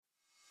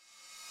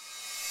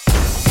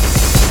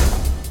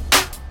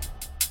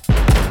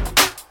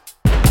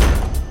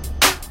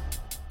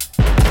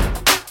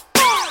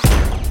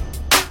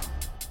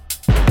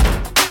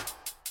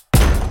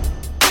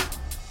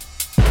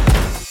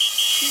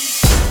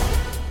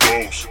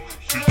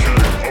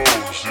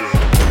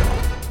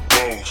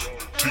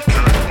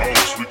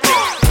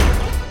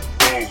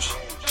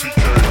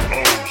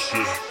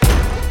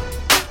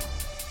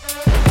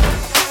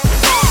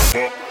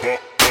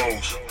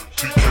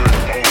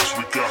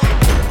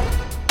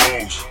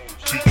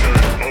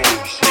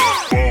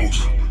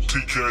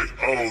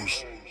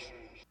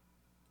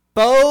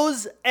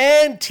Bows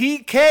and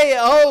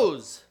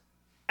TKOs.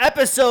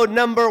 Episode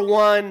number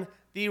 1.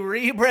 The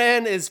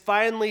rebrand is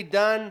finally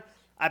done.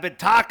 I've been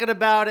talking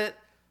about it.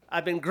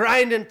 I've been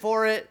grinding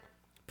for it,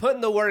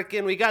 putting the work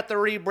in. We got the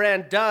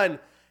rebrand done.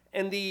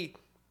 And the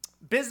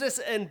Business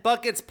and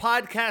Buckets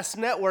Podcast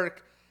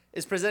Network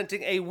is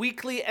presenting a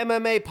weekly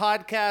MMA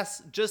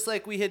podcast, just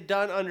like we had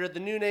done under the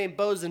new name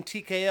Bows and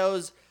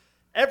TKOs,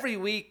 every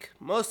week,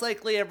 most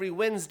likely every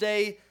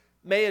Wednesday.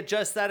 May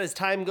adjust that as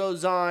time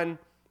goes on.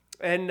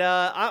 And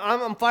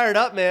I'm fired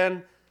up,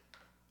 man.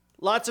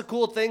 Lots of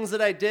cool things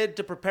that I did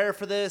to prepare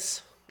for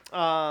this.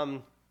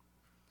 One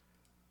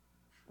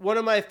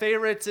of my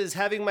favorites is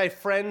having my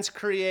friends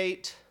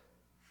create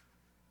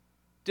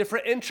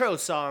different intro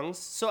songs.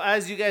 So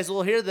as you guys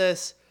will hear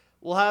this,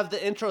 we'll have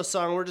the intro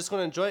song. We're just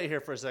going to enjoy it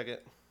here for a second.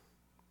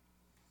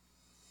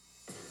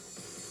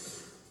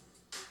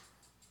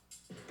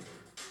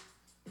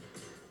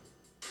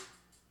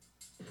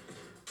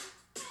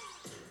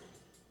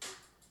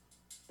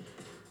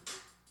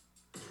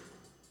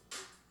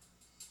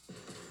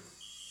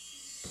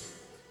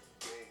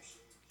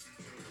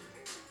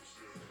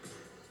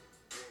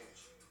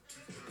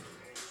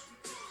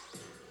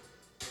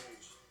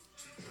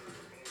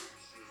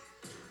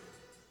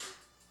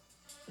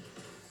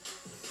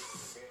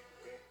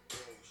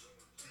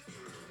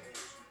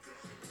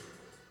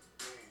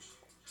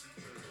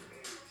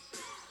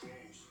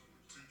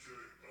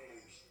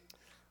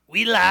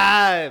 We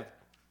live!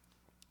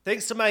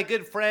 Thanks to my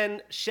good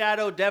friend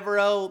Shadow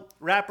Devereaux,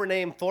 rapper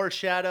named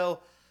Foreshadow.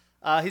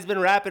 He's been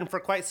rapping for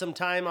quite some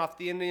time off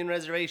the Indian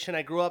reservation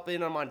I grew up in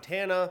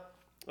Montana,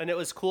 and it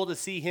was cool to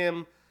see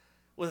him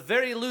with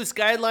very loose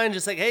guidelines,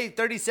 just like, hey,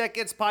 30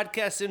 seconds,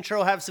 podcast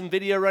intro, have some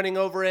video running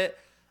over it.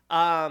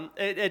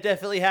 It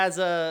definitely has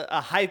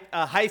a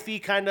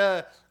hyphy kind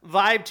of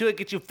vibe to it,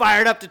 get you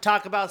fired up to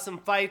talk about some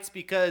fights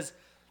because,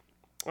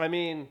 I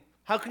mean,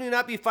 how can you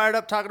not be fired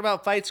up talking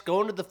about fights,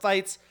 going to the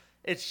fights?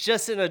 It's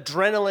just an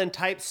adrenaline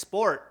type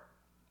sport.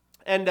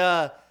 And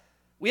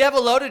we have a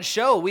loaded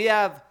show. We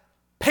have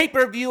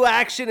pay-per-view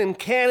action in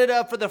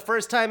Canada for the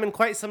first time in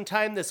quite some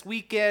time this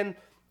weekend.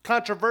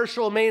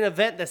 Controversial main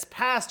event this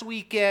past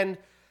weekend.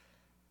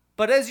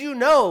 But as you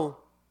know,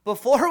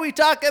 before we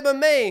talk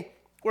MMA,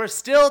 we're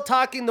still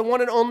talking the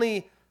one and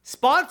only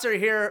sponsor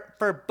here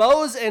for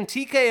Bows and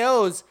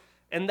TKOs,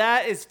 and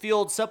that is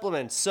Field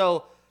Supplements.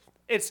 So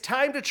it's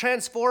time to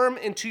transform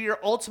into your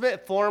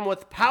ultimate form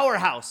with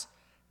Powerhouse.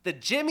 The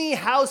Jimmy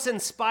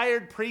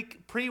House-inspired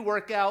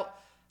pre-workout,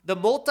 the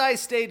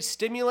multi-stage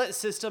stimulant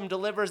system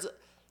delivers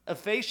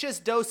efficacious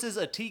doses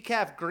of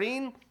TCAF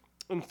Green,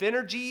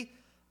 Infinergy,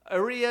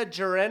 Urea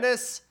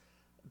Gerenis,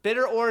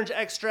 bitter orange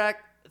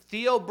extract,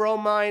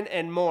 theobromine,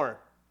 and more.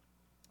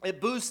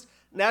 It boosts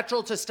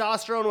natural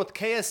testosterone with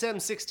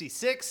KSM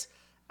 66,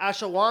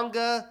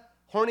 ashwagandha,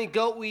 horny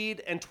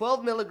goatweed, and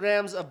 12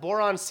 milligrams of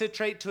boron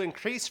citrate to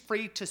increase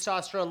free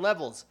testosterone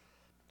levels.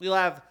 We'll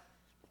have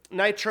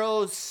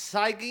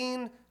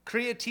nitrosygine,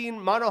 creatine,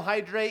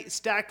 monohydrate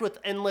stacked with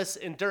endless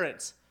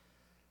endurance.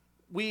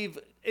 We've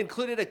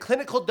included a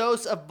clinical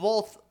dose of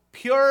both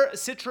pure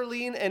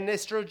citrulline and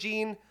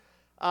nitrogen,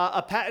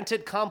 a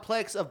patented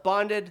complex of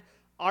bonded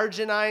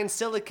arginine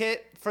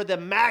silicate for the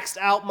maxed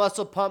out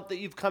muscle pump that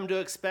you've come to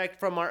expect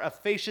from our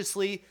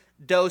efficaciously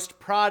dosed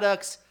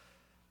products.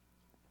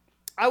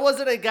 I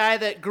wasn't a guy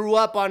that grew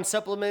up on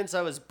supplements.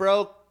 I was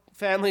broke.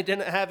 Family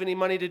didn't have any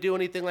money to do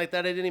anything like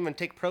that. I didn't even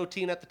take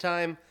protein at the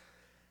time.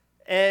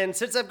 And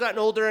since I've gotten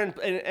older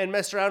and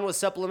messed around with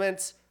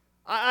supplements,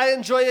 I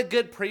enjoy a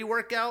good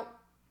pre-workout.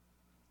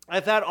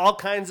 I've had all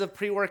kinds of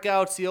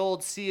pre-workouts, the old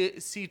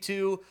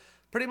C2,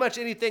 pretty much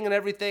anything and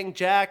everything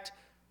jacked.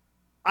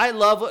 I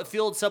love what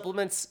Field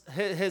Supplements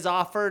has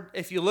offered.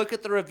 If you look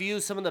at the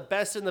reviews, some of the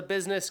best in the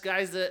business,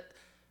 guys that,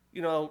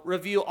 you know,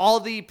 review all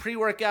the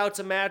pre-workouts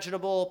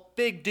imaginable,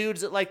 big dudes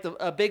that like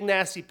a big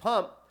nasty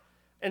pump.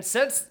 And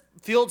since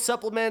Field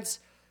Supplements,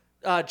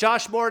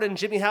 Josh Mord and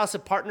Jimmy House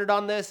have partnered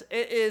on this,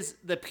 it is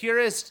the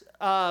purest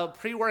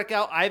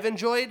pre-workout I've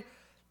enjoyed.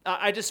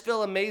 I just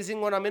feel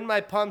amazing when I'm in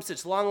my pumps.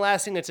 It's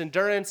long-lasting. It's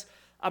endurance.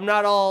 I'm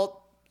not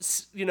all,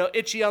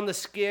 itchy on the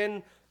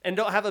skin and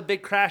don't have a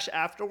big crash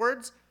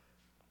afterwards.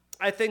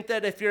 I think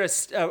that if you're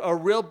a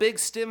real big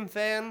stim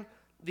fan,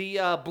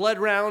 the blood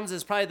rounds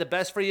is probably the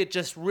best for you. It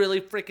just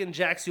really freaking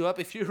jacks you up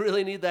if you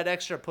really need that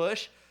extra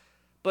push.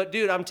 But,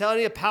 dude, I'm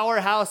telling you,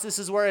 Powerhouse, this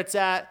is where it's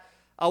at.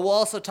 We'll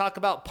also talk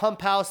about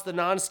Pump House, the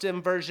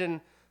non-stim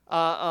version,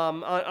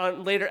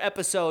 on later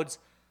episodes.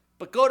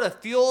 But go to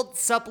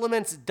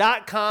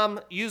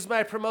fueledsupplements.com. Use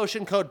my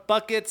promotion code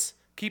BUCKETS.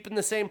 Keeping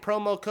the same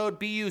promo code,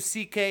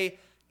 BUCKETS.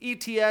 You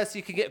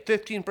can get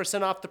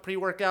 15% off the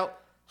pre-workout.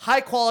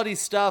 High-quality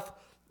stuff.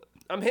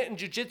 I'm hitting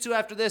jiu-jitsu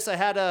after this. I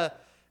had an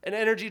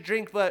energy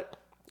drink, but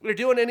we're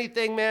doing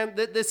anything, man.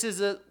 This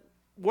is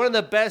one of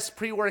the best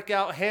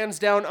pre-workout,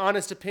 hands-down,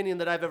 honest opinion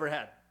that I've ever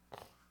had.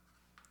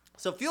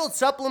 So Field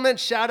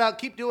Supplements, shout out,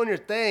 keep doing your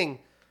thing.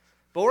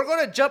 But we're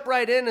going to jump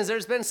right in as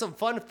there's been some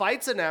fun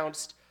fights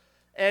announced.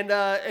 And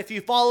if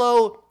you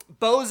follow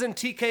Bows and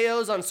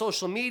TKOs on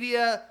social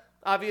media,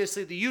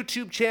 Obviously, the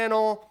YouTube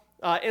channel,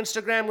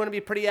 Instagram going to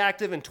be pretty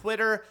active, and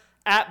Twitter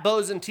at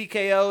Bows and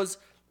TKOs.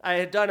 I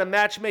had done a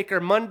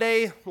Matchmaker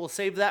Monday. We'll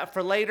save that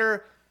for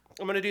later.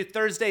 I'm going to do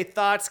Thursday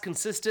Thoughts,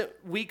 consistent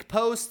week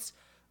posts,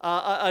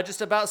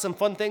 just about some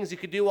fun things you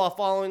could do while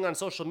following on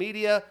social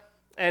media,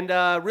 and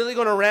really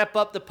going to ramp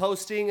up the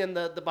posting and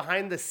the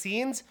behind the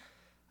scenes.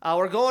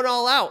 We're going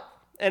all out.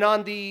 And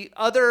on the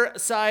other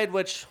side,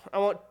 which I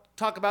won't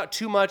talk about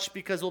too much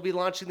because we'll be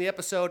launching the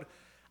episode,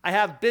 I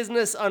have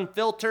Business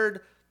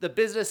Unfiltered, the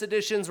business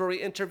editions where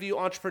we interview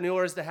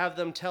entrepreneurs to have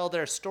them tell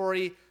their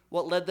story,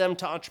 what led them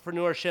to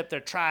entrepreneurship, their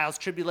trials,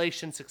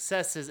 tribulations,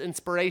 successes,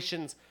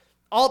 inspirations,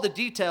 all the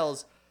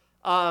details.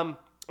 I'm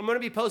going to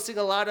be posting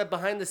a lot of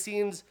behind the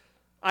scenes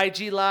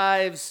IG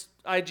lives,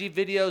 IG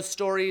videos,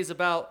 stories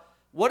about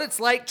what it's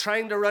like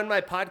trying to run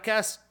my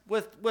podcast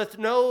with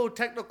no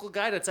technical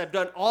guidance. I've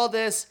done all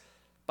this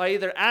by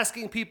either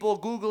asking people,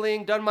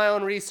 Googling, done my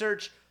own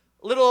research.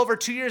 A little over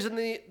 2 years in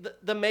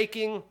the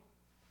making.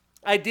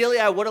 Ideally,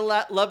 I would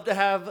have loved to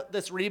have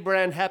this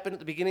rebrand happen at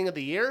the beginning of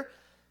the year.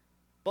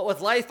 But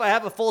with life, I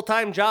have a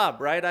full-time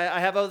job, right? I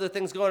have other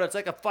things going on. It's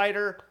like a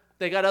fighter.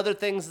 They got other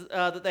things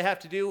that they have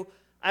to do.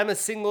 I'm a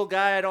single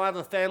guy. I don't have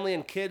a family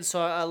and kids,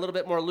 so I'm a little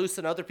bit more loose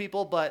than other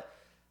people. But,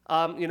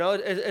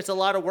 it's a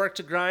lot of work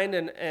to grind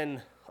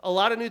and a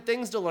lot of new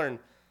things to learn.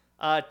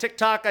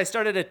 TikTok, I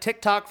started a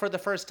TikTok for the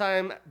first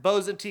time.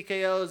 Bows and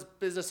TKOs,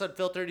 Business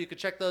Unfiltered. You could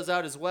check those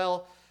out as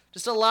well.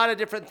 Just a lot of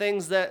different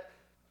things that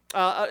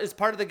is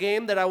part of the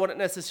game that I wouldn't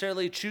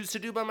necessarily choose to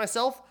do by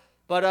myself.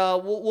 But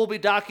we'll be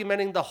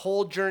documenting the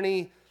whole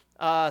journey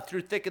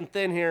through thick and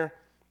thin here.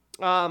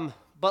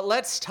 But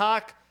let's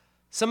talk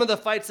some of the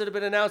fights that have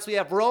been announced. We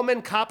have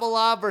Roman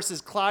Kopylov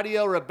versus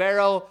Claudio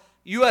Ribeiro,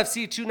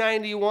 UFC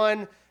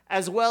 291,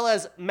 as well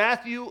as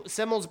Matthew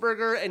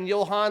Semmelsberger and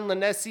Johan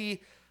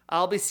Lanesi.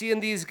 I'll be seeing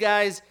these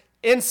guys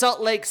in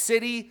Salt Lake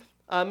City.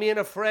 Me and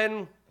a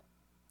friend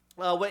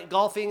went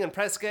golfing in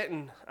Prescott,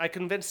 and I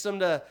convinced him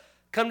to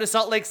come to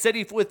Salt Lake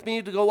City with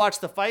me to go watch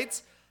the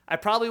fights. I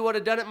probably would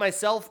have done it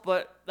myself,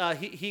 but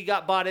he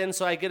got bought in,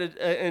 so I get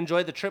to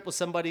enjoy the trip with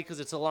somebody because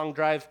it's a long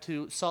drive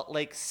to Salt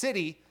Lake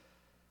City.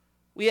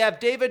 We have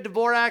David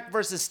Dvorak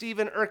versus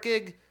Steven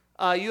Urquig,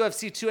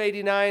 UFC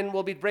 289.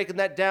 We'll be breaking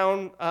that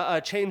down,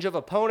 a change of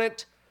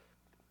opponent.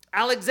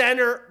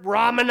 Alexander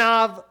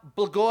Romanov,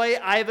 Blagoy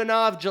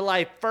Ivanov,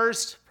 July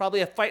 1st.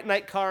 Probably a fight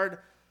night card.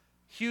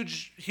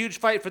 Huge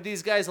fight for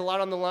these guys, a lot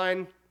on the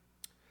line.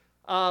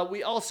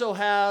 We also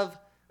have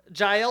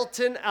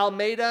Jailton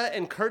Almeida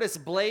and Curtis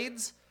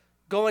Blades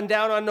going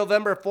down on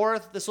November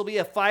 4th. This will be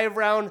a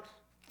 5-round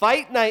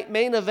fight night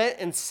main event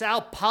in Sao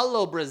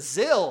Paulo,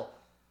 Brazil.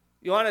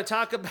 You want to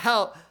talk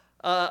about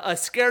a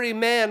scary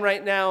man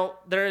right now?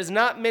 There is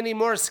not many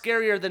more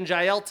scarier than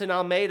Jailton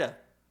Almeida.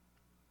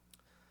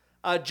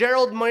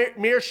 Gerald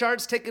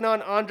Meerschaert's taking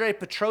on Andre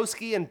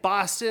Petroski in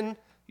Boston,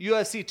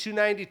 UFC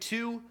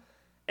 292.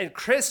 And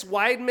Chris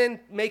Weidman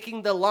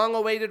making the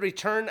long-awaited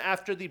return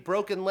after the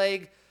broken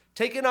leg,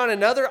 taking on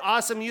another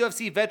awesome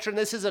UFC veteran.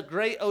 This is a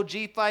great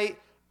OG fight.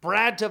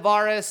 Brad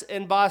Tavares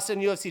in Boston,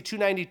 UFC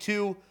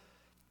 292.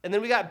 And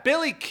then we got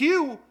Billy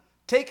Q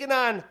taking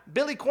on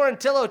Billy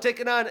Quarantillo,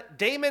 taking on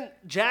Damon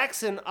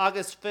Jackson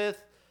August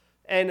 5th.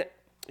 And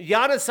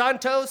Yana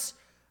Santos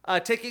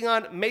taking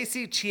on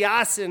Macy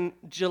Chiasson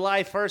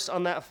July 1st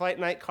on that fight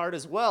night card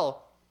as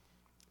well.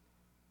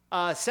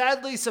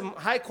 Sadly, some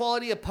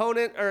high-quality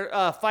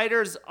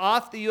fighters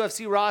off the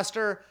UFC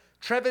roster.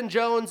 Trevin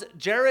Jones,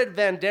 Jared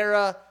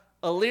Vandera,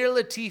 Alir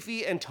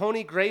Latifi, and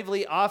Tony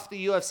Gravely off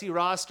the UFC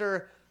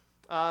roster.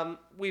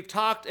 We've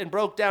talked and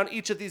broke down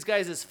each of these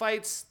guys'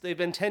 fights. They've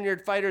been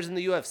tenured fighters in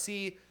the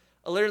UFC.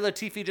 Alir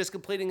Latifi just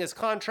completing his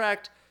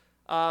contract.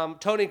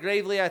 Tony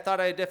Gravely, I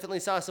thought I definitely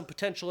saw some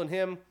potential in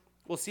him.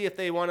 We'll see if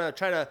they want to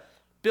try to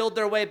build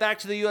their way back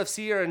to the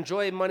UFC or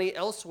enjoy money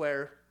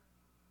elsewhere.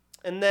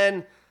 And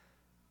then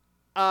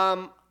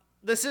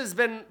this has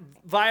been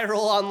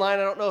viral online.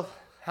 I don't know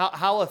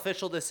how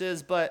official this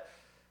is, but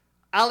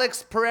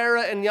Alex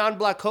Pereira and Jan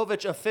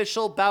Blachowicz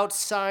official bouts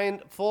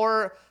signed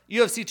for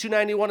UFC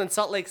 291 in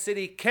Salt Lake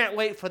City. Can't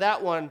wait for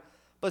that one.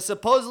 But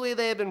supposedly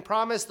they have been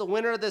promised the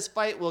winner of this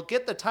fight will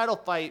get the title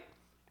fight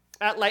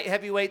at light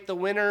heavyweight. The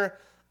winner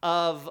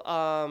of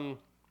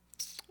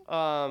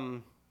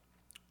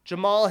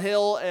Jamal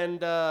Hill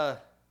and why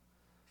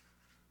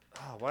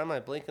am I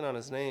blanking on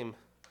his name?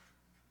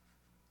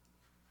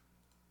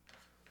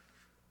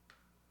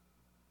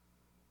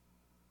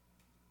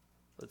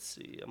 Let's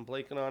see. I'm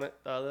blanking on it.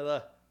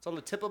 It's on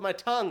the tip of my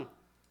tongue.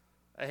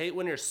 I hate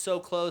when you're so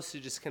close, you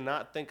just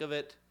cannot think of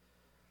it.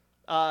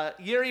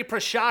 Yuri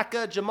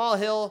Prochazka, Jamal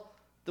Hill,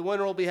 the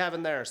winner will be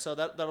having there, so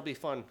that'll be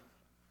fun.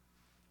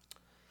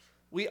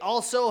 We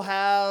also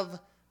have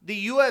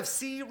the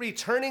UFC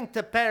returning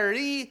to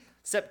Paris,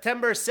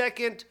 September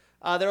 2nd.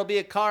 There'll be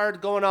a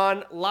card going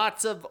on.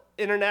 Lots of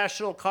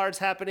international cards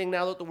happening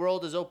now that the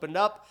world has opened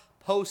up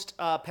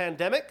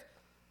post-pandemic.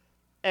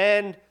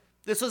 And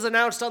this was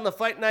announced on the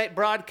Fight Night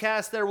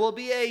broadcast. There will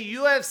be a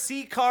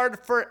UFC card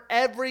for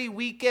every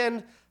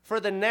weekend for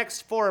the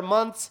next 4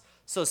 months.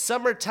 So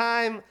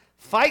summertime,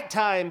 fight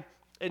time,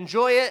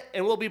 enjoy it,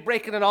 and we'll be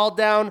breaking it all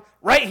down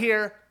right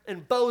here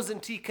in Bows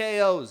and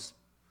TKOs.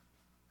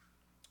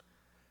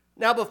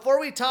 Now,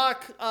 before we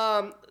talk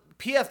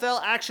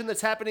PFL action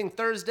that's happening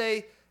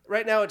Thursday,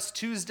 right now it's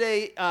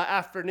Tuesday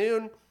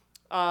afternoon,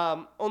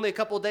 only a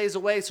couple of days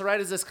away, so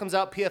right as this comes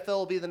out, PFL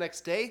will be the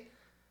next day.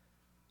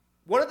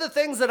 One of the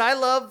things that I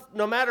love,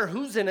 no matter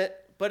who's in it,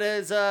 but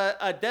is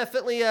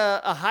definitely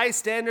a high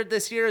standard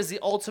this year, is The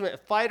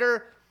Ultimate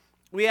Fighter.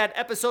 We had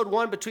episode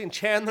 1 between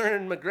Chandler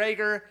and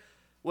McGregor,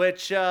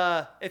 which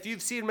if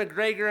you've seen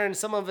McGregor and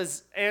some of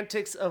his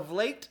antics of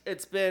late,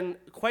 it's been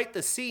quite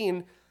the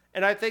scene.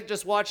 And I think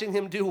just watching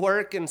him do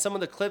work and some of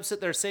the clips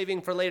that they're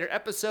saving for later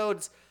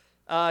episodes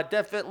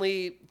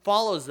definitely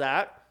follows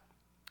that.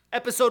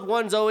 Episode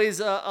 1's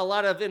always a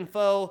lot of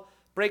info,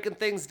 breaking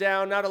things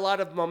down, not a lot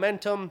of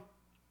momentum.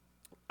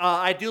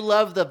 I do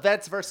love the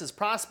vets versus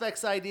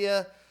prospects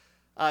idea.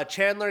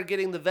 Chandler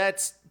getting the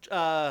vets,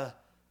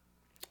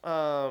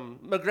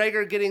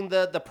 McGregor getting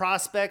the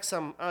prospects,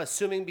 I'm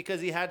assuming because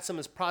he had some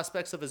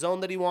prospects of his own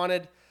that he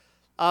wanted.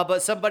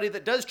 But somebody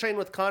that does train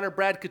with Connor,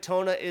 Brad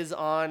Katona, is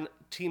on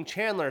Team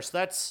Chandler. So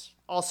that's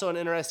also an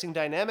interesting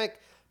dynamic.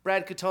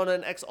 Brad Katona,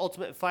 an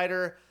ex-Ultimate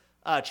Fighter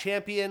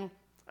champion.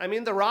 I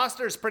mean, the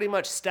roster is pretty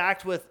much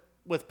stacked with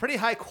pretty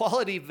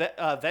high-quality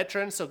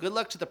veterans, so good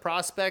luck to the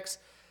prospects.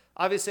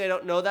 Obviously, I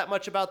don't know that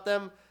much about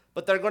them,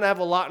 but they're going to have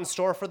a lot in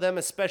store for them,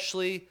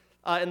 especially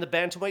in the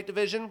bantamweight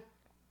division.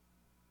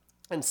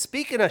 And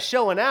speaking of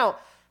showing out,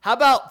 how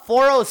about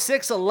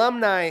 406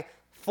 alumni,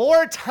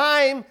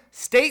 4-time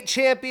state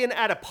champion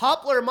out of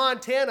Poplar,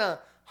 Montana,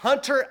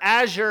 Hunter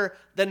Azure,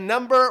 the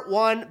number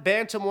 1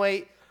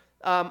 bantamweight.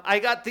 I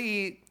got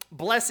the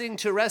blessing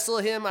to wrestle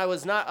him. I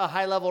was not a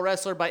high-level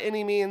wrestler by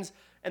any means.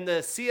 And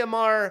the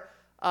CMR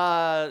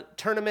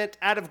tournament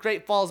out of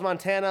Great Falls,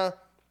 Montana,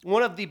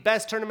 one of the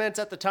best tournaments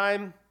at the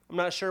time. I'm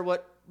not sure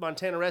what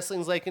Montana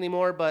wrestling's like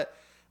anymore, but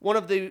one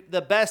of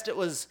the best. It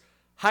was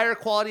higher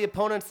quality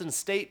opponents than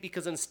state,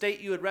 because in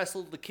state you would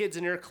wrestle the kids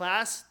in your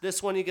class.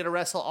 This one you get to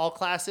wrestle all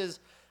classes.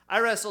 I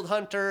wrestled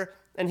Hunter,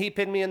 and he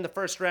pinned me in the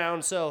first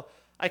round, so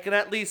I can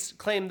at least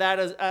claim that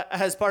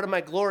as part of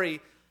my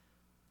glory.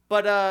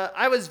 But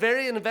I was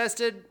very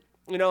invested.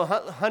 You know,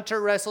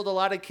 Hunter wrestled a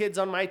lot of kids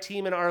on my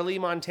team in Arlee,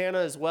 Montana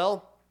as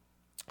well.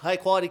 High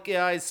quality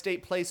guys,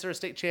 state placers,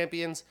 state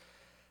champions.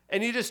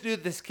 And you just knew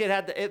this kid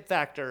had the it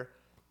factor.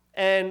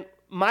 And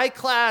my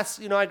class,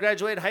 you know, I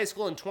graduated high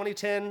school in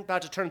 2010,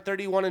 about to turn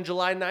 31 on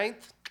July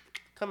 9th,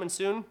 coming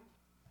soon.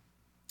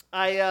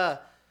 There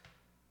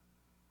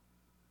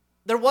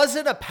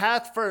wasn't a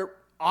path for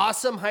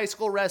awesome high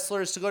school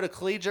wrestlers to go to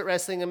collegiate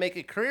wrestling and make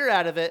a career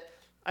out of it.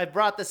 I've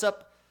brought this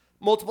up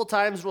multiple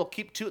times. We'll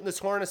keep tooting this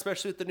horn,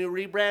 especially with the new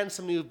rebrand,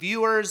 some new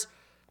viewers.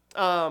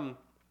 Let's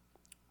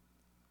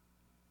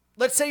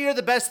say you're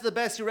the best of the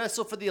best, you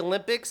wrestle for the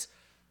Olympics.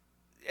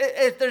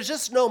 There's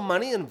just no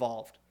money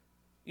involved.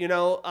 You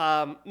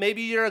know,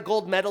 maybe you're a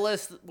gold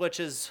medalist, which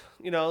is,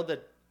 you know,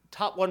 the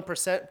top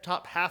 1%,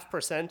 top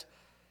 0.5%.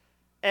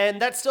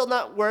 And that's still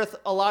not worth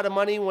a lot of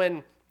money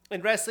when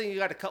in wrestling you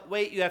got to cut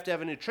weight, you have to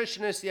have a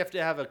nutritionist, you have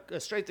to have a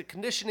strength and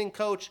conditioning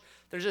coach.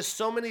 There's just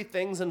so many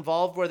things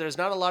involved where there's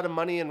not a lot of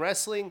money in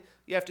wrestling.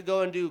 You have to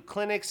go and do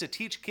clinics to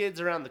teach kids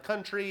around the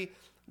country,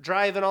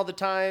 driving all the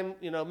time,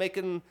 you know,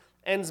 making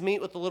ends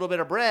meet with a little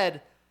bit of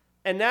bread.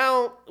 And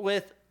now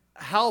with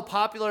how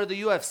popular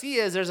the UFC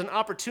is, there's an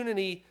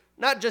opportunity,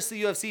 not just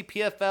the UFC,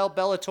 PFL,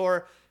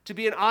 Bellator, to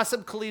be an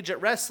awesome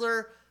collegiate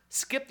wrestler,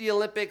 skip the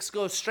Olympics,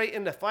 go straight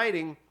into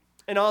fighting.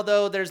 And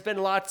although there's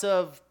been lots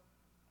of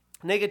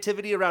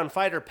negativity around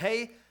fighter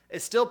pay,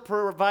 it still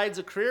provides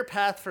a career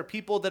path for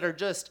people that are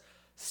just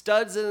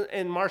studs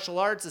in martial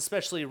arts,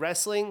 especially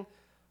wrestling,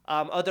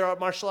 other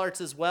martial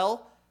arts as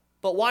well.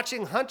 But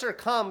watching Hunter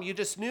come, you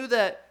just knew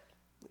that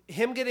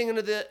him getting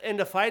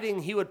into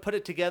fighting, he would put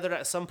it together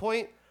at some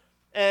point.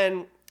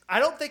 And I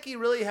don't think he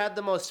really had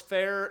the most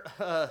fair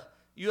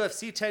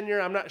UFC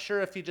tenure. I'm not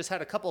sure if he just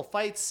had a couple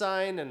fights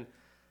signed and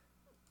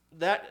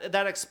that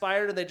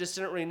expired and they just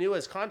didn't renew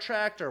his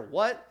contract or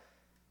what.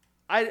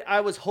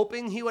 I was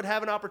hoping he would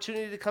have an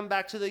opportunity to come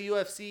back to the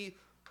UFC,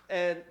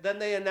 and then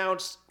they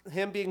announced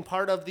him being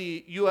part of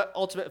the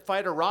Ultimate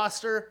Fighter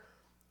roster,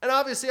 and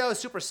obviously I was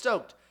super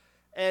stoked.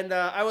 And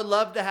I would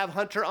love to have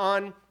Hunter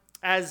on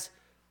as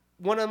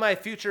one of my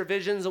future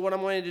visions of what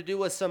I'm wanting to do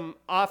with some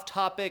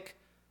off-topic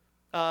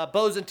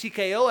Bows and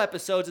TKO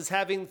episodes is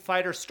having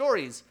fighter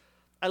stories.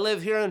 I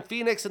live here in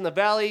Phoenix in the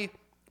Valley.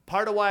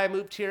 Part of why I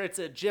moved here, it's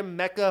a gym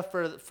mecca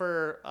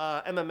for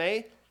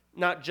MMA,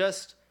 not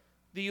just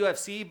the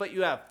UFC, but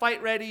you have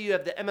Fight Ready, you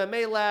have the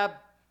MMA Lab.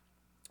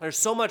 There's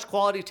so much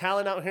quality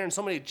talent out here in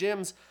so many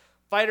gyms.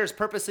 Fighters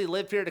purposely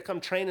live here to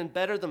come train and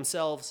better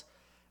themselves.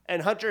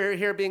 And Hunter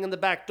here being in the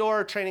back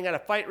door, training at a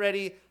Fight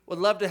Ready, would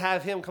love to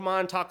have him come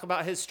on, talk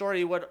about his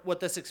story, what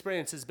this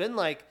experience has been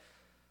like.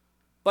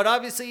 But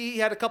obviously he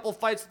had a couple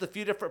fights with a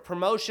few different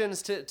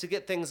promotions to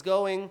get things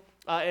going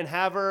in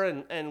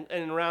Havre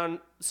and around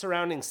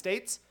surrounding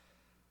states.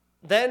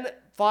 Then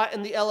fought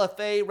in the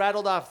LFA,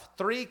 rattled off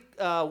 3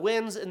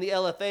 wins in the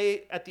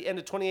LFA at the end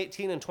of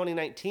 2018 and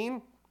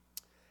 2019.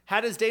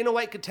 Had his Dana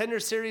White Contender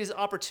Series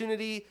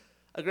opportunity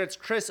against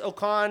Chris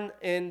Ocon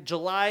in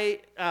July,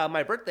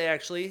 my birthday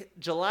actually,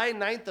 July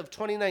 9th of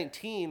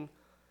 2019.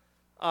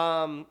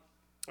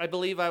 I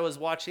believe I was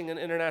watching an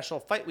International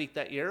Fight Week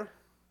that year.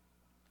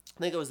 I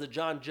think it was the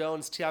John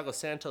Jones-Thiago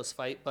Santos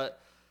fight, but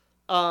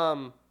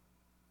that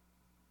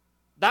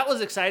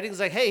was exciting. It's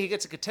like, hey, he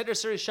gets a Contender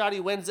Series shot, he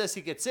wins this,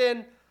 he gets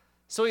in.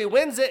 So he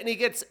wins it, and he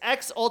gets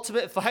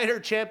ex-Ultimate Fighter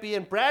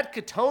champion Brad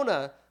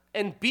Katona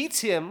and beats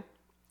him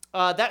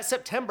that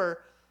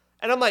September.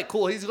 And I'm like,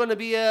 cool, he's going to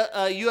be a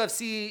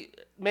UFC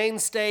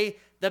mainstay.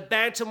 The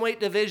bantamweight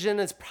division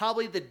is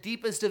probably the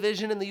deepest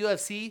division in the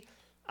UFC.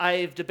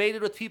 I've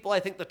debated with people. I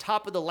think the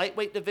top of the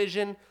lightweight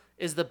division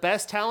is the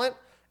best talent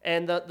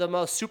and the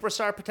most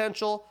superstar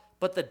potential,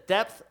 but the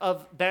depth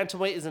of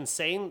bantamweight is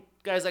insane.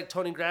 Guys like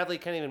Tony Gravely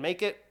can't even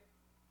make it.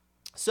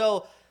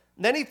 So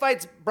then he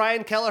fights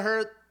Brian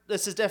Kelleher.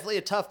 This is definitely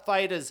a tough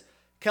fight as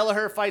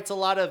Kelleher fights a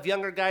lot of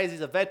younger guys.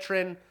 He's a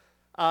veteran.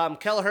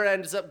 Kelleher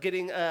ends up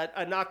getting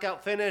a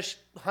knockout finish.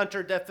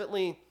 Hunter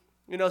definitely,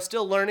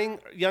 still learning,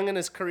 young in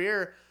his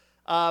career,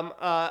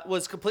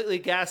 was completely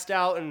gassed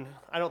out, and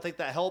I don't think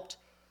that helped.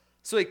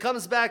 So he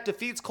comes back,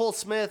 defeats Cole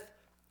Smith,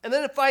 and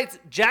then it fights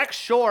Jack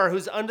Shore,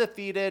 who's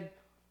undefeated.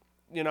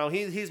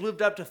 He's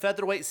moved up to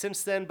featherweight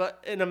since then,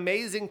 but an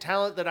amazing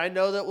talent that I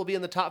know that will be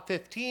in the top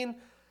 15,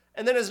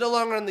 and then is no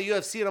longer in the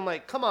UFC. And I'm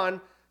like, come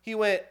on. He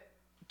went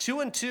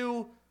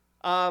 2-2,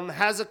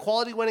 has a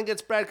quality win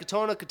against Brad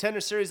Katona,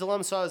 Contender Series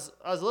alum, so I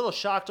was a little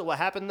shocked at what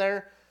happened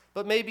there.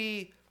 But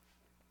maybe,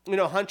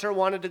 Hunter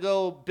wanted to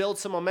go build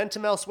some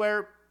momentum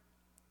elsewhere.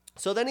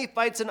 So then he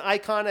fights an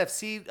Icon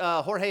FC,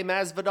 Jorge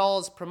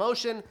Masvidal's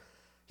promotion.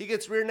 He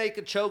gets rear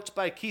naked choked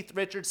by Keith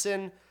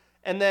Richardson,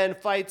 and then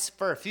fights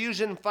for a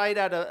fusion fight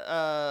at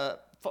a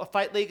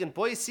fight league in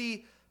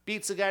Boise.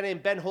 Beats a guy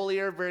named Ben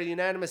Hollier, very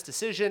unanimous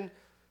decision.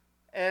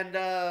 And,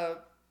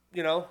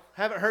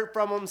 haven't heard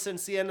from him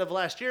since the end of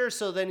last year.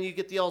 So then you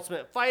get the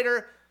Ultimate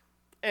Fighter.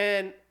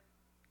 And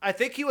I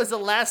think he was the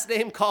last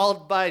name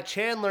called by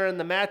Chandler in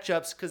the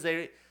matchups because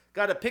they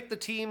got to pick the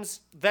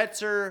teams,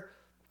 vets or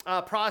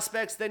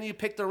prospects. Then you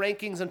pick the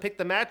rankings and pick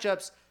the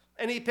matchups.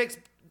 And he picks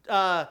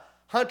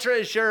Hunter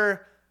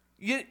Azure.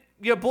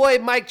 Your boy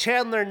Mike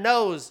Chandler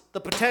knows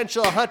the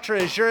potential of Hunter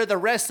Azure, the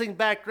wrestling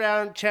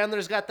background.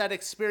 Chandler's got that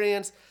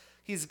experience.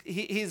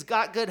 He's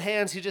got good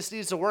hands. He just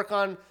needs to work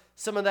on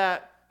some of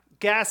that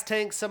gas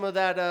tank, some of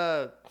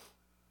that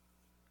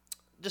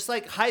just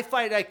like high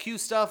fight IQ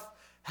stuff,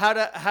 how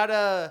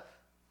to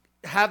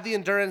have the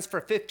endurance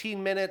for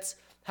 15 minutes,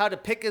 how to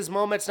pick his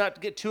moments, not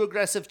to get too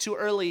aggressive too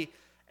early.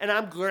 And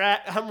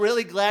I'm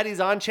really glad he's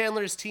on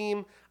Chandler's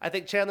team. I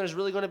think Chandler's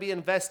really going to be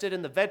invested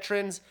in the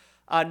veterans,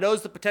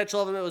 knows the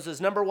potential of him. It was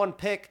his number 1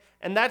 pick.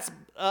 And that's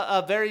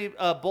a very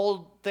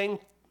bold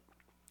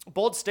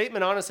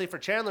statement, honestly, for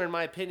Chandler, in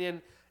my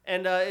opinion,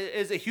 and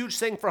is a huge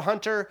thing for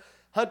Hunter.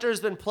 Hunter's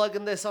been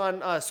plugging this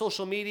on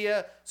social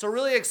media, so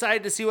really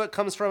excited to see what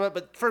comes from it.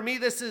 But for me,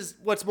 this is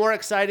what's more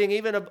exciting,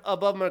 even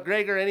above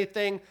McGregor,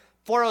 anything.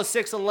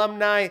 406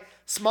 alumni,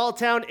 small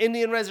town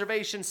Indian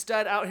reservation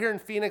stud out here in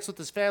Phoenix with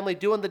his family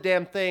doing the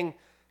damn thing.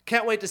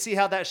 Can't wait to see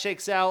how that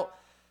shakes out.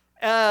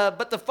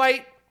 But the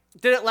fight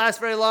didn't last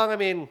very long. I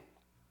mean,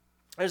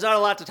 there's not a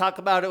lot to talk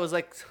about. It was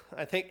like,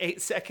 I think,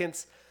 8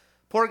 seconds.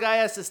 Poor guy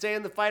has to stay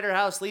in the fighter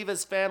house, leave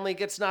his family,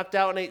 gets knocked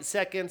out in 8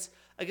 seconds.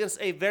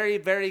 Against a very,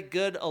 very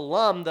good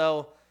alum,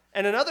 though.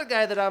 And another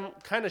guy that I'm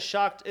kind of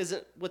shocked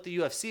isn't with the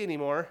UFC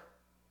anymore.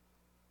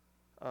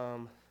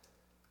 I'm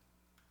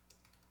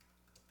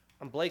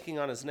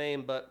blanking on his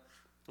name, but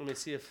let me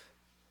see if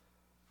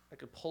I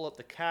could pull up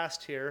the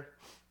cast here.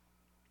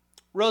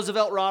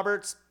 Roosevelt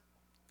Roberts.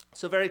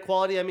 So very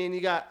quality. I mean, you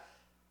got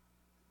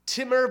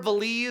Timur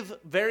Valiev,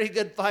 very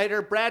good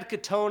fighter. Brad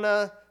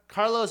Katona,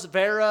 Carlos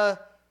Vera,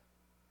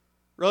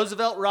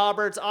 Roosevelt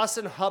Roberts,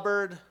 Austin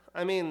Hubbard.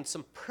 I mean,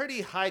 some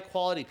pretty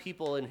high-quality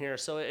people in here,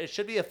 so it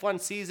should be a fun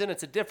season.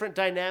 It's a different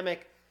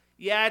dynamic.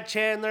 You had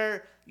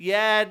Chandler, you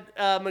had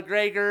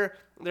McGregor.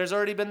 There's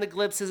already been the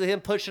glimpses of him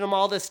pushing him,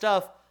 all this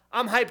stuff.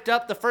 I'm hyped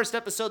up. The first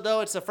episode,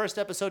 though, it's the first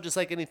episode just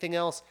like anything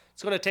else.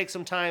 It's going to take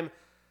some time.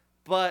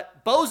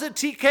 But Boza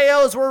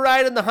TKOs, we're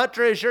riding the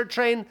Hunter Azure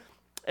train.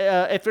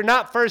 If you're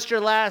not first,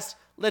 you're last.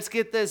 Let's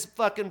get this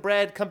fucking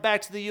bread. Come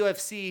back to the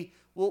UFC.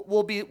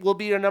 We'll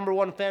be your number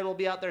 1 fan. We'll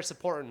be out there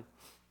supporting.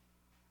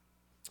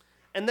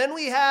 And then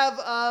we have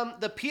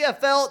the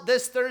PFL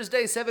this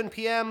Thursday, 7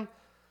 p.m.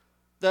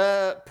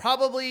 The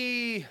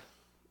probably,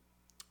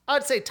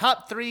 I'd say,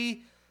 top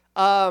 3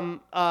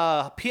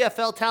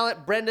 PFL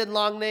talent. Brendan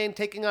Longnane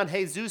taking on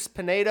Jesus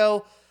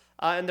Pinedo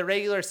in the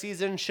regular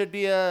season. Should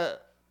be I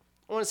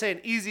want to say an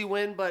easy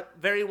win, but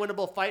very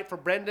winnable fight for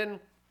Brendan.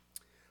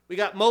 We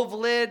got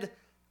Movlid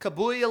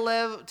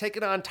Kabuyalev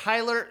taking on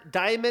Tyler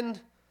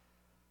Diamond.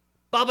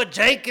 Bubba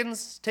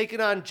Jenkins taking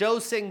on Joe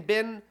Sing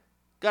Bin.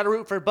 Got to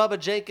root for Bubba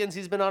Jenkins.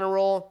 He's been on a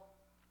roll.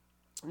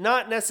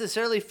 Not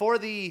necessarily for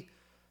the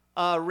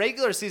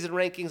regular season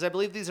rankings. I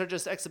believe these are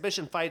just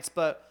exhibition fights,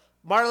 but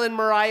Marlon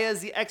Moraes,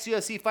 the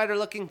ex-UFC fighter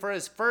looking for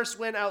his first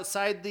win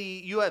outside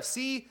the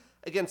UFC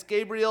against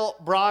Gabriel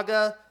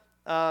Braga.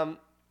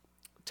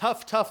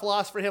 Tough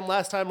loss for him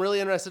last time. Really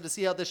interested to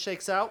see how this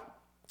shakes out.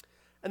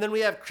 And then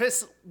we have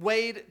Chris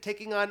Wade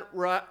taking on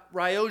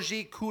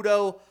Ryoji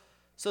Kudo.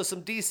 So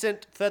some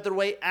decent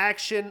featherweight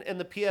action in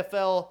the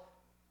PFL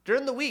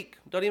during the week.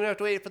 Don't even have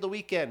to wait for the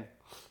weekend.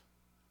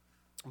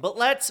 But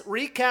let's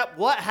recap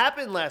what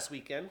happened last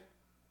weekend.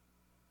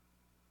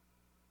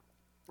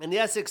 And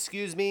yes,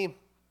 excuse me,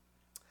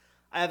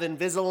 I have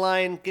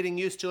Invisalign, getting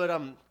used to it.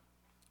 I'm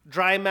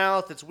dry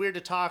mouth. It's weird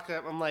to talk.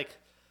 I'm like,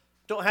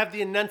 don't have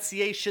the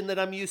enunciation that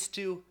I'm used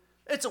to.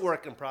 It's a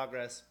work in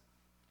progress.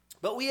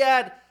 But we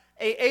had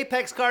a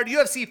Apex card,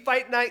 UFC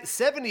Fight Night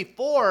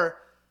 74.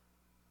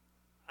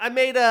 I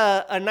made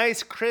a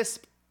nice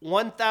crisp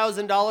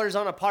 $1,000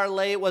 on a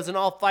parlay. It wasn't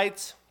all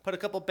fights. Put a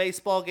couple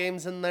baseball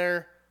games in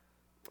there.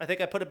 I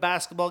think I put a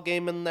basketball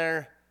game in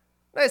there.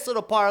 Nice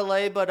little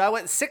parlay, but I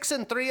went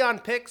 6-3 on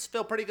picks.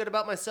 Feel pretty good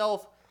about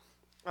myself.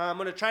 I'm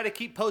going to try to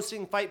keep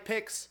posting fight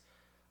picks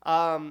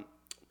on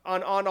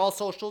all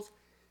socials.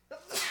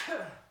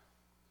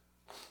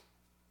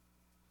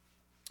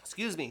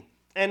 Excuse me.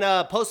 And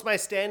post my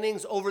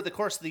standings over the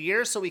course of the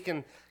year so we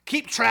can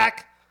keep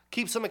track,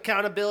 keep some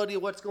accountability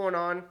of what's going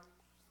on.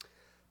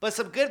 But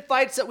some good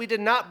fights that we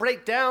did not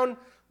break down.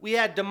 We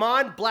had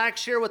Damon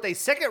Blackshear with a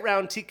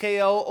second-round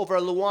TKO over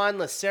Luan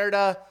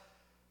Lacerda.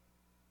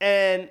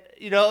 And,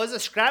 it was a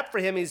scrap for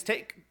him. He's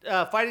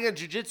fighting a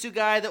jiu-jitsu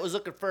guy that was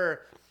looking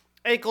for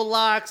ankle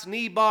locks,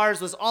 knee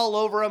bars, was all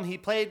over him. He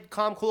played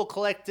calm, cool,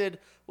 collected,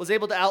 was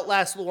able to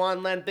outlast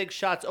Luan, land big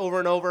shots over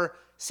and over.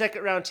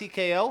 Second-round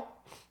TKO.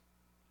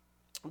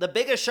 The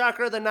biggest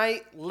shocker of the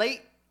night,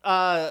 late,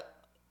 I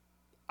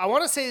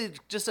want to say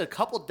just a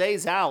couple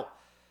days out,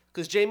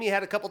 because Jamie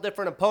had a couple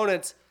different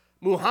opponents.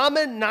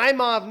 Muhammad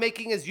Naimov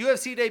making his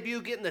UFC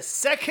debut, getting the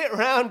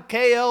second-round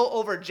KO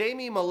over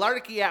Jamie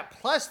Malarkey at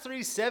plus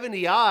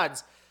 370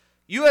 odds.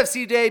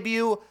 UFC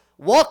debut,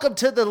 welcome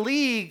to the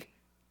league.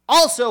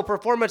 Also,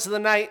 performance of the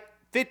night,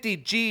 50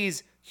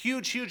 G's.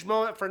 Huge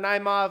moment for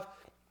Naimov.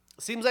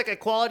 Seems like a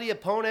quality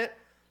opponent.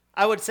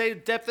 I would say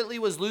definitely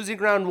was losing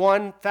round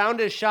one. Found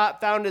his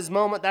shot, found his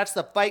moment. That's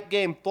the fight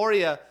game for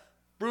you.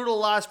 Brutal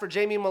loss for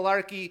Jamie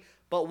Malarkey.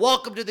 But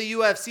welcome to the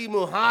UFC,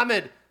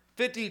 Muhammad.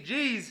 50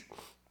 G's.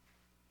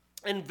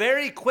 And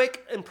very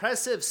quick,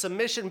 impressive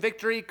submission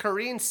victory.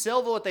 Karine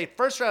Silva with a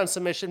first-round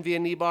submission via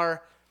knee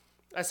bar.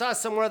 I saw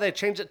somewhere they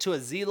changed it to a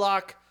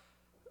Z-lock.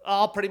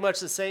 All pretty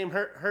much the same.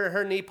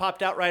 Her knee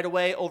popped out right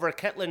away over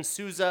Ketlin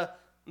Souza.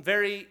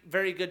 Very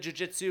good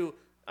jiu-jitsu.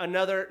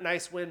 Another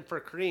nice win for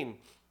Karine.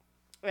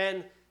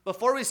 And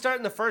before we start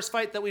in the first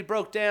fight that we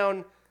broke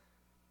down,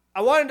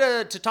 I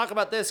wanted to talk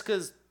about this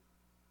because,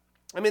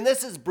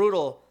 this is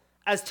brutal.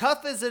 As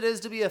tough as it is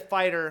to be a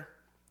fighter,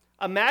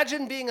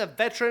 imagine being a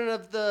veteran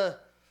of the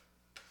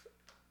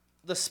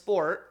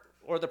sport,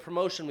 or the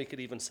promotion, we could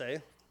even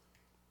say.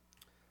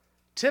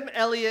 Tim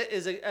Elliott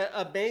is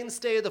a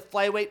mainstay of the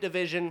flyweight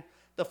division.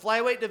 The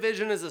flyweight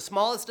division is the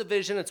smallest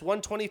division. It's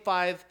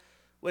 125,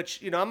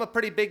 which, I'm a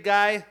pretty big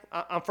guy.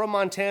 I'm from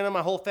Montana.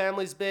 My whole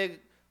family's big.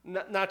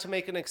 Not to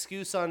make an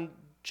excuse on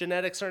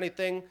genetics or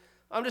anything.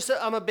 I'm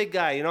a big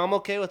guy. I'm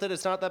okay with it.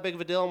 It's not that big of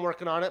a deal. I'm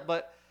working on it.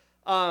 But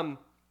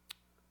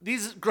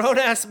these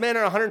grown-ass men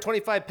are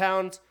 125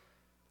 pounds.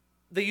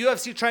 The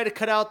UFC tried to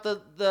cut out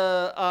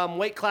the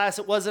weight class.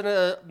 It wasn't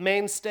a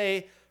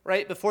mainstay,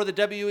 right? Before the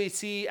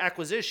WEC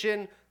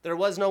acquisition, there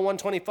was no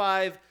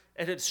 125.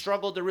 It had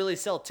struggled to really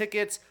sell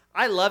tickets.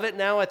 I love it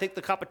now. I think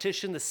the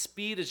competition, the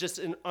speed is just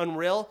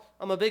unreal.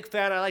 I'm a big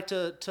fan. I like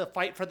to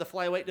fight for the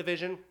flyweight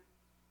division.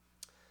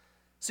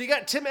 So you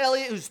got Tim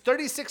Elliott, who's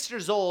 36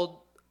 years old,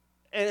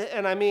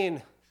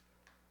 and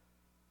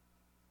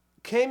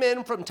came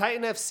in from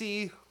Titan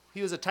FC.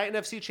 He was a Titan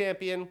FC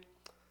champion,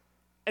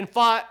 and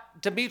fought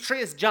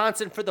Demetrius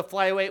Johnson for the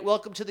flyweight.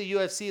 Welcome to the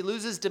UFC.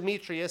 Loses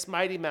Demetrius,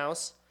 Mighty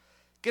Mouse.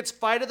 Gets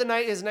fight of the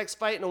night, his next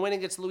fight, in a win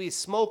against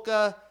Luis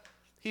Smoka.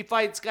 He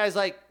fights guys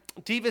like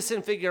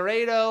Davison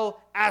Figueiredo,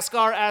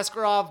 Askar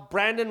Askarov,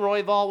 Brandon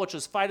Royval, which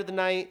was fight of the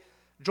night,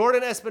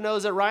 Jordan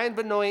Espinoza, Ryan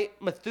Benoit,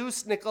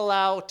 Mathus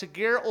Nicolau,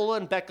 Tagir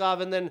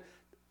Ulanbekov, and then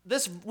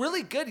this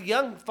really good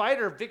young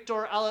fighter,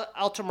 Victor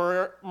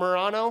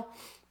Altamirano.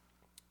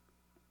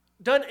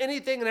 Done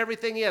anything and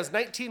everything. He has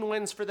 19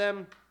 wins for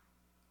them,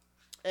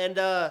 and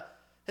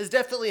has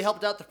definitely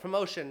helped out the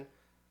promotion.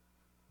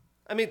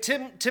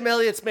 Tim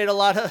Elliott's made a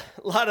lot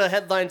of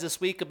headlines this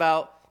week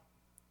about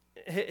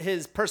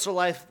his personal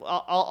life.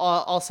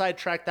 I'll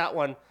sidetrack that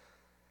one,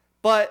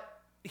 but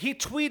he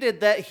tweeted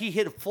that he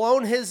had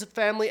flown his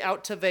family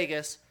out to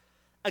Vegas.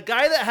 A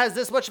guy that has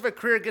this much of a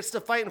career gets to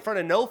fight in front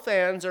of no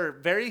fans, or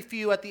very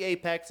few at the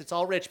Apex. It's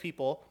all rich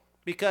people,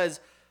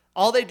 because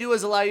all they do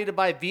is allow you to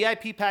buy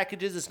VIP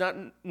packages. It's not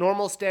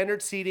normal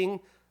standard seating.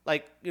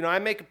 I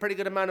make a pretty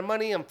good amount of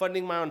money. I'm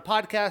funding my own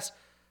podcast.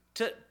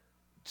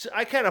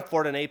 I can't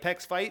afford an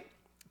Apex fight.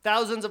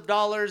 Thousands of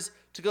dollars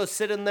to go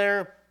sit in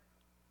there,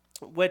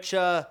 which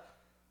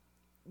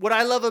what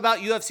I love about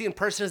UFC in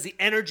person is the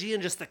energy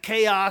and just the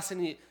chaos,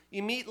 and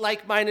you meet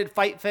like-minded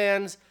fight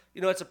fans.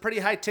 You know, it's a pretty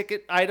high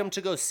ticket item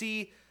to go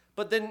see,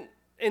 but then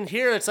in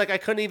here, it's like I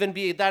couldn't even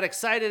be that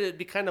excited. It'd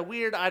be kind of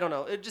weird. I don't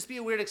know. It'd just be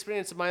a weird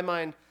experience in my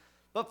mind.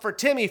 But for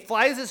Tim, he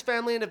flies his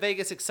family into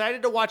Vegas,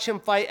 excited to watch him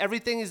fight,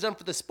 everything he's done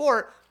for the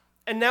sport,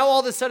 and now all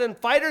of a sudden,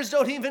 fighters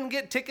don't even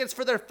get tickets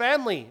for their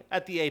family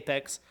at the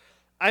Apex.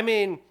 I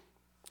mean,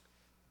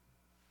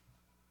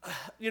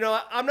 you know,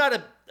 I'm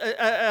not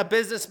a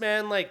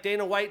businessman like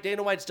Dana White.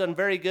 Dana White's done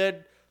very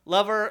good.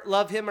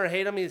 Love him or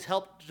hate him, he's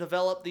helped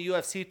develop the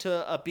UFC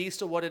to a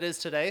beast of what it is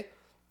today.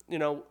 You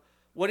know,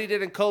 what he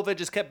did in COVID,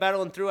 just kept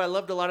battling through. I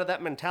loved a lot of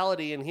that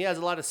mentality, and he has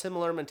a lot of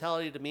similar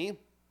mentality to me.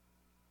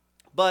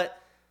 But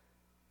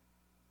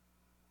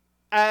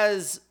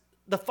as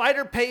the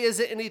fighter pay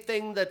isn't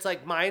anything that's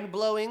like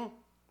mind-blowing,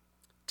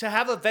 to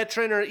have a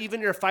veteran or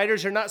even your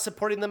fighters, you're not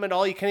supporting them at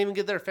all. You can't even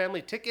give their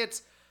family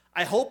tickets.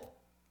 I hope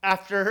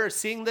after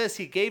seeing this,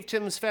 he gave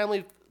Tim's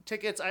family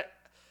tickets.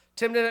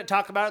 Tim didn't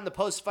talk about it in the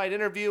post-fight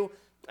interview.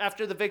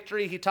 After the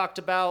victory, he talked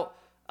about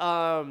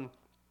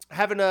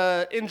having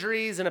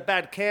injuries and a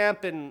bad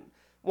camp and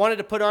wanted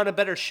to put on a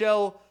better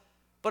show.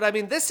 But, I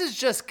mean, this is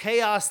just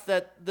chaos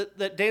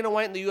that Dana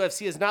White and the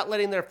UFC is not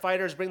letting their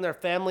fighters bring their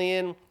family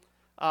in.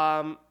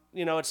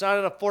 You know, it's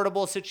not an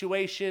affordable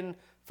situation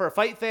for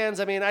fight fans.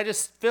 I mean, I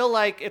just feel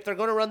like if they're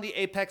going to run the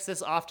Apex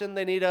this often,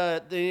 they need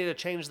to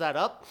change that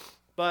up.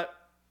 But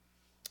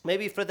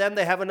maybe for them,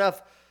 they have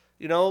enough,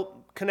 you know,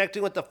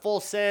 connecting with the Full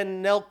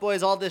Send, Nelk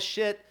Boys, all this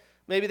shit.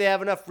 Maybe they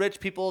have enough rich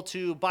people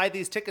to buy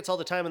these tickets all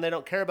the time and they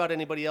don't care about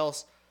anybody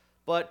else.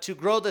 But to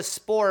grow the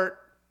sport,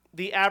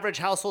 the average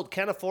household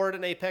can't afford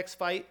an Apex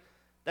fight.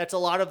 That's a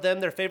lot of them.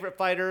 Their favorite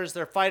fighters,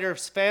 their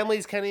fighters'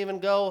 families can't even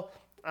go.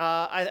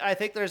 I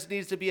think there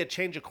needs to be a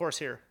change of course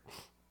here.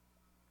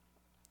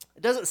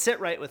 It doesn't sit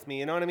right with me,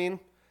 you know what I mean?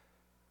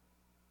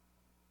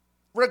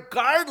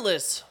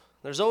 Regardless,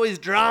 there's always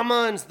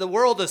drama in the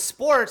world of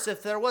sports.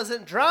 If there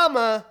wasn't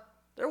drama,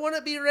 there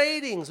wouldn't be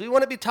ratings. We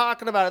wouldn't be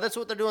talking about it. That's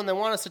what they're doing. They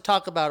want us to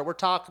talk about it. We're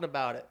talking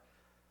about it.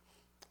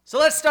 So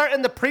let's start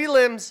in the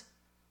prelims.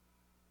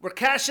 We're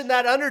cashing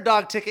that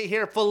underdog ticket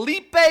here.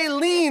 Felipe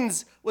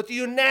leans with a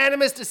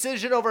unanimous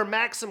decision over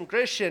Maxim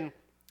Grishin.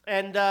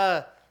 And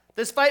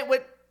this fight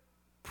went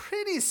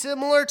pretty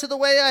similar to the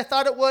way I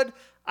thought it would.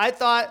 I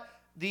thought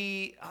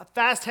the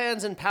fast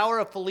hands and power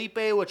of Felipe,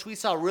 which we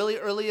saw really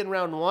early in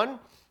round one,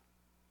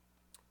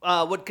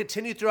 would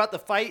continue throughout the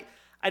fight.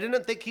 I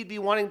didn't think he'd be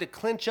wanting to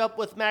clinch up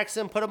with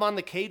Maxim, put him on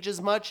the cage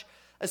as much,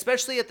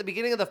 especially at the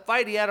beginning of the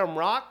fight. He had him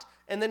rocked,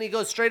 and then he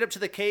goes straight up to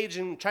the cage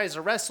and tries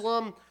to wrestle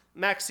him.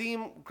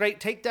 Maxim, great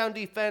takedown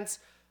defense,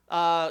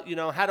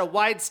 had a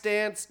wide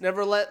stance,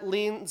 never let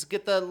Leans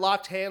get the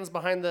locked hands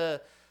behind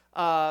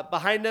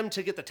him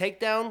to get the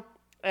takedown.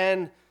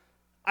 And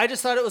I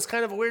just thought it was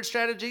kind of a weird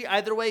strategy.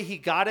 Either way, he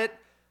got it.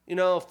 You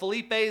know,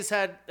 Felipe's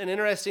had an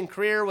interesting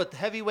career with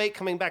heavyweight,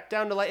 coming back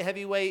down to light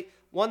heavyweight,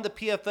 won the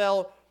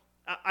PFL.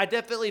 I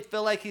definitely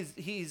feel like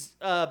he's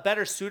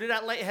better suited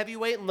at light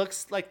heavyweight and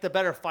looks like the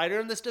better fighter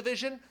in this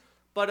division.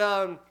 But,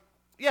 I'm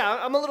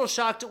a little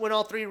shocked it went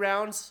all 3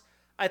 rounds.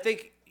 I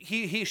think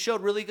he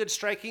showed really good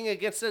striking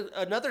against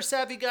another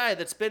savvy guy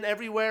that's been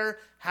everywhere,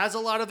 has a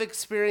lot of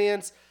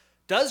experience,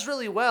 does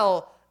really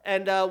well,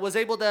 and was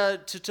able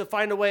to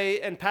find a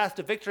way and path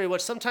to victory,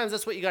 which sometimes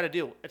that's what you got to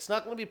do. It's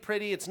not going to be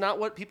pretty. It's not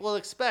what people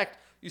expect.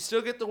 You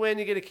still get the win.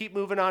 You got to keep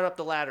moving on up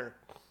the ladder.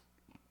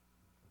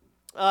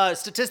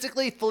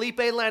 Statistically, Felipe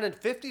landed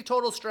 50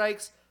 total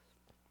strikes,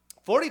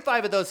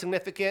 45 of those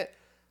significant.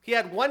 He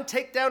had 1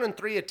 takedown in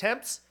 3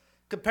 attempts,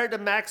 compared to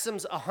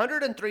Maxim's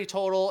 103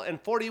 total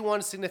and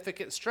 41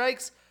 significant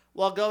strikes,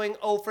 while going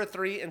 0 for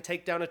 3 in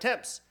takedown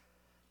attempts.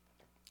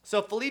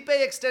 So Felipe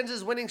extends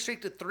his winning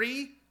streak to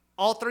 3,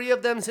 all 3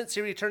 of them since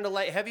he returned to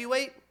light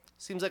heavyweight.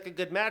 Seems like a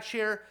good match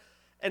here.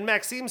 And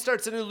Maxim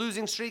starts a new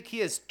losing streak.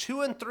 He is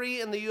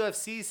 2-3 in the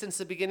UFC since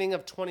the beginning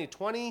of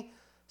 2020.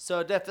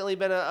 So definitely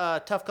been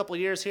a tough couple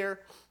years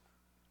here.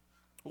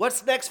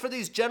 What's next for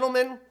these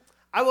gentlemen?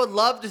 I would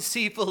love to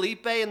see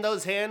Felipe in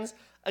those hands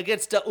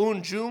against Da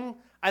Un Jung.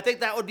 I think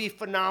that would be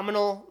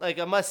phenomenal, like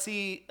a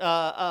must-see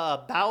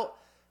bout.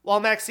 While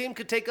Maxim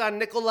could take on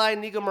Nikolai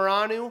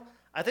Negumereanu,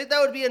 I think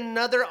that would be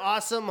another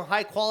awesome,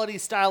 high-quality,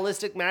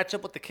 stylistic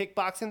matchup with the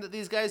kickboxing that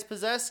these guys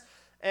possess.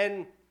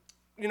 And,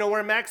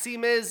 where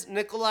Maxim is,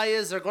 Nikolai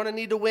is, they're going to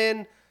need to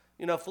win.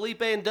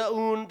 Felipe and Da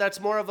Un,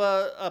 that's more of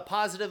a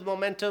positive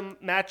momentum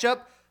matchup.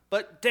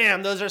 But,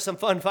 damn, those are some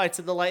fun fights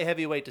in the light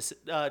heavyweight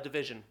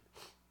division.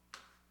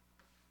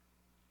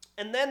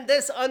 And then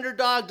this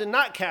underdog did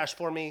not cash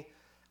for me,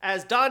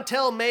 as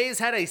Dontel Mays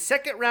had a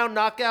second-round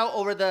knockout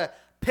over the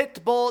pit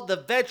bull, the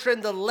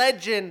veteran, the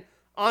legend,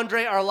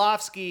 Andrei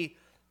Arlovsky.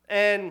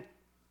 And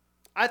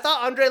I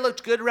thought Andrei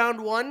looked good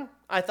round 1.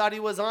 I thought he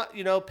was,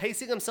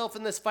 pacing himself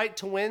in this fight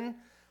to win.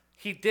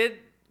 He did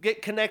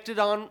get connected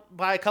on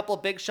by a couple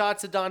of big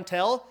shots of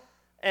Dontel.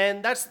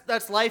 And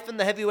that's life in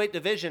the heavyweight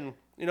division.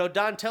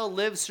 Dontel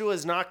lives through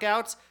his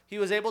knockouts. He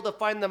was able to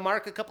find the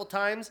mark a couple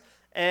times.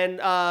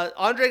 And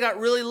Andre got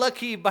really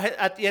lucky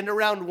at the end of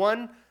round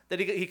 1 that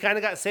he kind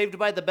of got saved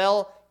by the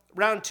bell.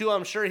 Round 2,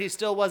 I'm sure he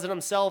still wasn't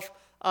himself.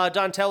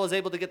 Dontel was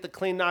able to get the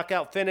clean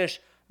knockout finish.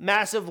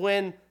 Massive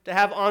win to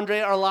have Andre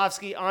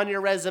Arlovsky on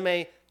your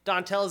resume.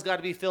 Dontel has got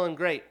to be feeling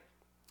great.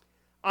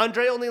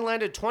 Andre only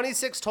landed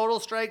 26 total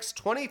strikes,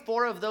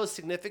 24 of those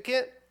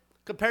significant,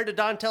 compared to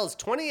Dontel's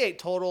 28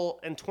 total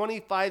and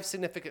 25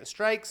 significant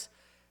strikes.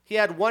 He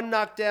had 1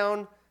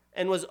 knockdown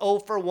and was 0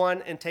 for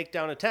 1 in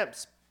takedown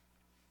attempts.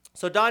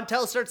 So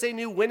Dontel starts a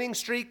new winning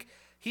streak.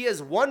 He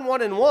is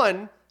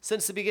 1-1-1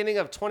 since the beginning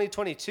of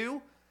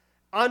 2022.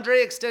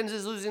 Andre extends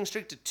his losing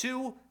streak to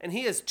 2, and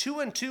he is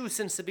 2-2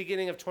 since the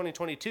beginning of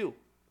 2022.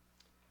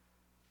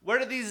 Where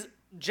do these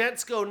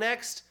gents go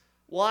next?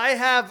 Well, I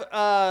have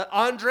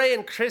Andre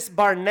and Chris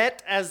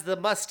Barnett as the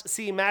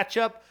must-see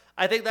matchup.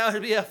 I think that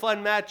would be a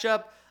fun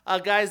matchup.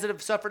 Guys that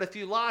have suffered a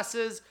few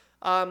losses,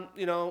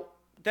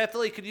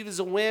 definitely could use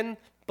a win,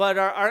 but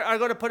are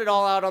going to put it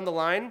all out on the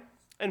line.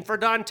 And for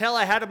Dontel,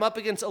 I had him up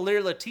against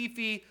Ilir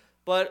Latifi,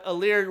 but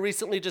Ilir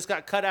recently just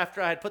got cut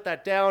after I had put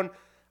that down.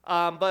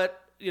 But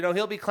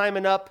he'll be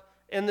climbing up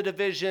in the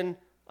division.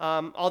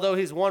 Although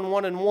he's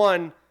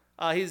 1-1-1,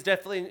 he's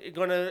definitely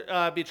going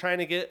to be trying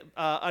to get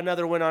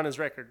another win on his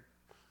record.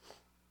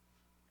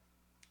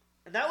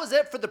 And that was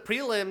it for the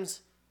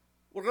prelims.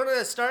 We're going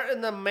to start in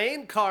the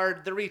main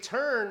card, the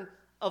return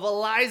of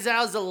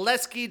Elizeu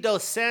Zaleski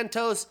dos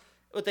Santos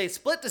with a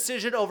split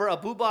decision over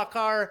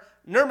Abubakar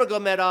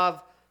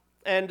Nurmagomedov.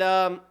 And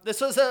this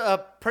was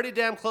a pretty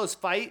damn close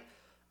fight.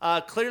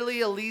 Clearly,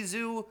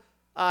 Elizeu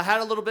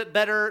had a little bit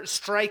better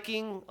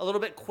striking, a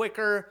little bit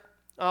quicker.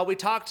 We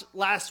talked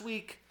last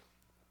week,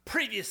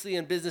 previously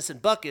in Business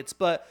and Buckets,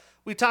 but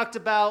we talked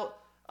about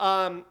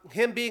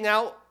him being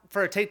out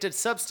for a tainted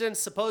substance,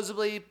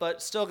 supposedly,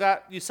 but still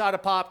got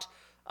USADA popped,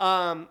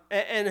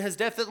 and has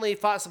definitely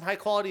fought some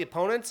high-quality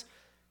opponents.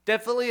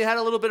 Definitely had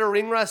a little bit of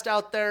ring rust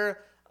out there,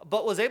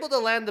 but was able to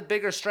land the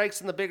bigger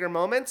strikes in the bigger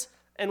moments,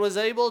 and was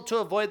able to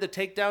avoid the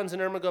takedowns in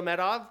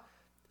Nurmagomedov.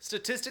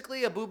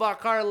 Statistically,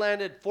 Abubakar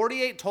landed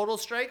 48 total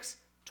strikes,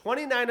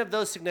 29 of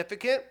those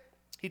significant.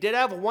 He did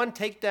have 1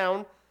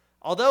 takedown,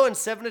 although in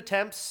 7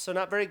 attempts, so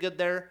not very good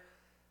there.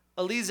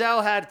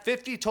 Elizeu had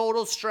 50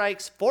 total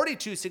strikes,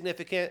 42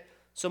 significant,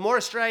 so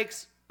more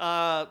strikes,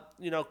 quite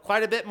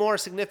a bit more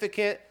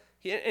significant,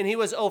 and he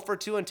was 0 for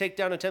 2 in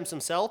takedown attempts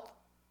himself.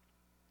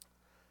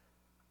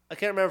 I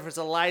can't remember if it's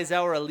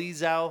Elizeu or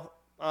Elizeu.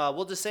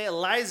 We'll just say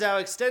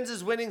Elizeu extends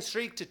his winning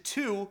streak to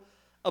 2.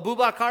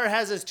 Abubakar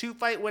has his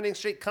 2-fight winning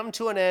streak come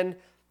to an end.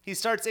 He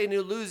starts a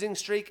new losing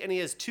streak, and he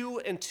is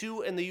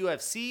 2-2 in the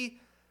UFC.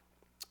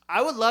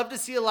 I would love to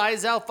see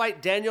Elizeu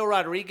fight Daniel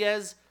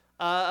Rodriguez,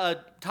 a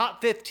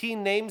top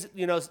 15 names,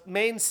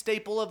 main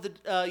staple of the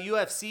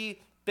UFC.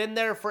 Been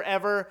there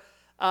forever.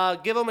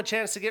 Give him a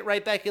chance to get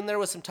right back in there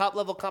with some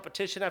top-level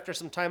competition after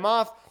some time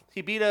off.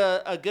 He beat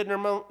a good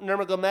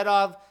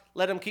Nurmagomedov,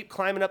 let him keep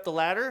climbing up the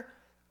ladder.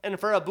 And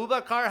for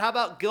Abubakar, how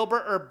about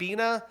Gilbert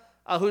Urbina,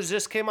 who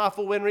just came off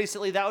a win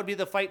recently? That would be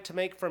the fight to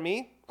make for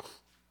me.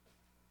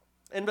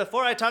 And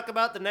before I talk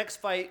about the next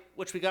fight,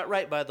 which we got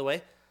right, by the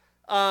way,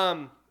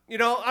 I'm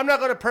not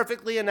going to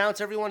perfectly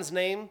announce everyone's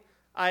name.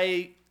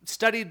 I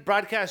studied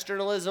broadcast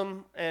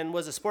journalism and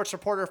was a sports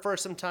reporter for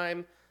some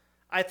time.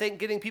 I think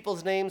getting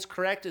people's names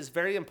correct is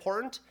very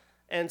important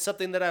and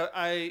something that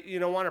I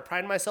want to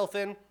pride myself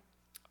in.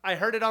 I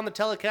heard it on the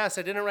telecast.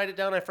 I didn't write it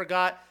down. I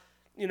forgot.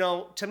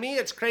 To me,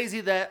 it's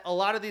crazy that a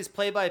lot of these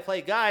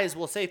play-by-play guys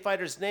will say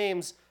fighters'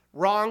 names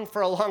wrong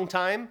for a long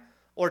time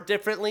or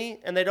differently,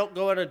 and they don't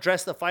go and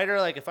address the fighter.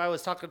 Like if I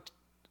was talking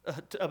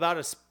about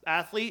an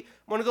athlete,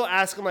 I want to go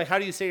ask him, like, how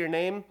do you say your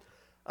name?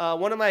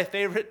 One of my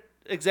favorite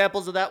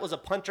examples of that was a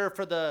punter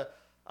for the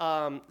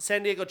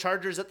San Diego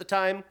Chargers at the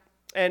time,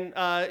 and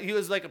he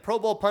was like a Pro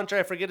Bowl punter.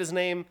 I forget his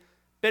name.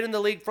 Been in the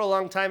league for a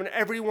long time, and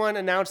everyone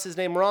announced his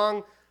name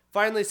wrong.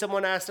 Finally,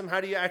 someone asked him, how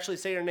do you actually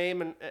say your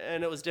name?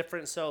 And it was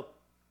different, so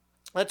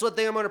that's one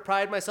thing I'm going to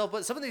pride myself.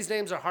 But some of these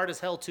names are hard as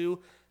hell too,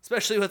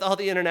 especially with all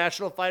the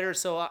international fighters.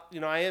 So,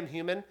 I am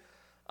human.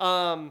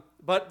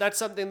 But that's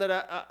something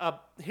that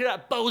here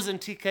at Bows and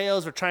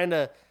TKOs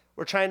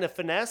we're trying to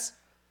finesse.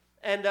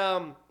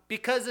 And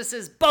because this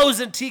is Bows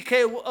and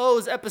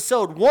TKOs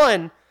episode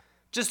 1,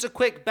 just a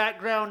quick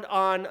background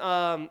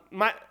on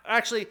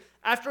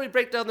after we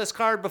break down this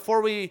card,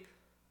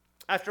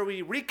 after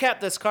we recap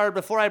this card,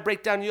 before I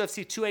break down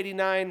UFC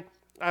 289.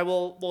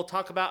 We'll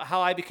talk about how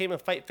I became a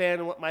fight fan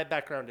and what my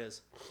background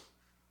is.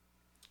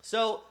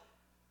 So,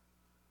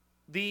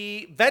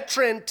 the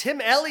veteran Tim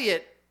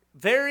Elliott,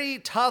 very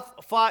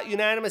tough fought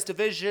unanimous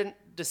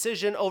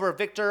decision over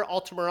Victor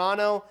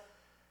Altamirano.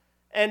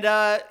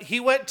 And he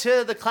went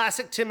to the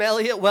classic Tim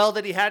Elliott well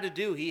that he had to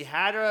do. He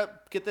had to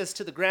get this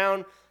to the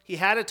ground. He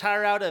had to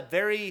tire out a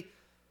very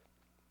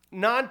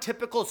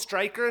non-typical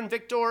striker in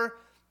Victor.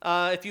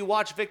 If you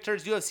watch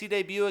Victor's UFC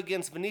debut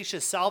against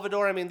Vinicius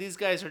Salvador, these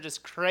guys are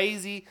just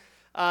crazy.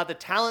 The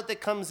talent that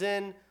comes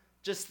in,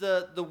 just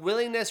the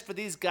willingness for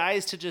these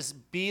guys to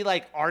just be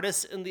like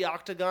artists in the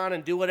octagon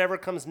and do whatever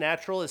comes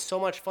natural is so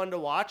much fun to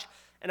watch.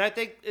 and I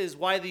think is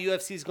why the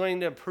UFC is going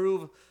to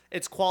improve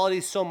its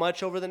quality so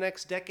much over the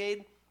next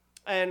decade.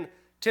 And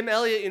Tim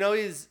Elliott,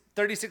 he's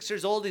 36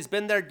 years old. He's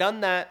been there,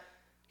 done that.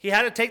 He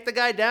had to take the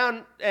guy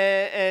down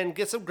and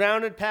get some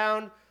ground and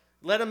pound,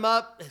 let him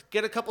up,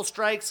 get a couple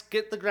strikes,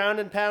 get the ground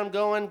and pound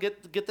going,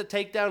 get the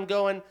takedown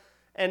going.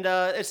 And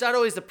it's not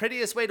always the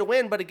prettiest way to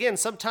win, but again,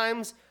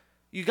 sometimes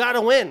you got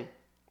to win.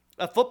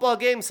 A football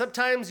game,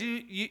 sometimes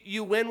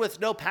you win with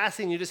no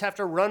passing. You just have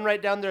to run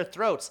right down their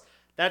throats.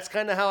 That's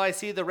kind of how I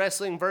see the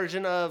wrestling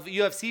version of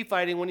UFC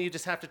fighting, when you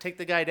just have to take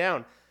the guy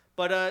down.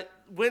 But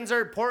wins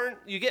are important.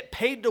 You get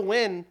paid to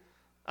win.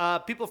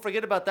 People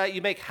forget about that.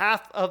 You make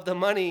half of the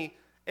money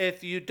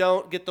if you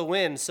don't get the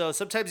win. So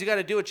sometimes you got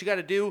to do what you got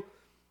to do.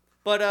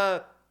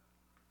 But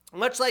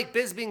much like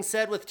Bisping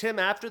said with Tim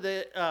after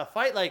the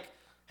fight, like,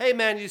 hey,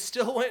 man, you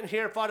still went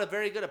here, fought a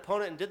very good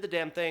opponent, and did the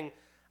damn thing.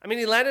 I mean,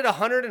 he landed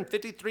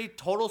 153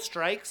 total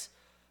strikes,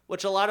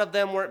 which a lot of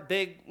them weren't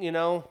big,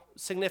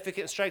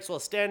 significant strikes while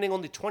standing,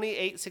 only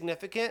 28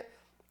 significant.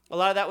 A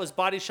lot of that was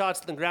body shots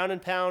in the ground and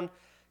pound.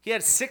 He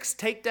had 6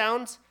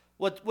 takedowns,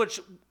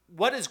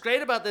 what is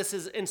great about this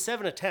is in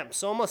 7 attempts.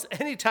 So almost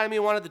any time he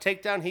wanted the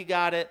takedown, he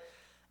got it.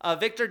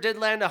 Victor did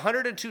land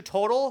 102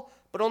 total,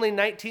 but only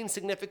 19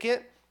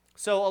 significant.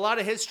 So a lot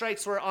of his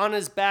strikes were on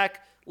his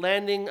back,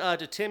 landing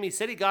to Tim. He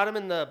said he got him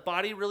in the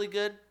body really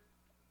good.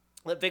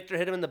 That Victor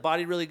hit him in the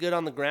body really good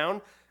on the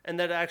ground, and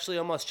that actually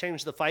almost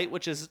changed the fight,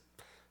 which is,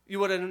 you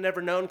would have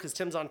never known because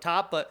Tim's on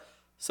top. But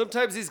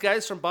sometimes these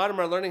guys from bottom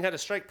are learning how to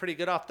strike pretty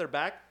good off their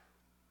back.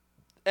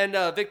 And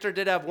Victor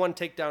did have 1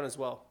 takedown as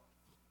well.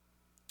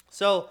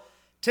 So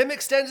Tim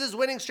extends his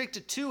winning streak to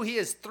 2. He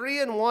is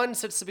 3-1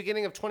 since the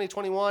beginning of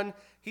 2021.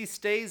 He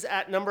stays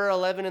at number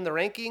 11 in the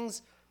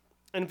rankings.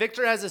 And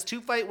Victor has his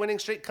 2-fight winning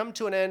streak come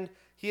to an end.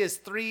 He is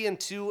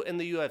 3-2 in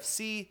the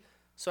UFC.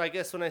 So I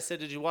guess when I said,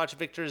 did you watch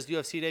Victor's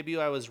UFC debut,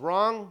 I was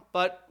wrong,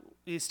 but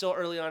he's still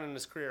early on in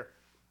his career.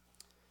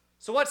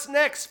 So what's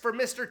next for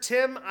Mr.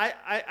 Tim?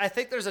 I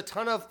think there's a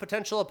ton of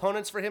potential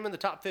opponents for him in the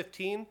top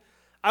 15.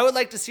 I would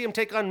like to see him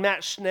take on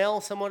Matt Schnell,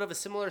 somewhat of a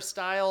similar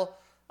style.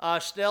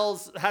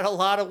 Schnell's had a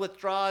lot of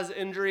withdrawals,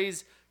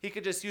 injuries. He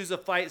could just use a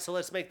fight, so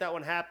let's make that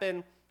one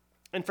happen.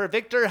 And for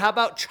Victor, how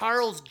about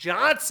Charles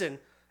Johnson?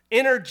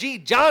 Energy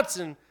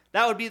Johnson.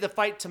 That would be the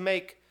fight to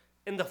make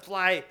in the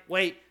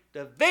flyweight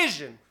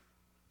division.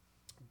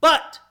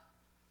 But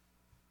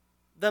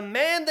the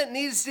man that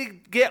needs to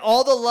get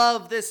all the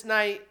love this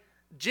night,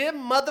 Jim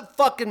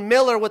motherfucking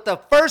Miller with the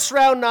first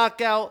round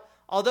knockout.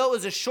 Although it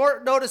was a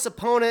short notice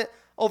opponent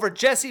over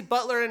Jesse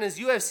Butler in his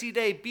UFC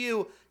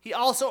debut, he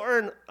also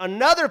earned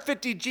another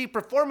 50G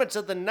performance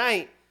of the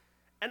night.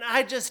 And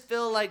I just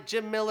feel like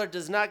Jim Miller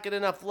does not get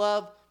enough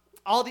love.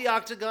 All the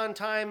octagon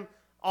time,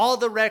 all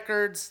the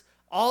records,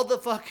 all the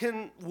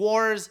fucking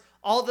wars,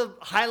 all the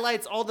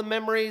highlights, all the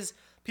memories.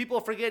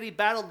 People forget he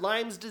battled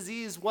Lyme's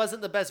disease,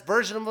 wasn't the best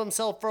version of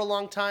himself for a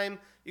long time.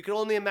 You could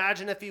only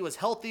imagine if he was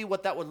healthy,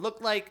 what that would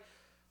look like.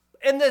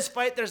 In this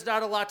fight, there's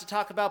not a lot to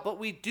talk about, but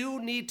we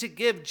do need to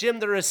give Jim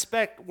the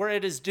respect where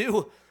it is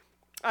due.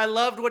 I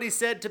loved what he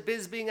said to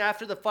Bisping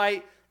after the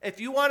fight.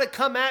 If you want to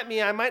come at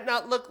me, I might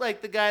not look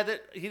like the guy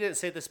that, he didn't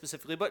say this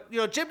specifically, but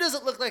Jim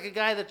doesn't look like a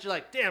guy that you're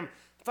like, damn,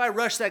 if I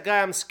rush that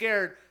guy, I'm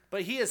scared.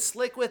 But he is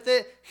slick with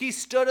it. He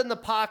stood in the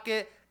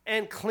pocket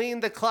and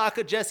cleaned the clock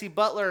of Jesse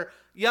Butler.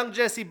 Young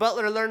Jesse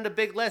Butler learned a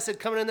big lesson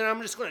coming in there.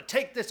 I'm just going to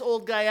take this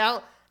old guy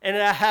out. And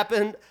it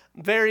happened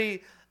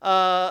very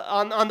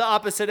on the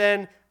opposite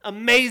end.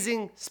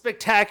 Amazing,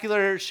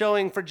 spectacular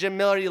showing for Jim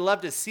Miller. You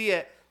love to see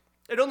it.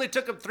 It only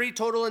took him 3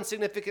 total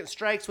insignificant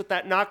strikes with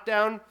that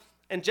knockdown.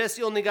 And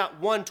Jesse only got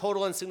 1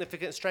 total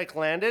insignificant strike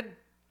landed.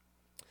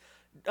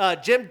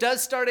 Jim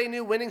does start a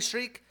new winning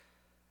streak.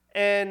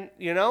 And,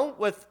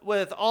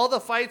 with all the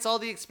fights, all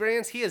the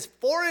experience, he is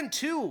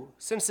 4-2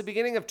 since the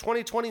beginning of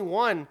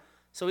 2021.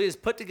 So he has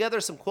put together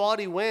some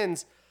quality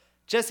wins.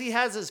 Jesse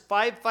has his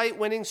 5-fight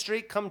winning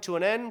streak come to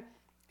an end.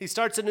 He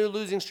starts a new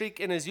losing streak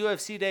in his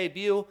UFC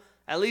debut.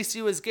 At least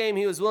he was game.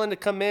 He was willing to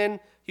come in.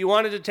 He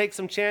wanted to take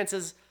some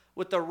chances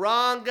with the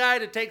wrong guy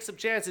to take some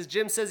chances.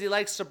 Jim says he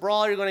likes to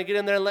brawl. You're going to get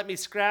in there and let me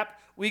scrap.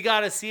 We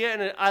got to see it,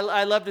 and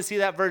I love to see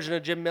that version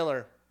of Jim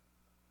Miller.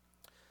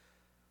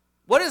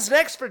 What is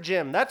next for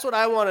Jim? That's what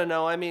I want to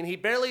know. I mean, he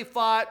barely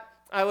fought.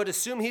 I would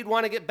assume he'd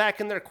want to get back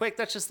in there quick.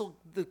 That's just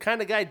the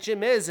kind of guy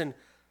Jim is. And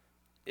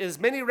as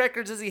many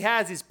records as he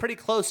has, he's pretty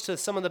close to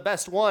some of the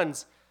best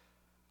ones.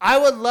 I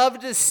would love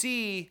to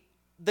see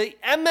the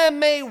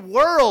MMA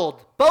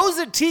world, bows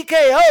and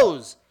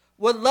TKOs,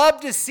 would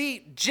love to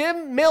see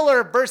Jim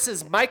Miller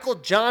versus Michael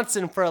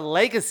Johnson for a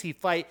legacy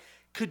fight.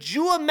 Could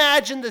you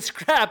imagine the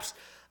scraps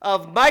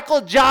of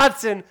Michael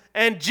Johnson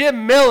and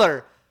Jim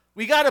Miller?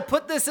 We got to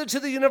put this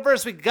into the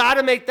universe. We got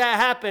to make that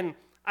happen.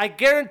 I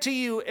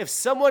guarantee you, if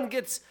someone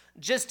gets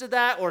gist of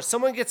that or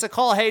someone gets a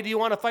call, hey, do you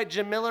want to fight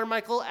Jim Miller,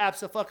 Michael?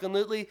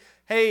 Abso-fucking-lutely.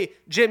 Hey,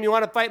 Jim, you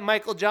want to fight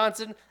Michael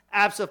Johnson?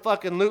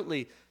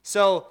 Abso-fucking-lutely.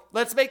 So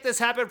let's make this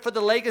happen for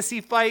the legacy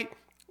fight.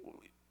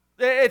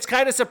 It's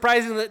kind of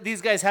surprising that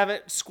these guys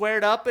haven't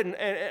squared up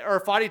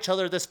or fought each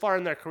other this far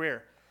in their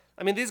career.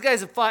 I mean, these guys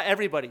have fought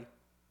everybody.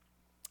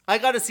 I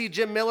got to see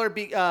Jim Miller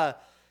beat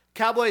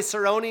Cowboy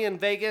Cerrone in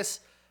Vegas.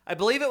 I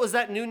believe it was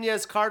that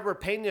Nunez card where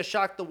Pena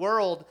shocked the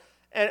world,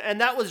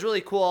 and that was really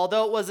cool.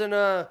 Although it wasn't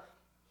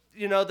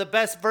the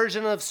best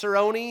version of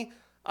Cerrone,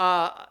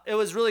 it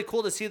was really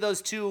cool to see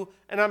those two.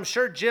 And I'm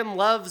sure Jim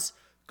loves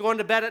going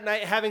to bed at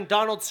night having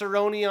Donald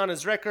Cerrone on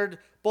his record.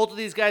 Both of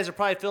these guys are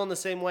probably feeling the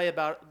same way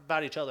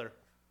about each other.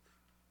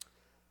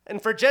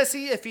 And for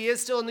Jesse, if he is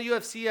still in the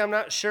UFC, I'm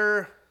not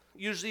sure.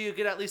 Usually you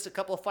get at least a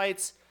couple of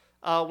fights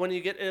when you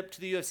get up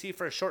to the UFC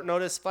for a short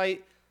notice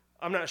fight.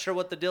 I'm not sure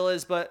what the deal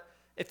is, but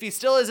if he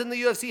still is in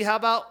the UFC, how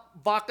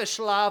about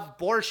Vyacheslav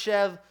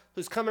Borshev,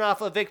 who's coming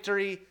off a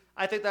victory?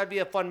 I think that'd be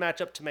a fun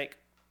matchup to make.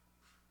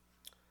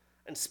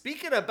 And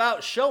speaking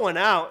about showing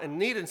out and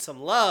needing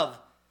some love,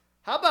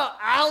 how about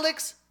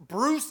Alex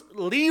Bruce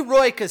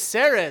Leroy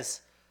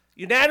Caceres?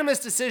 Unanimous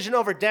decision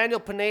over Daniel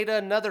Pineda,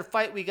 another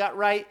fight we got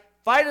right.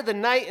 Fight of the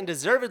night, and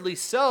deservedly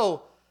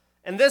so.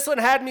 And this one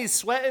had me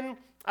sweating.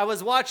 I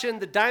was watching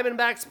the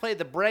Diamondbacks play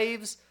the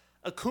Braves.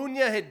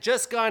 Acuna had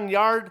just gone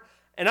yard,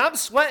 and I'm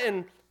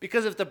sweating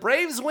because if the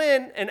Braves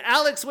win and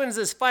Alex wins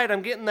this fight,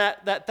 I'm getting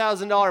that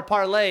 $1,000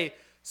 parlay.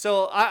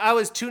 So I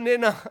was tuned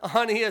in on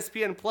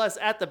ESPN Plus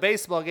at the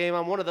baseball game.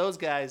 I'm one of those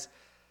guys.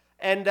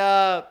 And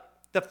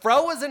the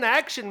Fro was in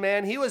action,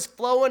 man. He was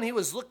flowing. He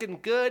was looking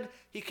good.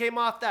 He came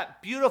off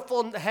that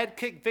beautiful head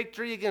kick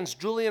victory against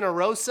Julian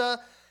Erosa.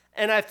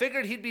 And I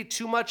figured he'd be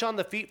too much on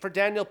the feet for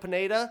Daniel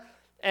Pineda.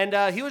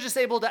 And he was just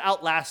able to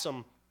outlast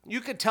him.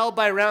 You could tell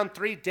by round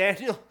 3,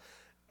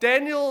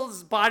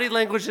 Daniel's body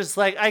language is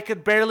like, I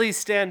could barely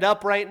stand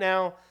up right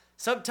now.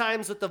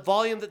 Sometimes with the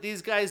volume that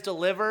these guys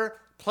deliver,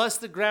 plus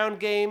the ground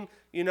game,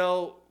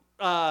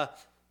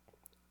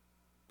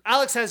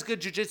 Alex has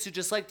good jiu-jitsu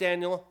just like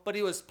Daniel, but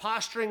he was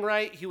posturing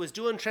right. He was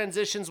doing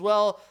transitions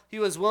well. He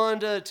was willing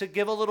to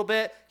give a little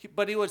bit,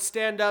 but he would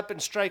stand up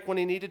and strike when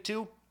he needed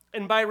to.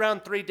 And by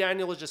round 3,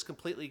 Daniel was just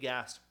completely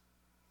gassed.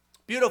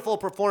 Beautiful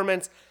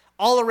performance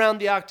all around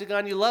the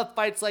octagon. You love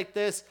fights like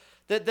this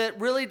that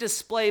really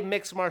display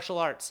mixed martial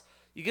arts.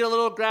 You get a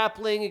little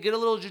grappling, you get a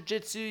little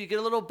jiu-jitsu, you get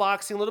a little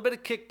boxing, a little bit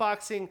of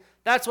kickboxing.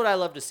 That's what I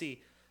love to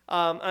see.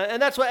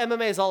 And that's what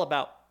MMA is all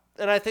about.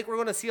 And I think we're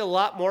going to see a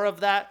lot more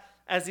of that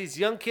as these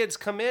young kids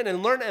come in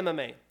and learn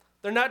MMA.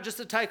 They're not just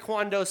a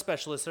taekwondo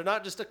specialist. They're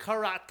not just a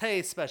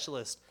karate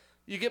specialist.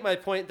 You get my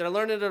point. They're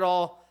learning it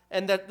all,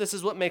 and that this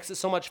is what makes it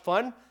so much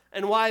fun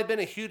and why I've been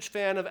a huge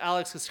fan of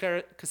Alex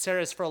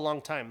Caceres for a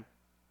long time.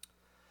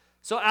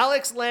 So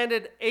Alex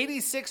landed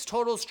 86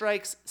 total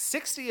strikes,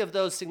 60 of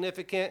those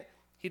significant.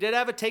 He did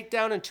have a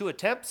takedown in 2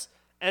 attempts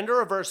and a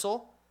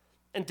reversal.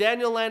 And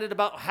Daniel landed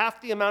about half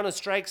the amount of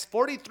strikes,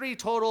 43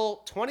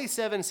 total,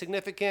 27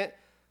 significant.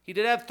 He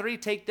did have 3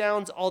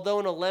 takedowns, although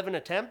in 11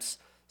 attempts.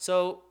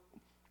 So,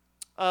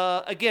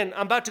 again,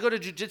 I'm about to go to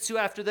jiu-jitsu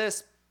after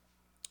this.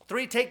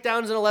 3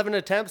 takedowns and 11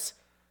 attempts.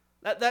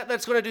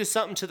 That's going to do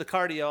something to the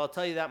cardio, I'll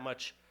tell you that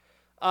much.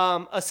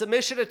 A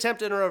submission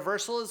attempt and a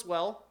reversal as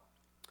well.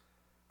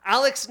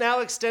 Alex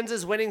now extends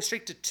his winning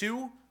streak to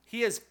 2.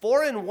 He is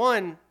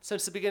 4-1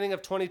 since the beginning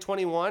of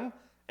 2021,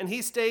 and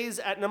he stays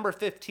at number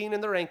 15 in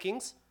the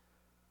rankings.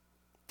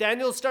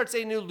 Daniel starts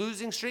a new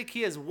losing streak.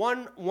 He has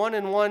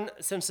 1-1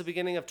 since the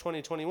beginning of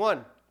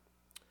 2021.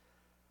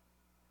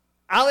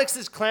 Alex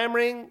is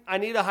clamoring, I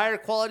need a higher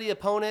quality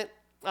opponent.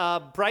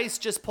 Bryce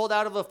just pulled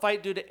out of a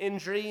fight due to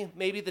injury.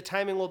 Maybe the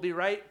timing will be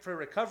right for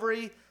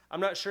recovery.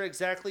 I'm not sure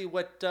exactly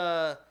what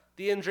the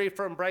injury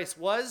from Bryce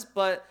was,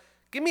 but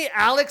give me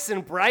Alex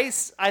and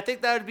Bryce. I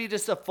think that would be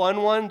just a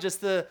fun one.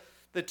 Just the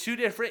 2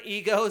 different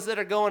egos that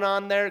are going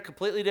on there,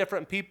 completely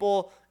different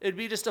people. It'd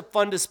be just a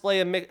fun display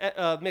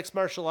of mixed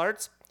martial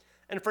arts.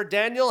 And for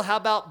Daniel, how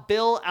about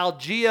Bill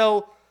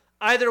Algeo?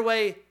 Either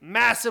way,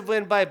 massive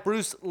win by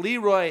Bruce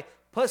Leroy.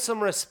 Put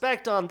some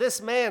respect on this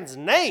man's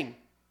name.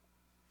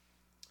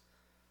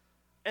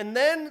 And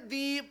then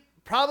the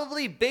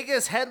probably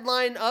biggest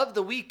headline of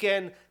the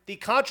weekend, the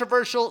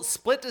controversial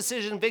split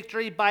decision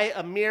victory by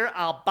Amir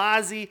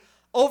Albazi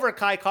over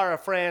Kai Kara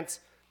France.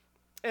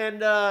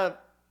 And I'm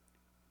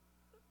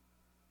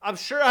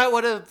sure I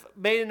would have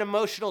made an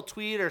emotional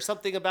tweet or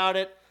something about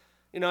it.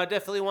 I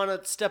definitely want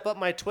to step up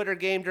my Twitter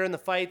game during the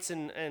fights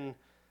and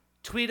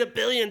tweet a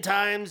billion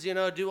times,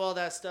 do all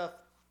that stuff.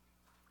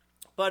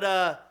 But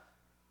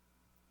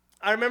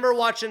I remember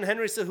watching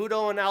Henry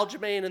Cejudo and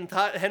Aljamain and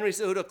thought Henry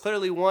Cejudo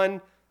clearly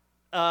won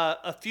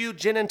a few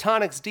gin and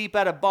tonics deep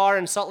at a bar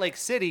in Salt Lake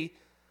City.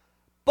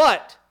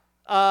 But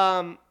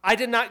I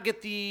did not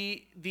get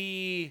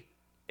the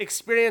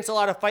experience a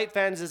lot of fight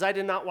fans as I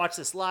did not watch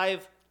this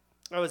live.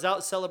 I was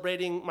out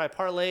celebrating my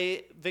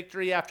parlay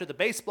victory after the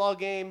baseball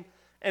game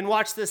and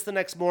watched this the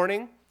next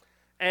morning.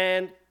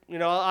 And,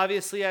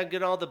 obviously I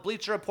get all the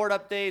Bleacher Report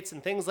updates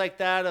and things like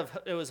that of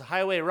it was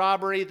highway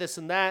robbery, this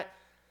and that.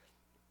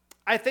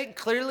 I think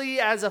clearly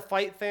as a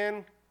fight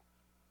fan,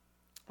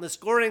 the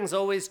scoring's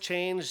always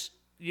changed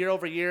year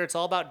over year. It's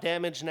all about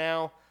damage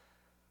now.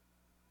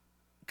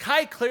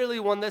 Kai clearly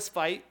won this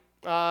fight.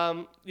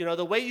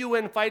 The way you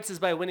win fights is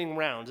by winning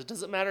rounds. It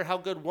doesn't matter how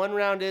good one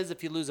round is.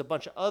 If you lose a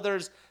bunch of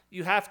others,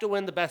 you have to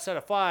win the best out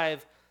of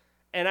 5.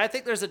 And I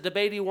think there's a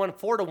debate he won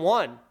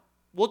 4-1.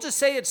 We'll just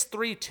say it's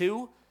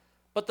 3-2.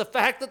 But the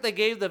fact that they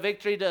gave the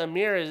victory to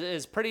Amir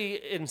is pretty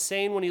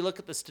insane when you look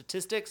at the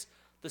statistics.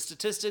 The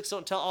statistics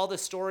don't tell all the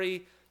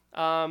story.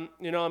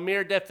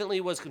 Amir definitely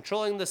was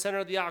controlling the center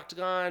of the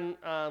octagon,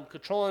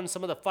 controlling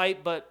some of the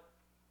fight, but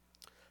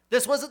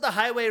this wasn't the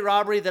highway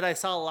robbery that I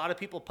saw a lot of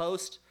people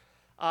post.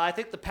 I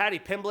think the Paddy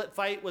Pimblett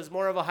fight was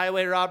more of a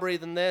highway robbery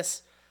than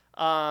this.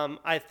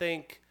 I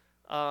think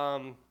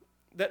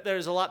that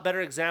there's a lot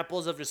better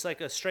examples of just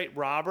like a straight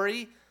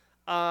robbery.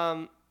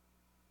 Kai's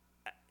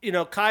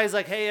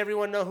like, hey,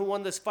 everyone know who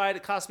won this fight.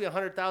 It cost me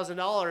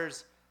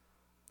 $100,000.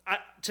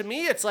 To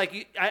me, it's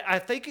like, I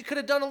think you could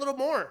have done a little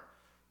more,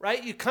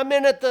 right? You come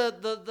in at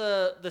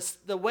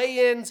the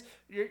weigh-ins,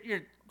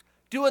 you're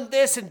doing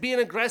this and being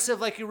aggressive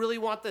like you really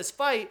want this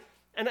fight.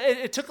 And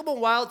it took him a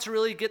while to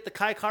really get the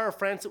Kai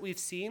Kara-France that we've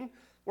seen,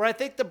 where I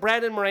think the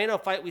Brandon Moreno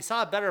fight, we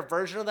saw a better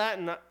version of that.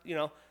 And,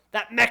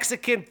 that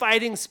Mexican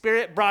fighting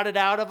spirit brought it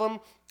out of him,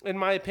 in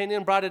my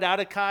opinion, brought it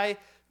out of Kai.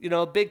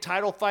 Big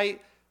title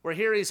fight. Where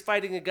here he's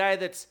fighting a guy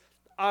that's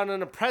on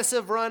an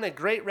impressive run, a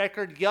great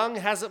record. Young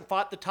hasn't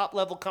fought the top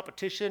level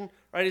competition,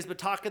 right? He's been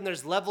talking,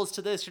 there's levels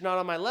to this, you're not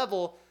on my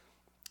level.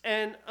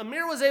 And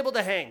Amir was able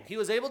to hang. He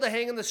was able to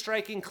hang in the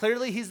striking.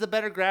 Clearly he's the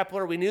better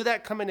grappler. We knew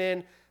that coming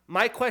in.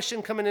 My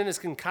question coming in is,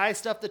 can Kai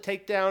stuff the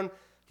takedown?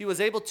 He was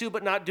able to,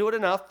 but not do it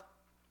enough.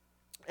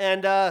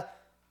 And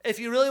if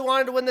you really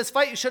wanted to win this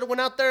fight, you should have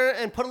went out there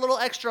and put a little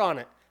extra on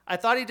it. I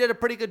thought he did a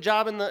pretty good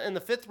job in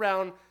the 5th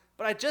round.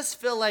 But I just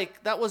feel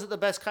like that wasn't the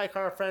best Kai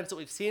Kara-France that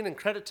we've seen, and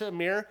credit to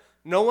Amir.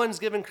 No one's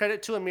given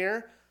credit to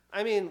Amir.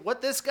 I mean,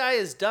 what this guy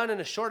has done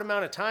in a short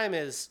amount of time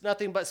is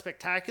nothing but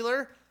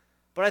spectacular.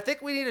 But I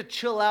think we need to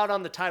chill out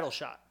on the title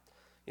shot.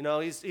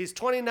 He's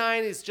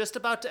 29. He's just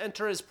about to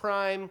enter his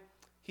prime.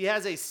 He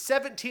has a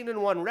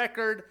 17-1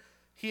 record.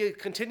 He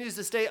continues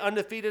to stay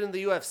undefeated in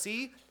the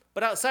UFC.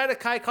 But outside of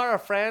Kai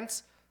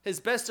Kara-France, his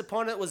best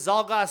opponent was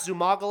Zhalgas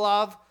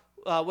Zhumagulov,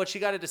 which he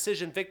got a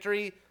decision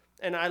victory.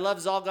 And I love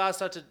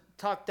Zhalgas, not to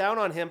talk down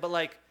on him, but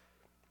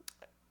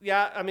you're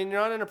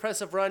on an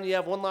impressive run. You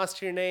have one loss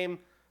to your name,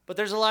 but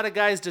there's a lot of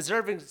guys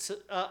deserving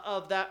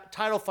of that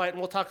title fight, and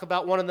we'll talk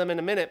about one of them in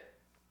a minute.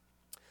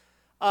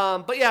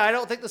 I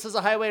don't think this is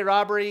a highway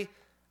robbery.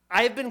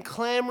 I've been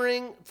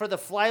clamoring for the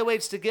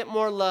flyweights to get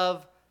more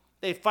love.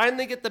 They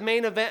finally get the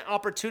main event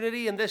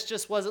opportunity, and this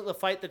just wasn't the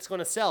fight that's going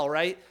to sell,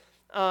 right?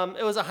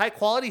 It was a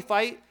high-quality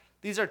fight.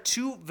 These are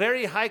two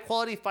very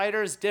high-quality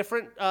fighters,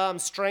 different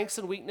strengths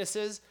and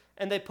weaknesses,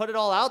 and they put it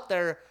all out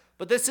there.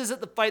 But this isn't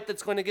the fight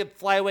that's going to give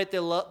flyweight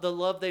the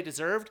love they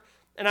deserved.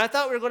 And I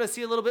thought we were going to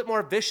see a little bit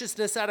more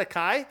viciousness out of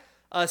Kai,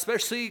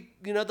 especially,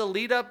 the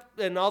lead up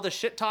and all the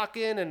shit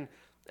talking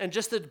and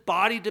just the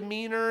body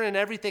demeanor and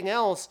everything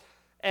else.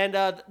 And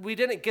we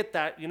didn't get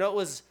that. It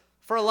was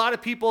for a lot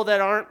of people that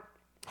aren't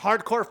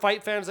hardcore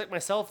fight fans like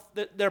myself,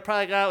 they're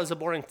probably like, it was a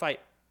boring fight.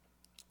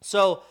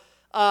 So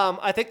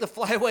I think the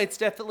flyweights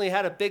definitely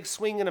had a big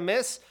swing and a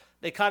miss.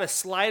 They caught a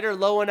slider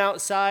low and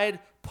outside,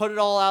 put it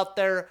all out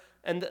there,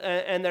 and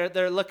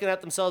they're looking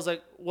at themselves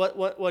like,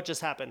 what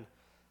just happened?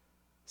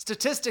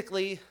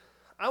 Statistically,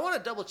 I want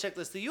to double check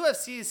this. The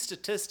UFC's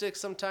statistics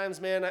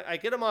sometimes, man, I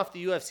get them off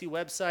the UFC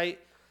website.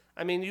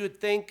 I mean, you would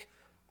think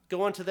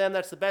going to them,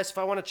 that's the best. If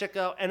I want to check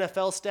out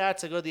NFL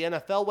stats, I go to the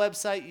NFL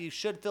website. You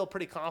should feel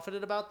pretty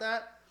confident about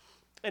that.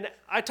 And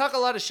I talk a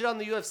lot of shit on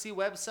the UFC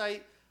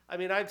website. I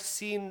mean, I've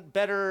seen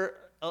better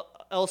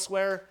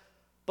elsewhere.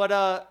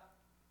 But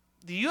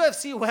the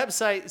UFC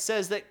website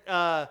says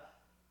that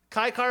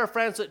Kai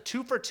Kara-France went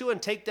 2 for 2 in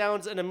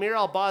takedowns, and Amir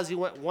Albazi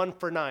went 1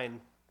 for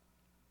 9.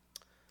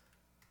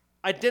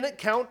 I didn't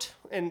count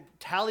and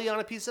tally on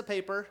a piece of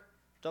paper.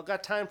 Don't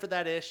got time for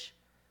that ish.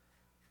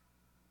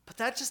 But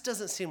that just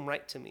doesn't seem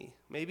right to me.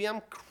 Maybe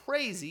I'm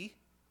crazy,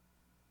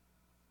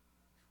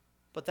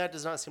 but that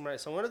does not seem right.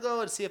 So I'm going to go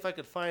and see if I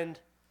could find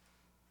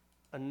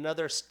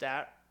another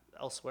stat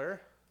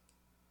elsewhere.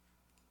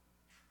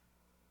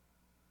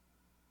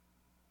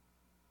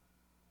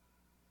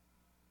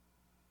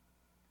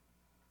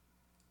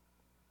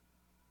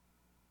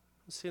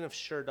 I'm seeing if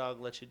SureDog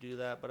lets you do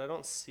that, but I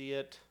don't see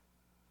it.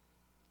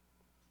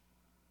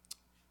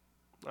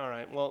 All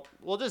right, well,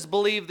 we'll just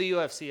believe the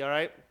UFC, all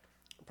right?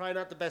 Probably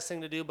not the best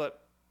thing to do,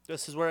 but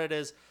this is where it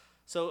is.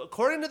 So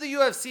according to the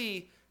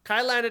UFC,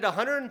 Kai landed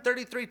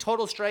 133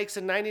 total strikes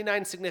and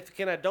 99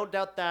 significant. I don't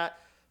doubt that.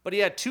 But he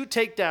had 2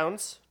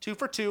 takedowns, 2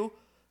 for 2,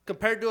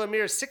 compared to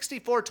Amir's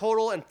 64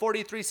 total and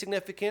 43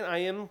 significant. I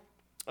am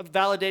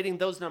validating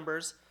those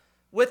numbers,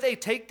 with a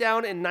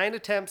takedown in 9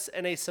 attempts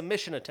and a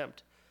submission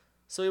attempt.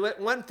 So he went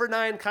 1 for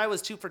 9. Kai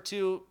was 2 for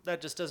 2.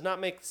 That just does not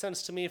make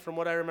sense to me from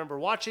what I remember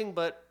watching.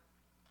 But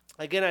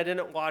again, I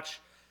didn't watch.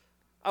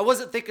 I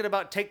wasn't thinking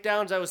about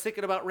takedowns. I was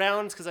thinking about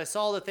rounds because I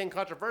saw the thing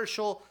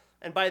controversial.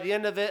 And by the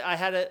end of it, I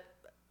had it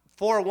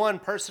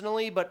 4-1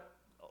 personally, but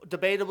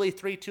debatably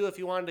 3-2 if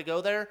you wanted to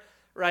go there,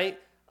 right?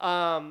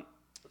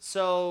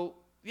 So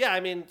yeah, I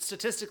mean,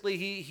 statistically,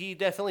 he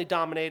definitely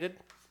dominated.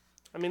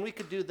 I mean, we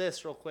could do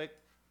this real quick.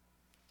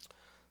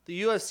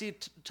 The UFC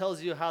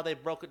tells you how they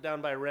broke it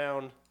down by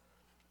round.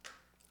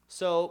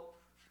 So,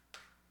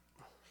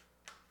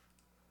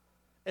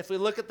 if we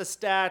look at the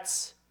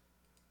stats,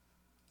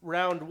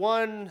 round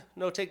 1,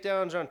 no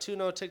takedowns. Round 2,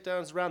 no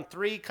takedowns. Round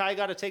 3, Kai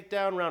got a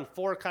takedown. Round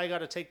 4, Kai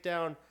got a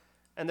takedown.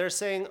 And they're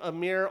saying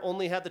Amir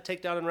only had the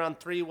takedown in round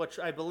 3, which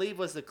I believe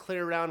was the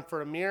clear round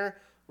for Amir,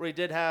 where he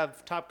did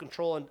have top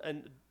control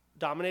and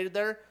dominated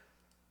there.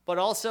 But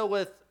also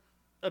with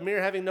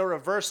Amir having no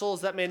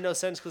reversals, that made no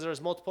sense because there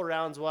was multiple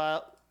rounds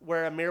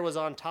where Amir was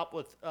on top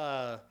with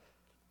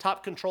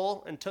top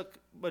control and took,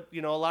 but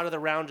a lot of the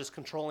round just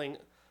controlling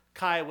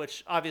Kai,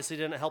 which obviously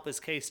didn't help his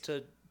case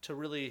to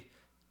really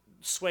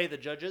sway the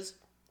judges.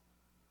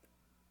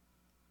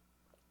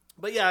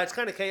 But yeah, it's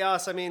kind of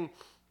chaos. I mean,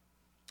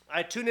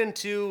 I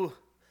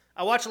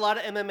watch a lot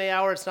of MMA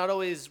Hour. It's not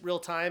always real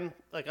time.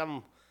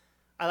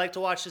 I like to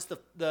watch just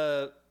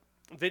the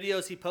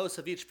videos he posts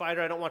of each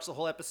fighter. I don't watch the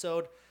whole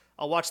episode.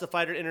 I'll watch the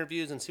fighter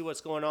interviews and see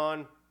what's going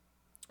on.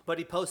 But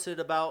he posted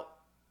about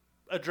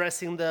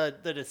addressing the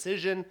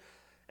decision,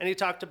 and he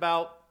talked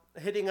about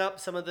hitting up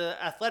some of the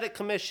athletic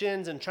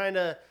commissions and trying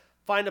to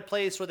find a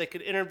place where they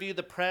could interview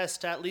the press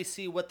to at least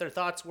see what their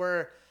thoughts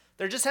were.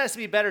 There just has to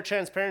be better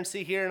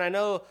transparency here, and I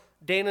know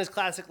Dana's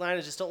classic line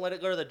is just don't let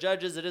it go to the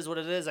judges. It is what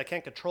it is. I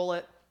can't control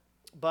it.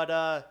 But,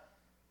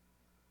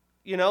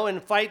 in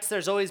fights,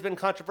 there's always been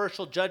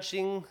controversial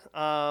judging.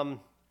 I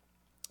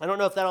don't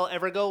know if that'll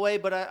ever go away,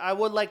 but I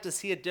would like to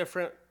see a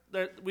different.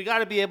 We got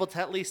to be able to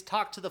at least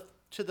talk to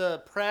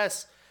the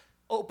press,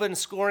 open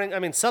scoring. I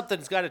mean,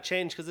 something's got to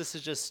change because this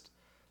is just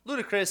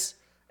ludicrous.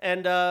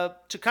 And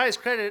to Kai's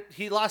credit,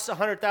 he lost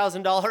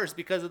 $100,000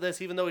 because of this,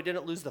 even though he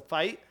didn't lose the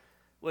fight.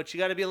 Which you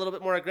got to be a little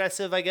bit more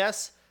aggressive, I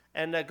guess,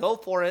 and go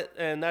for it.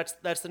 And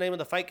that's the name of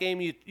the fight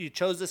game. You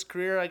chose this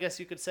career, I guess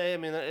you could say. I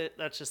mean,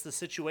 that's just the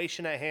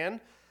situation at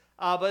hand.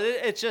 But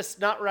it's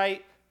just not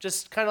right.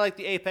 Just kind of like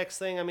the Apex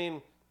thing. I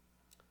mean,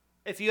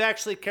 if you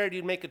actually cared,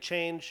 you'd make a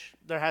change.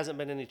 There hasn't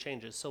been any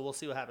changes, so we'll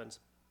see what happens.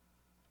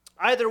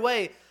 Either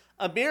way,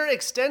 Amir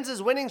extends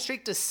his winning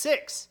streak to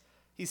 6.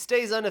 He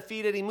stays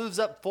undefeated. He moves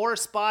up 4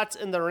 spots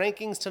in the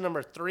rankings to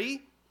number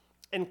 3.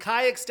 And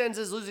Kai extends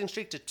his losing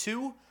streak to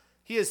 2.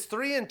 He is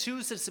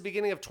 3-2 since the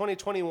beginning of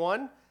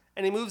 2021,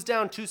 and he moves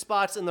down 2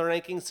 spots in the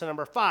rankings to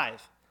number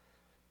 5.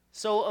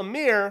 So,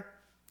 Amir,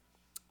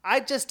 I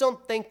just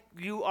don't think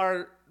you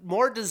are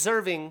more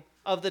deserving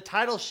of the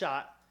title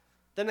shot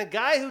than a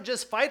guy who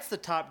just fights the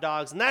top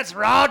dogs, and that's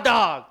Raw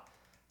Dog.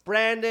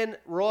 Brandon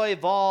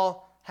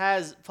Royval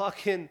has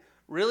fucking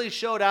really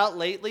showed out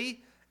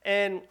lately,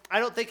 and I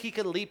don't think he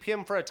could leap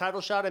him for a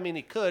title shot. I mean,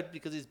 he could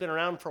because he's been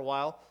around for a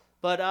while,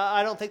 but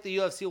I don't think the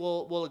UFC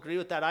will agree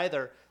with that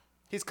either.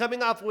 He's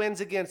coming off wins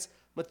against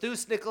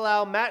Matheus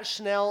Nicolau, Matt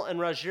Schnell, and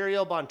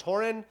Rogerio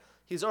Bontorin.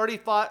 He's already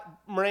fought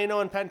Moreno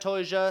and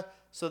Pantoja,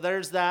 so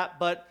there's that.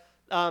 But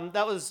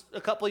that was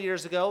a couple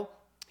years ago.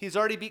 He's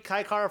already beat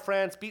Kai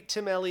Kara-France, beat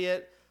Tim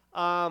Elliott.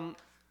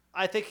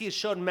 I think he's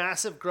shown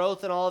massive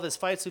growth in all of his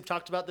fights. We've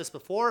talked about this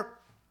before.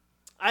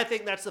 I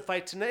think that's the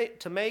fight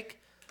to make.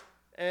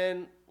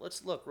 And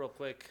let's look real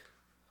quick.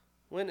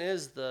 When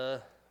is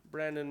the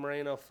Brandon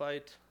Moreno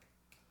fight?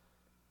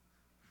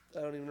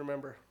 I don't even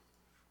remember.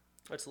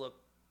 Let's look.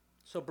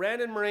 So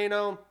Brandon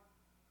Moreno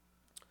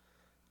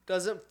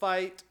doesn't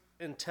fight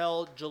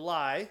until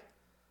July.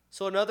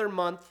 So another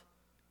month.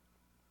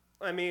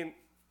 I mean,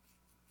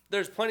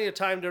 there's plenty of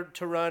time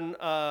to run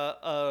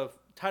a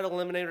title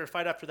eliminator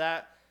fight after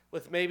that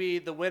with maybe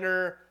the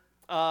winner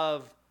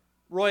of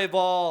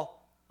Royval,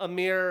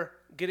 Amir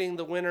getting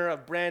the winner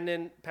of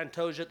Brandon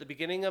Pantoja at the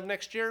beginning of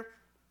next year.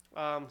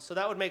 So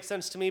that would make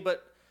sense to me,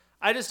 but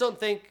I just don't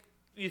think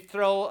you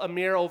throw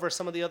Amir over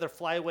some of the other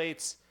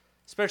flyweights,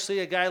 especially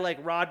a guy like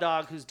Raw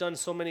Dog who's done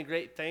so many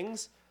great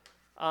things.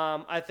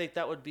 I think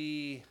that would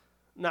be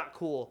not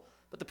cool.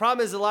 But the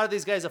problem is a lot of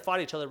these guys have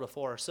fought each other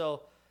before.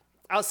 So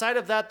outside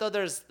of that, though,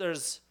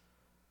 there's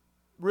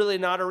really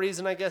not a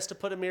reason, I guess, to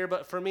put Amir.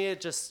 But for me,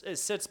 it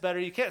sits better.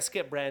 You can't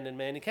skip Brandon,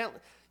 man. You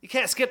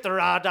can't skip the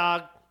Raw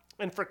Dog.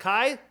 And for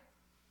Kai,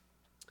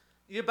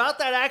 you about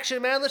that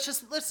action, man. Let's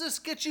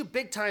just get you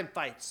big time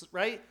fights,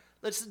 right?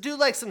 Let's do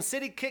like some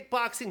city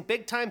kickboxing,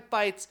 big time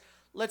fights.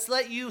 Let's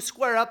let you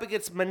square up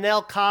against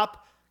Manel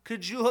Kopp.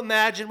 Could you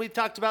imagine? We've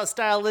talked about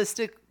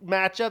stylistic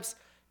matchups.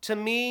 To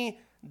me,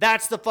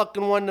 that's the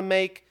fucking one to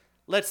make.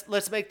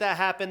 Let's make that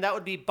happen. That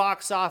would be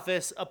box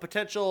office, a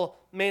potential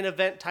main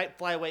event type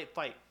flyweight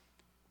fight.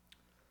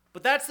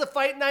 But that's the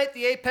fight night.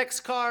 The Apex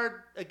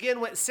card again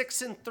went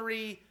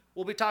 6-3.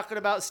 We'll be talking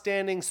about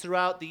standings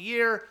throughout the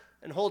year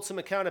and hold some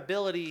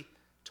accountability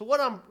to what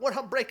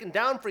I'm breaking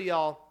down for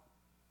y'all.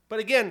 But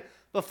again,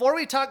 before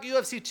we talk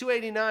UFC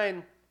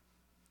 289,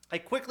 I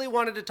quickly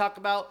wanted to talk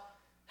about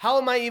how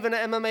am I even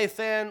an MMA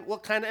fan?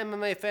 What kind of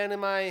MMA fan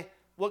am I?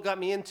 What got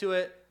me into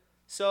it?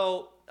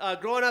 So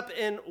growing up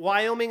in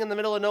Wyoming in the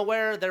middle of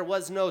nowhere, there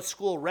was no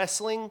school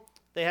wrestling.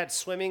 They had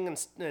swimming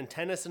and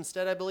tennis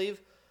instead, I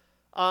believe.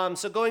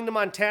 So going to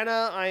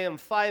Montana, I am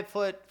 5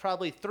 foot,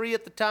 probably 3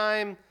 at the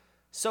time,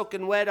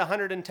 soaking wet,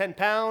 110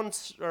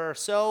 pounds or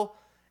so,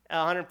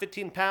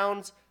 115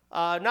 pounds.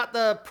 Not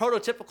the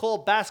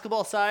prototypical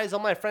basketball size. All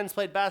my friends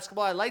played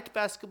basketball. I liked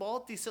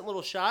basketball, decent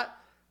little shot.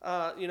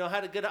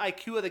 Had a good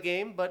IQ of the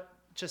game, but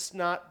just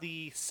not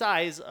the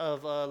size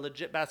of a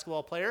legit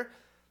basketball player,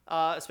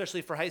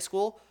 especially for high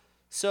school.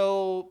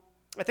 So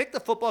I think the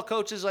football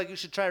coach is like, you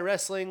should try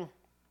wrestling.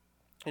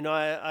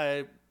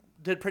 I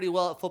did pretty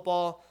well at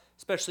football,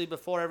 especially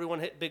before everyone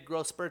hit big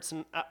growth spurts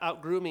and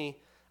outgrew me.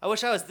 I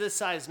wish I was this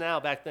size now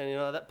back then,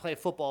 that played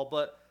football,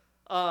 but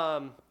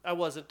I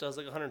wasn't. I was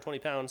like 120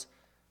 pounds.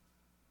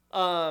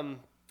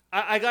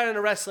 I got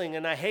into wrestling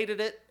and I hated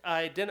it.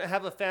 I didn't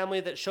have a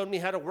family that showed me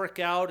how to work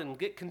out and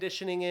get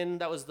conditioning in.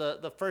 That was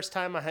the first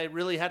time I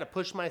really had to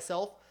push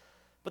myself.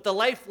 But the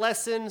life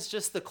lessons,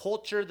 just the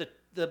culture,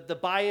 the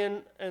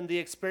buy-in and the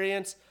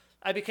experience,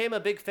 I became a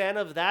big fan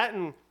of that.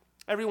 And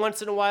every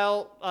once in a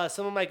while,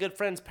 some of my good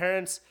friends'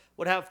 parents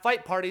would have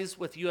fight parties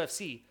with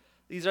UFC.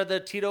 These are the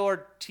Tito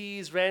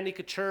Ortiz, Randy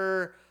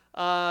Couture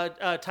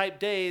type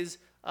days,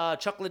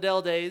 Chuck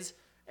Liddell days.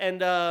 And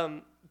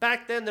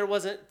back then, there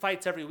wasn't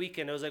fights every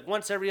weekend. It was like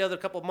once every other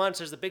couple months,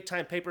 there's a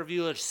big-time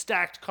pay-per-view, there's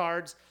stacked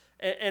cards.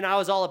 And I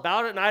was all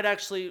about it, and I'd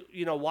actually,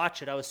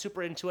 watch it. I was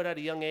super into it at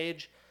a young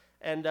age.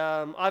 And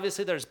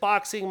obviously, there's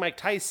boxing, Mike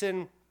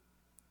Tyson.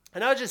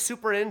 And I was just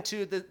super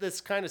into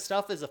this kind of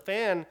stuff as a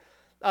fan.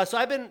 So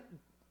I've been,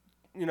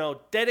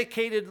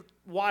 dedicated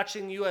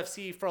watching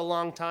UFC for a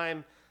long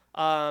time.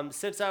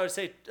 Since I would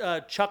say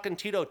Chuck and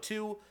Tito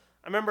too.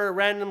 I remember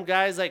random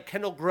guys like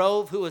Kendall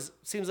Grove, who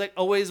seems like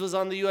always was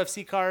on the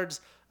UFC cards.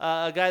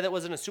 A guy that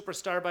wasn't a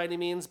superstar by any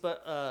means,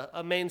 but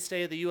a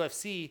mainstay of the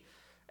UFC.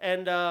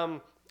 And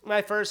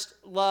my first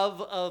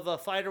love of a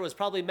fighter was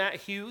probably Matt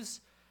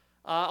Hughes.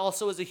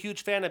 Also was a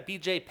huge fan of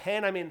BJ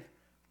Penn. I mean,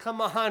 come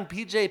on,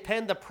 BJ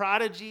Penn, the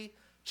prodigy.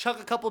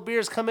 Chuck a couple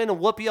beers, come in and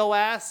whoop your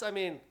ass. I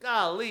mean,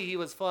 golly, he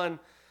was fun.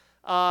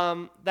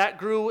 That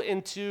grew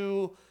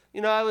into,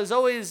 I was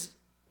always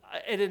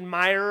an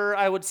admirer,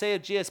 I would say,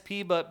 of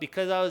GSP, but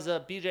because I was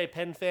a BJ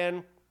Penn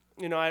fan,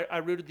 I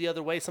rooted the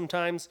other way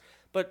sometimes.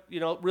 But,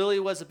 really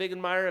was a big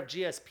admirer of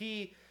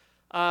GSP.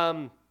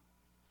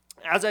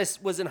 As I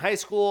was in high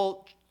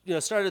school,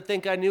 started to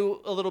think I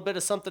knew a little bit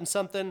of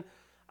something.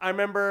 I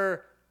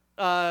remember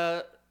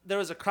there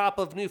was a crop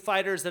of new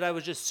fighters that I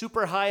was just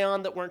super high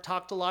on that weren't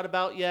talked a lot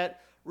about yet.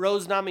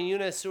 Rose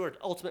Namajunas, who were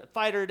Ultimate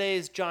Fighter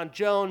days, John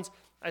Jones.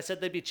 I said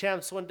they'd be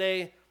champs one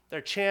day. They're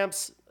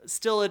champs,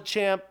 still a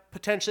champ,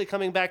 potentially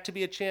coming back to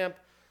be a champ.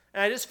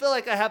 And I just feel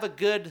like I have a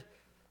good,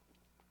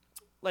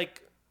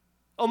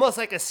 almost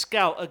like a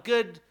scout, a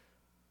good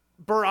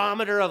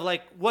barometer of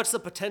what's the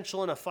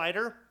potential in a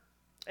fighter.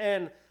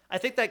 And I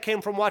think that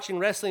came from watching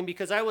wrestling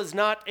because I was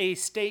not a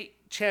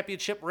state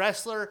championship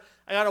wrestler.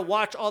 I got to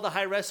watch all the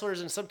high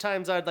wrestlers, and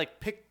sometimes I'd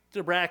pick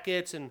the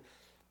brackets and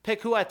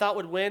pick who I thought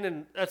would win.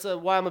 And that's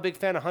why I'm a big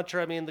fan of Hunter.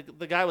 I mean,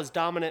 the guy was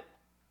dominant.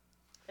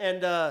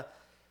 And,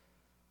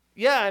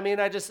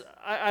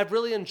 I've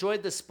really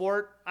enjoyed the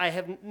sport. I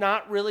have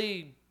not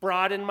really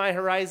broadened my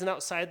horizon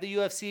outside the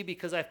UFC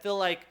because I feel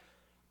like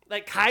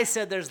Kai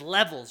said, there's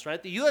levels,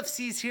 right? The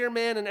UFC's here,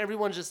 man, and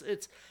everyone's just,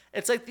 it's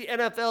like the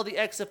NFL, the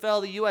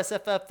XFL, the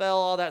USFFL,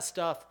 all that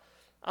stuff.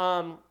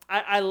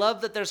 I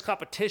love that there's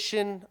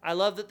competition. I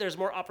love that there's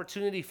more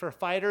opportunity for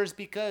fighters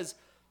because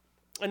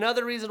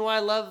another reason why I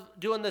love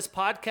doing this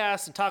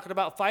podcast and talking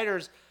about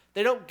fighters,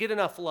 they don't get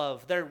enough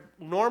love. They're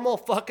normal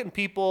fucking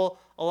people.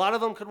 A lot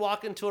of them could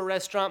walk into a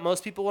restaurant.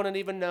 Most people wouldn't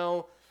even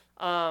know.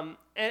 And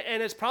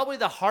it's probably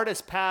the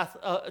hardest path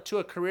to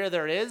a career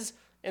there is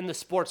in the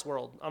sports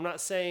world. I'm not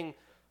saying,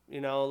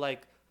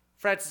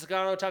 Francis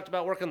Ngannou talked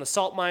about working the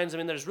salt mines. I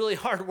mean, there's really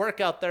hard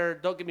work out there.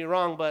 Don't get me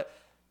wrong, but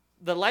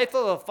the life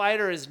of a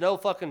fighter is no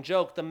fucking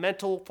joke. The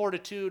mental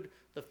fortitude,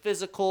 the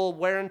physical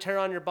wear and tear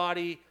on your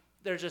body.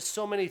 There's just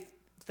so many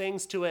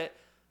things to it.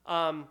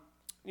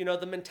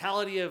 The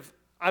mentality of,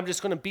 I'm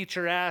just going to beat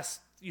your ass.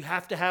 You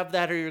have to have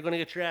that or you're going to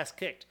get your ass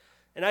kicked.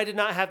 And I did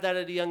not have that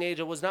at a young age.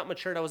 I was not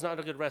matured. I was not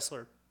a good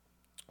wrestler.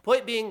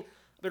 Point being,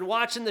 I've been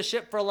watching the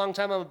ship for a long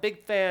time. I'm a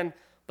big fan.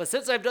 But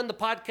since I've done the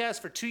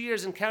podcast for 2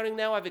 years and counting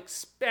now, I've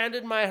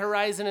expanded my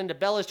horizon into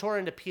Bellator,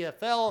 into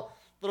PFL, a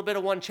little bit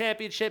of One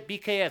Championship,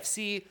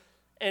 BKFC.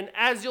 And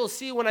as you'll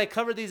see when I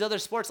cover these other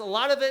sports, a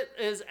lot of it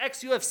is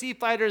ex-UFC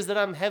fighters that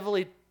I'm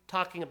heavily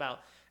talking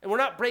about. And we're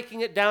not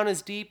breaking it down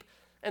as deep.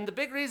 And the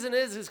big reason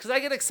is because I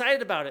get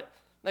excited about it.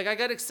 I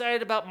got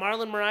excited about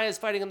Marlon Moraes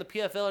fighting in the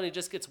PFL and he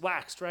just gets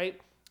waxed, right?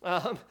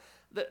 A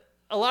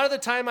lot of the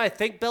time I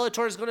think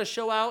Bellator is going to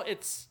show out.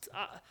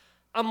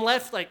 I'm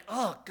left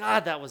oh,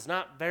 God, that was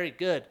not very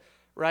good,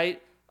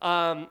 right?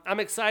 I'm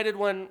excited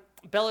when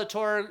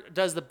Bellator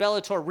does the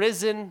Bellator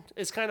Risen.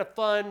 It's kind of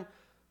fun.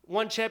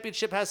 One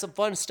Championship has some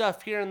fun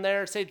stuff here and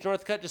there. Sage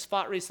Northcutt just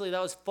fought recently.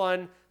 That was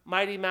fun.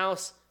 Mighty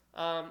Mouse,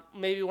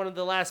 maybe one of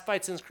the last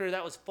fights in his career.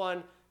 That was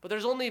fun. But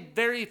there's only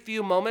very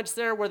few moments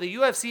there where the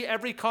UFC,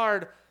 every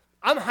card,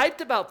 I'm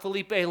hyped about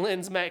Felipe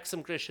Lin's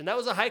Maxim Christian. That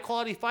was a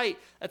high-quality fight.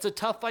 That's a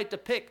tough fight to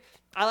pick.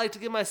 I like to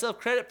give myself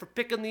credit for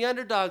picking the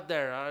underdog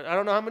there. I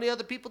don't know how many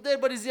other people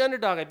did, but he's the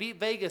underdog. I beat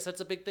Vegas.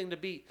 That's a big thing to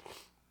beat.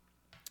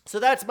 So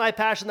that's my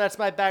passion. That's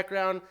my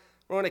background.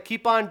 We're going to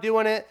keep on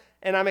doing it,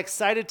 and I'm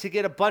excited to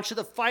get a bunch of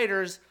the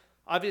fighters,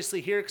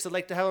 obviously here, because I'd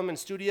like to have them in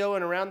studio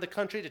and around the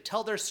country to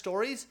tell their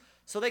stories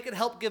so they can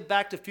help give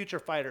back to future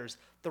fighters.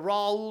 The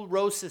Raul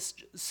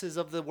Roses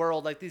of the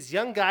world, like these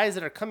young guys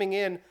that are coming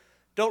in,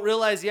 don't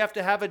realize you have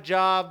to have a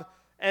job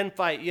and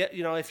fight.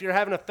 You know, if you're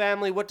having a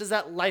family, what does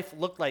that life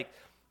look like?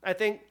 I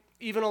think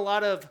even a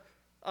lot of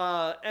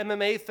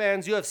MMA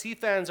fans, UFC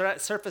fans are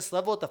at surface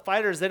level with the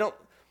fighters. They don't,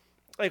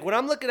 like when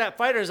I'm looking at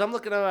fighters, I'm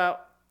looking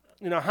about,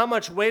 you know, how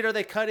much weight are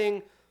they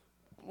cutting?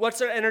 What's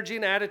their energy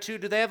and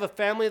attitude? Do they have a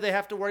family they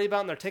have to worry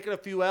about and they're taking a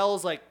few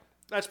L's? Like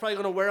that's probably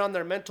going to wear on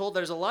their mental.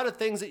 There's a lot of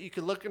things that you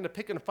can look into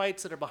picking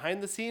fights that are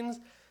behind the scenes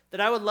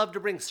that I would love to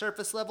bring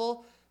surface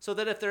level so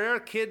that if there are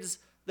kids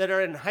that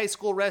are in high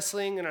school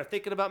wrestling and are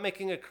thinking about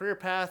making a career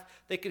path,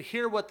 they could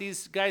hear what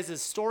these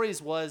guys'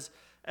 stories was,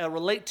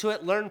 relate to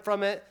it, learn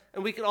from it,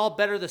 and we can all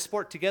better the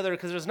sport together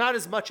because there's not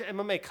as much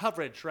MMA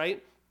coverage,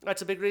 right?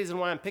 That's a big reason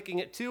why I'm picking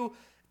it too.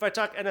 If I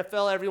talk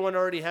NFL, everyone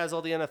already has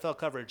all the NFL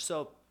coverage.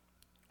 So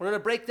we're going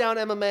to break down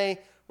MMA,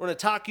 we're going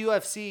to talk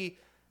UFC,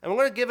 and we're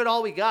going to give it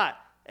all we got.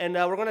 And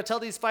we're going to tell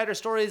these fighter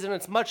stories, and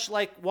it's much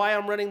like why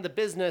I'm running the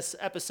business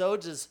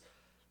episodes is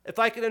if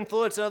I could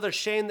influence another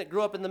Shane that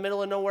grew up in the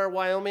middle of nowhere,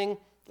 Wyoming,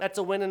 that's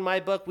a win in my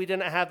book. We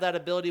didn't have that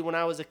ability when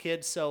I was a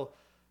kid, so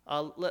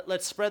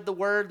let's spread the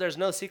word. There's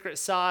no secret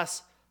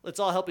sauce. Let's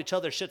all help each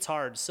other. Shit's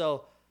hard.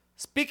 So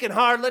speaking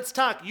hard, let's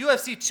talk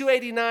UFC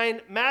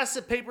 289,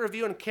 massive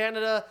pay-per-view in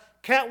Canada.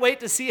 Can't wait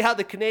to see how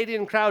the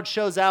Canadian crowd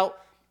shows out.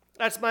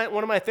 That's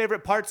one of my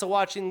favorite parts of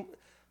watching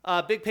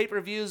big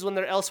pay-per-views when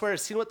they're elsewhere,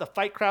 seeing what the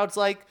fight crowd's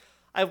like.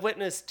 I've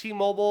witnessed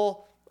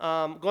T-Mobile,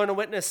 going to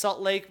witness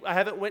Salt Lake. I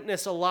haven't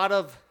witnessed a lot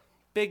of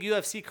big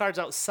UFC cards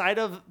outside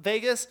of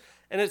Vegas,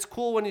 and it's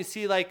cool when you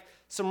see like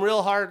some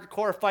real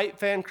hardcore fight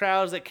fan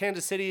crowds. Like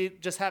Kansas City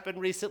just happened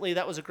recently.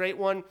 That was a great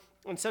one,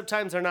 and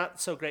sometimes they're not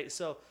so great.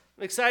 So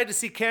I'm excited to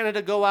see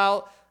Canada go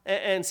out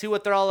and see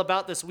what they're all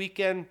about this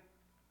weekend.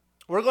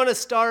 We're going to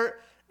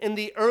start in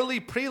the early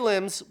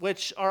prelims,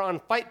 which are on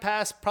Fight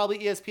Pass, probably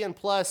ESPN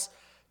Plus.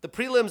 The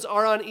prelims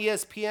are on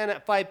ESPN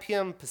at 5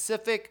 p.m.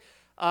 Pacific,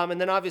 and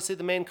then obviously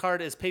the main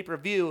card is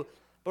pay-per-view.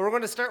 But we're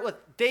going to start with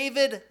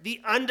David the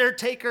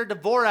Undertaker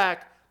Dvorak,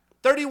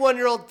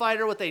 31-year-old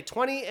fighter with a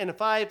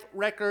 20-5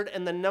 record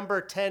and the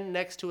number 10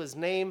 next to his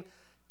name,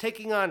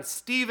 taking on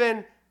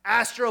Steven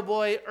Astro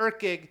Boy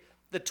Urquig,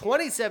 the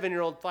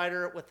 27-year-old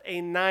fighter with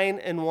a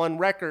 9-1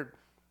 record.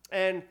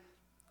 And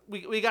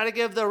we got to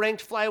give the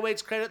ranked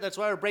flyweights credit. That's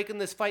why we're breaking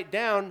this fight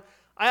down.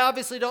 I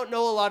obviously don't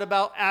know a lot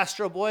about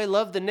Astro Boy.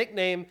 Love the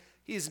nickname.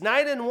 He's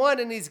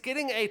 9-1, and he's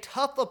getting a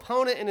tough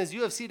opponent in his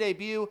UFC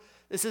debut.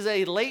 This is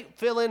a late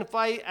fill-in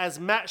fight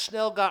as Matt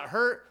Schnell got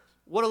hurt.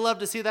 Would have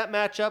loved to see that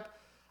matchup.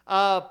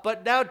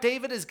 But now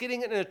David is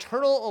getting an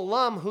eternal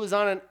alum who's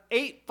on an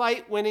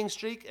 8-fight winning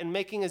streak and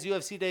making his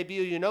UFC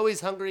debut. You know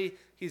he's hungry.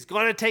 He's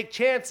going to take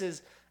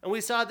chances. And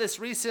we saw this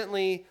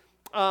recently.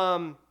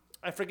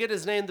 I forget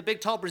his name, the big,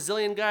 tall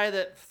Brazilian guy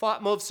that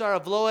fought Movsar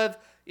Evloev.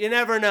 You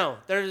never know.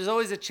 There's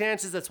always a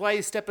chance. That's why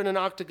you step in an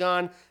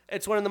octagon.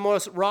 It's one of the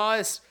most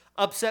rawest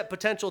upset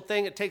potential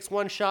thing. It takes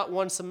one shot,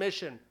 one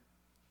submission.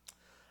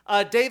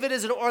 David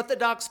is an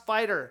orthodox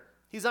fighter.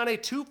 He's on a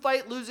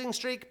 2-fight losing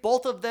streak,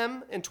 both of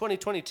them in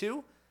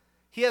 2022.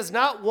 He has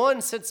not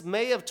won since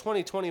May of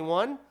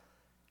 2021.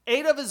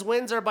 8 of his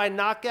wins are by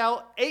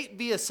knockout, 8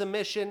 via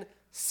submission.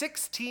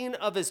 16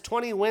 of his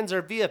 20 wins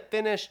are via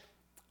finish.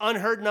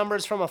 Unheard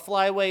numbers from a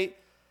flyweight.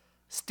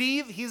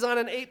 Steve, he's on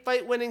an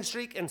 8-fight winning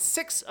streak, and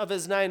 6 of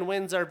his 9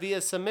 wins are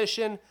via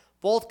submission.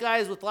 Both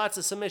guys with lots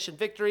of submission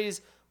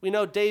victories. We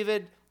know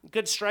David,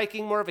 good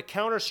striking, more of a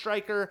counter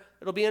striker.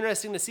 It'll be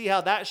interesting to see how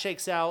that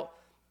shakes out.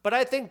 But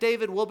I think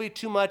David will be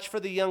too much for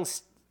the young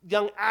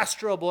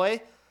Astro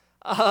Boy.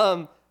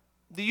 The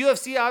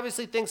UFC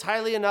obviously thinks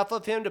highly enough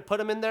of him to put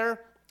him in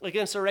there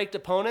against a ranked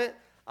opponent.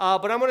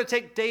 But I'm going to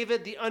take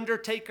David the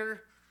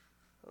Undertaker.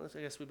 I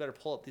guess we better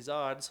pull up these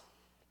odds.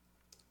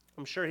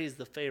 I'm sure he's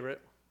the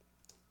favorite.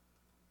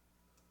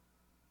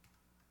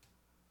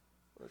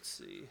 Let's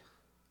see.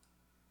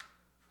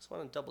 Just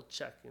want to double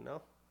check, you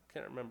know?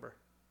 Can't remember.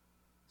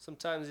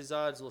 Sometimes these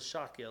odds will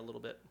shock you a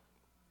little bit.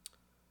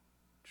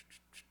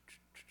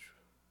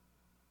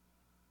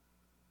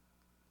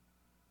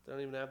 They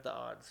don't even have the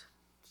odds.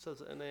 It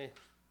says NA.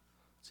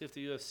 See if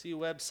the UFC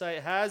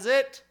website has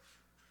it.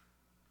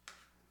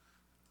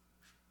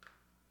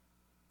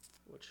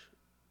 Which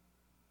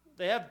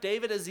they have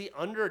David as the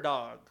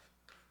underdog.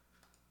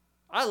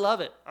 I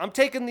love it. I'm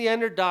taking the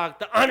underdog.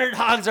 The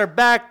underdogs are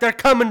back. They're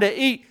coming to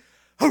eat.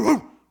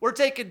 We're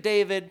taking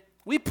David.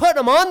 We put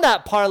him on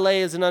that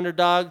parlay as an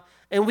underdog,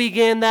 and we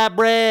gain that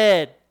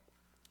bread.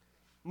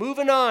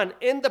 Moving on,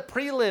 in the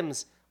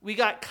prelims, we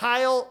got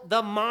Kyle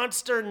the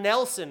Monster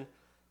Nelson,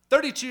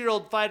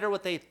 32-year-old fighter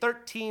with a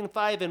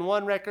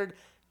 13-5-1 record,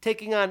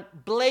 taking on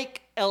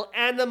Blake El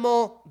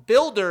Animal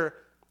Builder,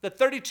 the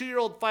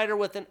 32-year-old fighter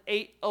with an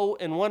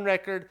 8-0-1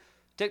 record,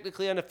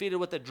 technically undefeated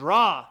with a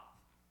draw.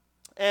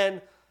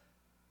 And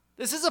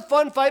this is a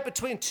fun fight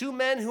between two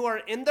men who are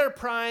in their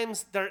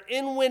primes. They're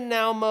in win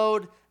now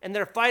mode, and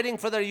they're fighting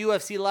for their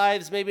UFC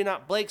lives. Maybe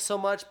not Blake so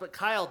much, but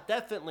Kyle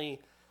definitely.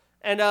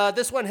 And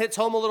this one hits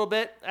home a little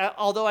bit.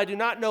 Although I do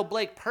not know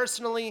Blake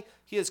personally,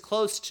 he is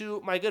close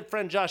to my good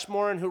friend Josh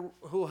Morin,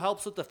 who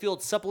helps with the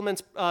Field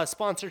Supplements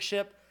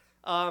sponsorship.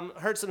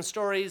 Heard some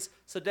stories,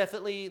 so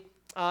definitely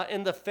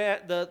in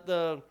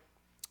the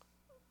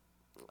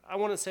I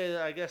want to say,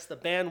 I guess, the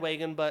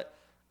bandwagon, but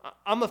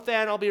I'm a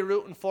fan. I'll be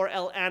rooting for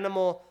El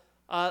Animal.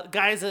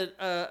 Guy's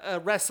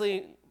a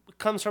wrestling,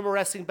 comes from a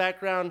wrestling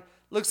background.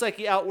 Looks like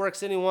he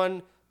outworks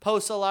anyone.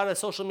 Posts a lot of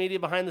social media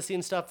behind the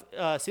scenes stuff.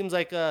 Seems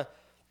like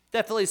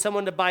definitely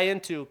someone to buy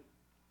into.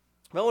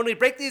 But when we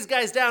break these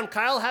guys down,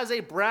 Kyle has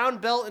a brown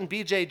belt in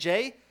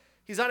BJJ.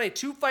 He's on a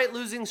 2-fight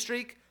losing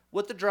streak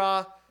with the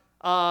draw,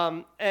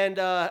 and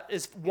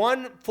is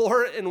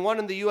 1-4-1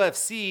 in the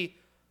UFC.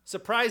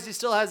 Surprised he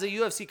still has a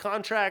UFC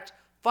contract.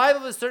 5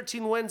 of his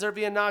 13 wins are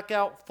via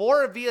knockout,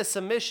 4 are via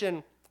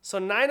submission. So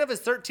 9 of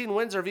his 13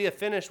 wins are via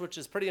finish, which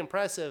is pretty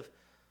impressive.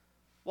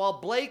 While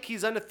Blake,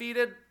 he's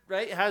undefeated,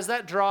 right? Has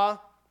that draw.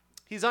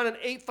 He's on an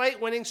 8-fight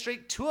winning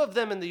streak, 2 of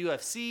them in the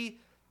UFC.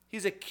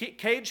 He's a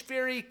Cage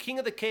Fury, King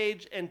of the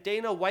Cage, and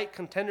Dana White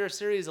Contender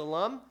Series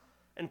alum.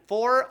 And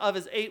 4 of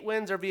his 8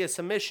 wins are via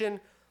submission.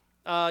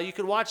 You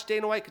can watch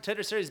Dana White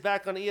Contender Series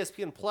back on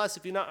ESPN Plus.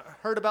 If you've not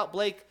heard about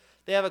Blake,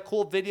 they have a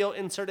cool video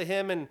insert of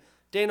him and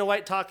Dana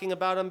White talking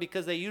about him,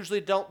 because they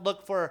usually don't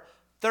look for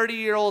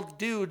 30-year-old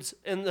dudes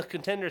in the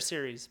Contender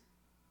Series.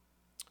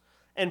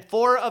 And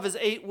 4 of his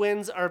 8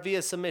 wins are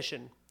via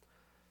submission.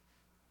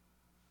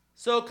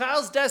 So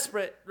Kyle's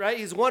desperate, right?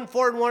 He's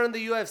 1-4-1 in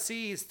the UFC.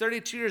 He's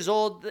 32 years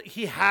old.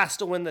 He has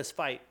to win this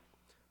fight.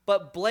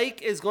 But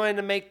Blake is going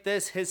to make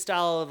this his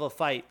style of a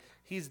fight.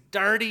 He's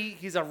dirty.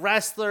 He's a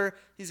wrestler.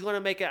 He's going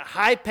to make it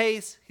high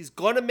pace. He's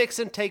going to mix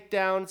in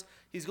takedowns.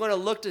 He's going to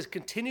look to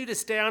continue to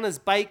stay on his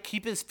bike,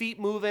 keep his feet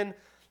moving.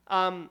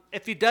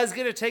 If he does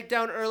get a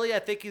takedown early, I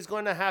think he's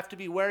going to have to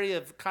be wary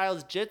of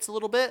Kyle's jits a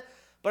little bit.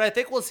 But I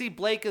think we'll see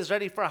Blake is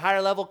ready for a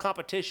higher level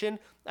competition.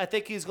 I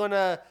think he's going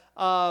to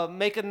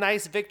make a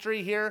nice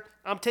victory here.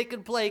 I'm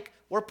taking Blake.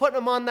 We're putting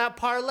him on that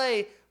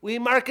parlay. We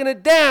marking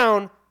it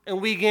down,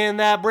 and we getting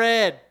that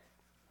bread.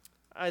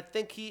 I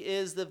think he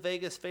is the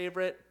Vegas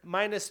favorite.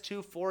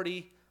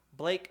 -240,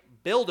 Blake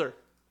Builder.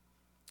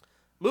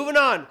 Moving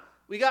on.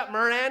 We got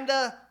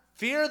Miranda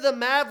Fear the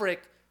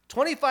Maverick,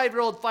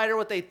 25-year-old fighter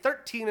with a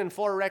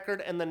 13-4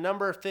 record and the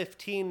number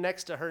 15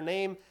 next to her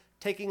name,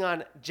 taking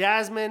on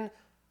Jasmine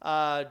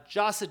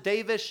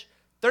Josidavish,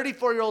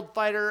 34-year-old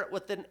fighter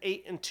with an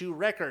 8-2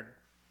 record.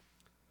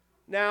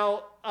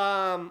 Now,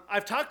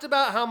 I've talked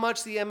about how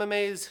much the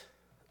MMA's,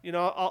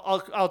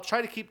 I'll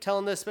try to keep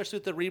telling this, especially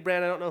with the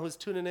rebrand. I don't know who's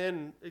tuning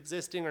in,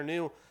 existing or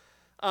new.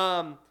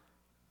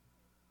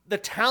 The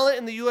talent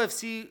in the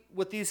UFC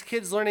with these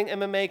kids learning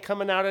MMA,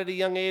 coming out at a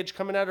young age,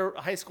 coming out of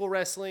high school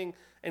wrestling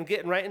and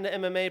getting right into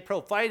MMA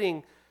pro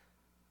fighting,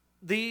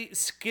 the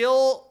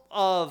skill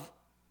of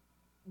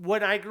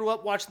when I grew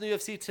up watching the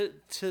UFC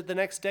to the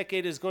next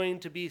decade is going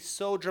to be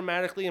so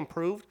dramatically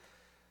improved.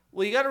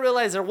 Well, you got to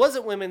realize there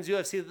wasn't women's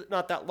UFC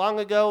not that long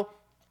ago.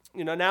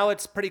 Now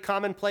it's pretty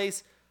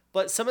commonplace.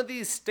 But some of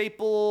these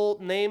staple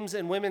names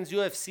in women's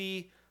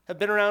UFC have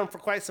been around for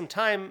quite some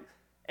time.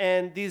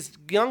 And these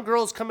young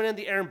girls coming in,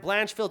 the Erin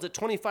Blanchfields at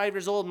 25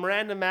 years old,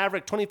 Miranda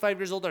Maverick, 25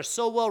 years old, are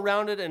so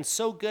well-rounded and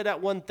so good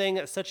at one thing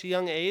at such a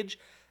young age.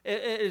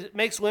 It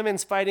makes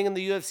women's fighting in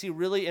the UFC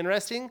really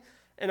interesting.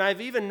 And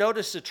I've even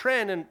noticed a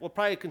trend, and we'll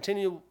probably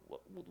continue,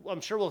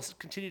 I'm sure we'll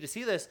continue to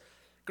see this.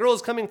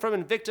 Girls coming from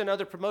Invicta and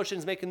other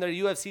promotions making their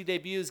UFC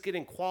debuts,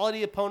 getting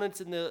quality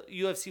opponents in the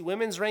UFC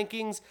women's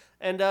rankings,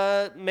 and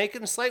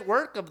making slight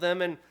work of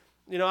them. And,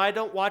 I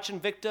don't watch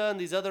Invicta and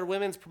these other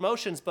women's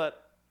promotions,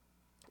 but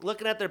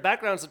looking at their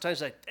background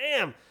sometimes, like,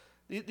 damn,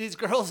 these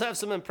girls have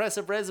some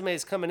impressive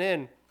resumes coming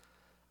in.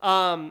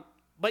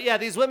 But yeah,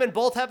 these women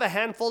both have a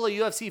handful of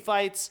UFC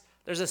fights.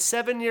 There's a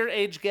 7-year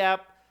age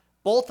gap.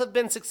 Both have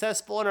been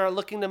successful and are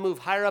looking to move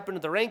higher up into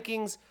the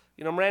rankings.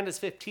 Miranda's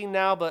 15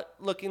 now, but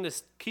looking to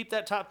keep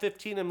that top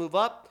 15 and move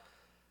up.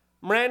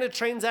 Miranda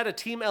trains out of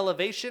Team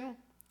Elevation.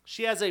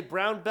 She has a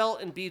brown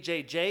belt in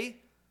BJJ.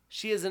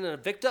 She is an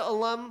Invicta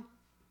alum.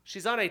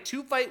 She's on a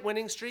 2-fight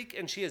winning streak,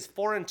 and she is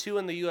 4-2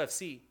 in the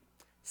UFC.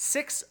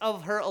 6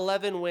 of her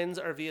 11 wins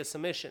are via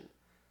submission.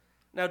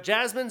 Now,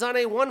 Jasmine's on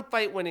a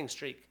 1-fight winning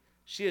streak.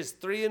 She is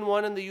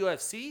 3-1 in the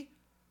UFC.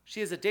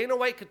 She is a Dana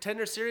White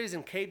Contender Series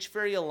and Cage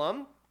Fury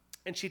alum,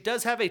 and she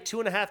does have a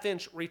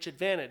 2.5-inch reach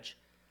advantage.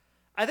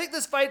 I think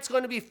this fight's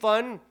going to be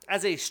fun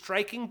as a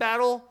striking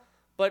battle,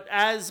 but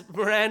as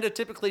Miranda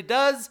typically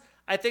does,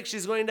 I think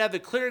she's going to have a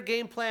clear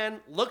game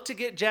plan, look to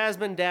get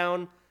Jasmine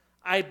down.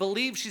 I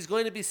believe she's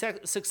going to be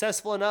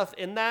successful enough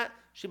in that.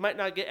 She might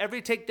not get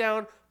every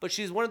takedown, but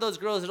she's one of those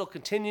girls that'll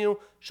continue.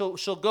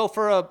 She'll go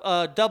for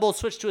a double,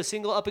 switch to a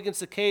single up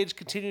against the cage,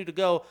 continue to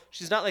go.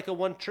 She's not like a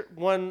one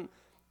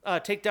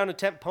takedown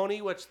attempt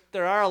pony, which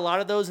there are a lot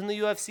of those in the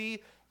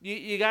UFC.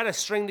 You got to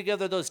string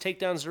together those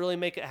takedowns to really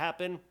make it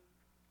happen.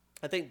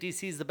 I think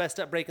DC's the best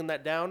at breaking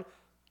that down,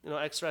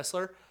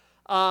 ex-wrestler.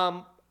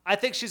 I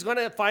think she's going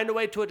to find a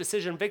way to a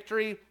decision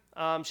victory.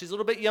 She's a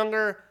little bit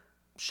younger,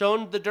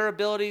 shown the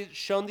durability,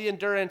 shown the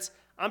endurance.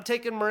 I'm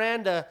taking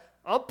Miranda.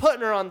 I'm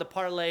putting her on the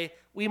parlay.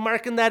 We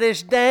marking that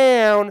ish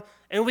down,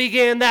 and we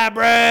getting that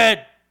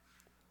bread.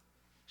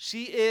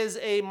 She is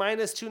a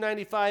minus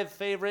 295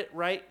 favorite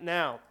right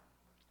now.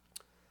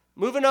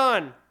 Moving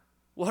on.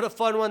 What a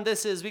fun one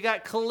this is. We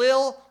got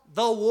Khalil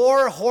the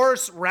War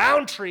Horse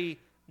Roundtree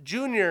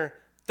Jr.,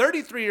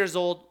 33 years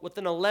old, with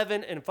an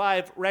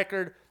 11-5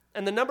 record,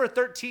 and the number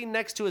 13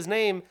 next to his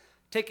name,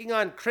 taking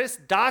on Chris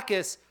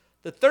Dawkins,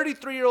 the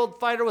 33-year-old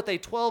fighter with a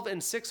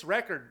 12-6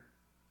 record.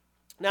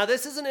 Now,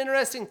 this is an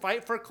interesting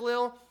fight for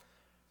Khalil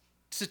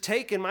to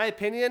take, in my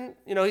opinion.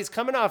 He's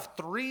coming off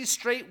 3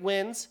 straight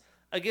wins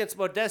against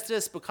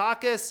Modestas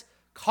Bukauskas,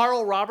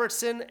 Carl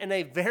Robertson, and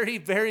a very,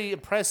 very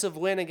impressive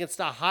win against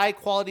a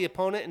high-quality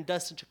opponent in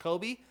Dustin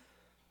Jacoby.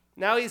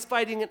 Now he's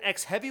fighting an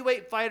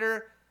ex-heavyweight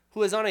fighter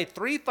who is on a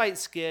 3-fight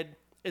skid,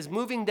 is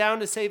moving down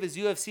to save his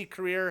UFC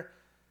career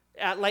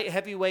at light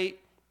heavyweight.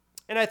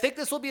 And I think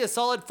this will be a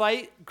solid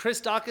fight. Chris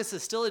Dawkins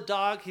is still a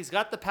dog. He's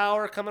got the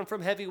power coming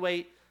from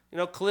heavyweight.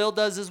 Khalil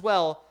does as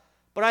well.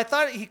 But I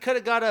thought he could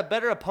have got a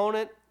better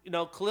opponent.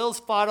 Khalil's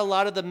fought a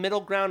lot of the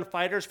middle ground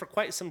fighters for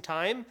quite some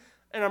time.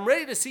 And I'm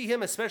ready to see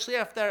him, especially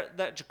after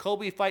that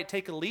Jacoby fight,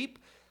 take a leap.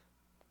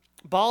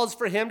 Balls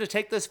for him to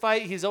take this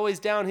fight. He's always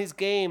down. He's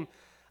game.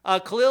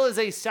 Khalil is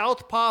a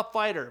southpaw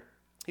fighter.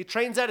 He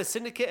trains at a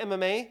Syndicate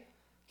MMA.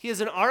 He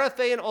is an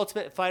RFA and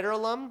Ultimate Fighter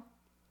alum.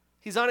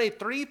 He's on a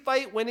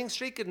 3-fight winning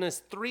streak and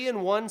is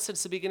 3-1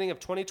 since the beginning of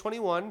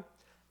 2021.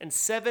 And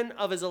 7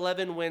 of his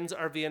 11 wins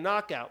are via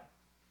knockout.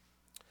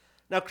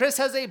 Now, Chris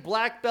has a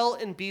black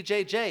belt in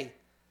BJJ.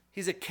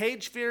 He's a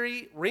Cage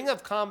Fury, Ring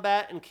of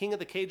Combat, and King of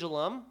the Cage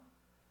alum.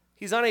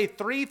 He's on a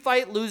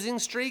 3-fight losing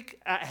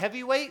streak at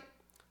heavyweight,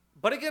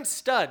 but against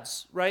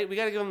studs, right? We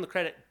got to give him the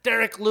credit.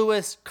 Derek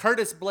Lewis,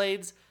 Curtis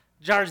Blades,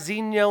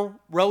 Jairzinho,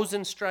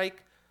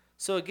 Rosenstrike.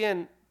 So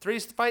again,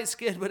 3-fight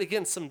skid, but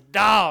against some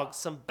dogs,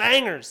 some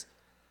bangers.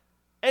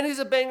 And he's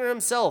a banger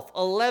himself.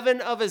 11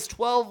 of his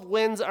 12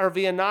 wins are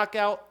via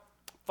knockout.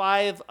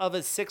 5 of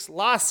his 6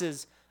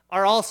 losses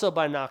are also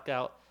by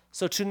knockout.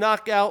 So to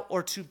knock out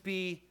or to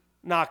be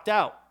knocked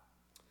out.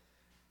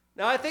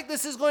 Now, I think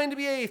this is going to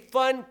be a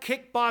fun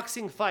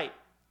kickboxing fight.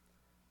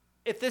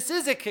 If this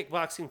is a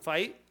kickboxing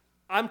fight,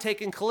 I'm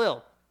taking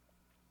Khalil.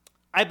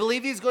 I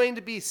believe he's going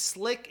to be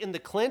slick in the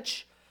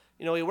clinch.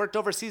 He worked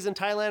overseas in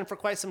Thailand for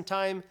quite some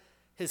time.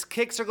 His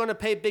kicks are going to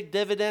pay big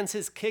dividends.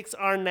 His kicks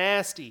are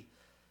nasty.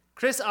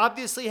 Chris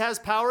obviously has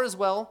power as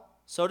well.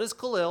 So does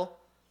Khalil.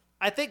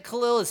 I think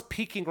Khalil is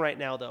peaking right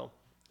now, though,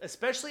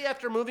 especially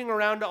after moving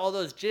around to all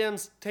those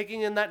gyms,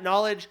 taking in that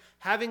knowledge,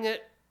 having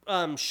it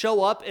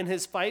show up in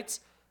his fights.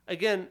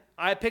 Again,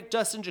 I picked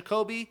Dustin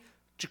Jacoby.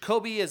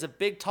 Jacoby is a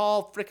big,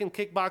 tall, freaking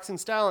kickboxing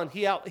style, and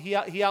he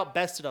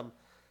outbested him.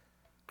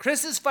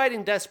 Chris is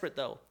fighting desperate,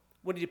 though.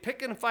 When you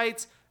pick in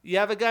fights, you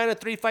have a guy in a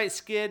 3-fight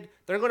skid,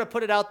 they're going to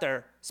put it out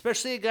there,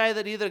 especially a guy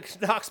that either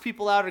knocks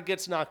people out or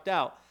gets knocked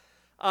out.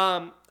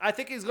 I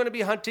think he's going to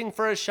be hunting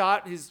for a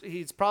shot.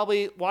 He's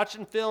probably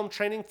watching film,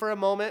 training for a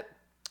moment,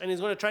 and he's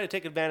going to try to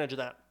take advantage of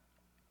that.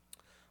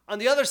 On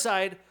the other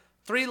side,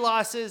 3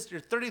 losses,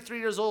 you're 33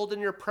 years old in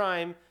your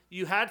prime.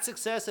 You had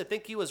success. I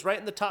think he was right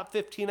in the top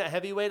 15 at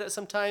heavyweight at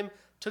some time.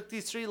 Took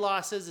these 3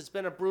 losses. It's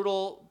been a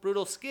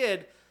brutal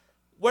skid.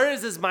 Where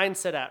is his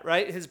mindset at,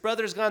 right? His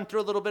brother's gone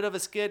through a little bit of a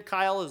skid,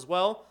 Kyle as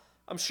well.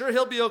 I'm sure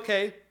he'll be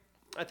okay.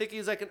 I think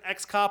he's like an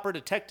ex-cop or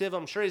detective.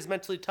 I'm sure he's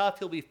mentally tough.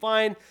 He'll be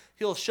fine.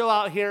 He'll show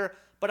out here.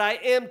 But I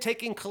am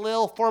taking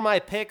Khalil for my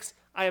picks.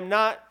 I am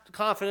not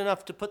confident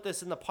enough to put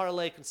this in the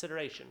parlay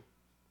consideration.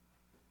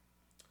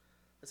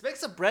 Let's make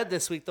some bread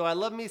this week, though. I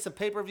love me some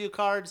pay-per-view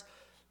cards.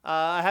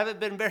 I haven't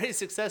been very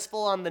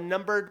successful on the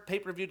numbered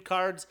pay-per-view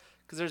cards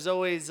because there's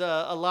always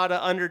a lot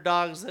of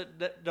underdogs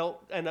that don't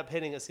end up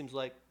hitting, it seems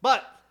like.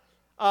 But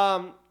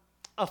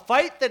a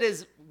fight that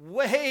is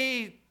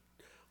way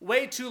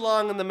too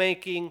long in the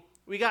making.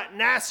 We got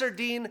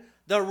Nasruddin,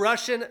 the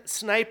Russian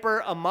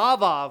sniper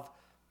Amavov,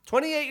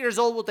 28 years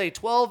old with a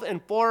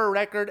 12-4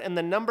 record and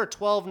the number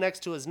 12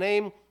 next to his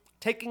name,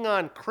 taking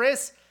on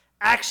Chris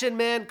Action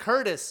Man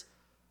Curtis,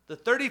 the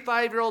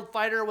 35-year-old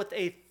fighter with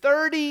a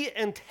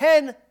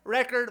 30-10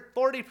 record,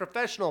 40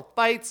 professional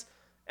fights,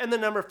 and the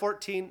number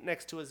 14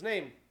 next to his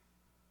name.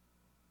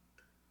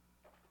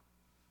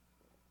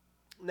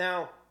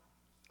 Now,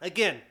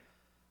 again,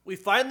 we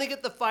finally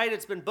get the fight.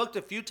 It's been booked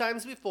a few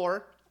times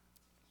before.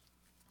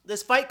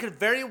 This fight could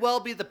very well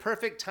be the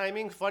perfect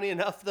timing. Funny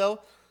enough,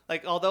 though,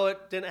 although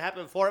it didn't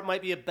happen before, it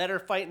might be a better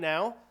fight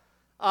now.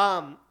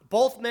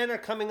 Both men are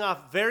coming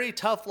off very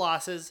tough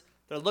losses.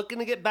 They're looking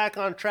to get back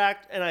on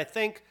track, and I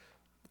think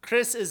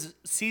Chris, as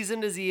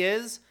seasoned as he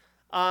is,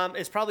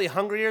 is probably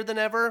hungrier than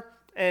ever.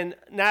 And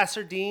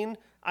Nasruddin,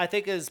 I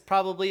think, is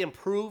probably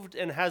improved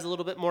and has a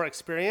little bit more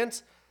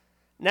experience.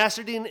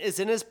 Nasruddin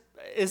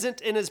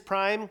isn't in his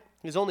prime.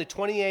 He's only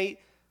 28.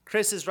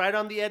 Chris is right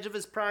on the edge of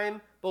his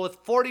prime, but with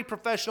 40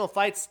 professional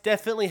fights,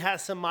 definitely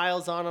has some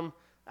miles on him,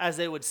 as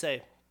they would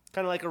say.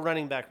 Kind of like a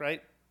running back,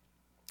 right?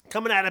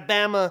 Coming out of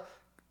Bama,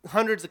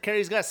 hundreds of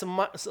carries, got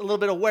a little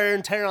bit of wear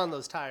and tear on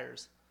those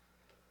tires.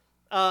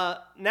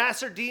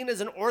 Nasruddin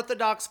is an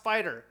orthodox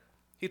fighter.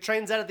 He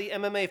trains out of the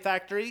MMA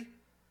Factory.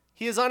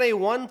 He is on a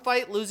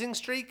 1-fight losing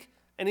streak,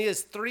 and he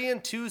is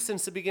 3-2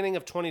 since the beginning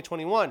of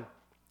 2021.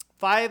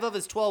 5 of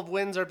his 12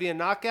 wins are via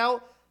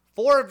knockout,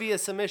 4 via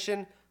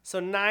submission, so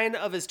 9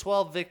 of his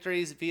 12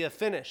 victories via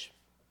finish.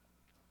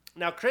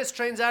 Now, Chris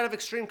trains out of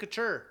Extreme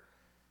Couture.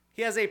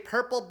 He has a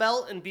purple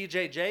belt in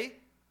BJJ.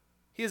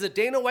 He is a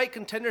Dana White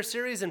Contender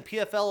Series and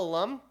PFL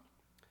alum.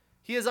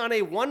 He is on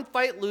a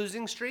 1-fight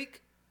losing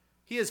streak.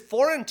 He is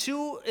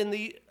 4-2 in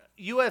the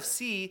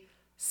UFC.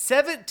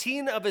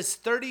 17 of his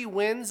 30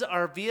 wins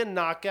are via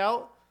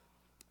knockout.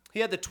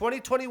 He had the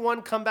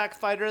 2021 Comeback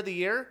Fighter of the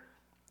Year.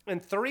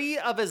 And 3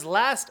 of his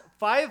last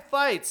 5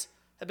 fights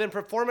have been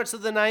Performance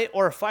of the Night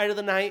or Fight of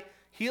the Night.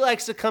 He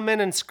likes to come in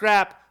and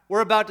scrap.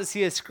 We're about to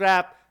see a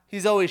scrap.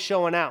 He's always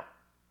showing out.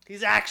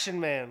 He's action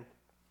man.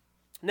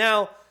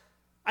 Now,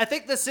 I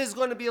think this is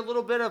going to be a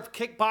little bit of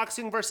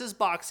kickboxing versus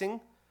boxing.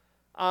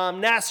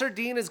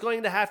 Nasruddin is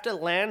going to have to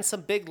land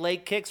some big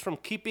leg kicks from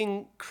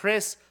keeping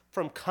Chris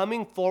from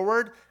coming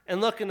forward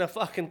and looking to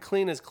fucking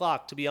clean his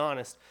clock, to be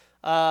honest.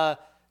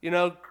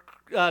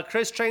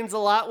 Chris trains a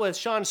lot with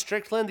Sean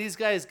Strickland. These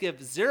guys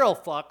give 0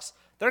 fucks.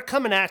 They're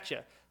coming at you.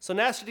 So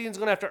Nasruddin's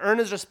going to have to earn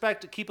his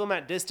respect to keep him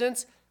at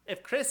distance.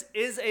 If Chris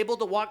is able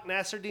to walk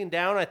Nasruddin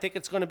down, I think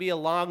it's going to be a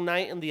long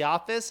night in the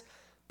office.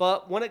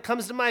 But when it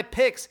comes to my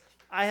picks,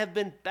 I have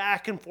been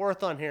back and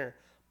forth on here.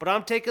 But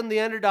I'm taking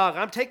the underdog.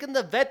 I'm taking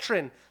the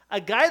veteran.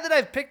 A guy that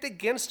I've picked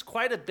against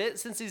quite a bit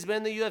since he's been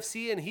in the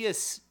UFC, and he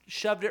has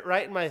shoved it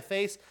right in my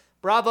face.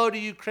 Bravo to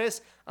you,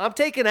 Chris. I'm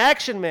taking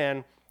action,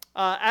 man,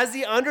 as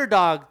the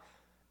underdog.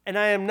 And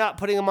I am not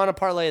putting him on a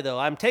parlay, though.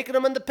 I'm taking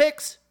him in the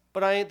picks,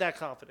 but I ain't that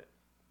confident.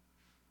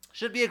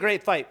 Should be a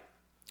great fight.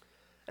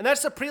 And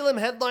that's the prelim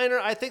headliner.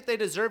 I think they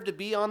deserve to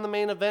be on the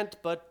main event,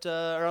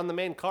 or on the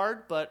main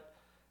card, but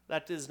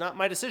that is not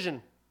my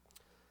decision.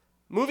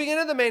 Moving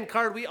into the main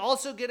card, we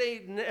also get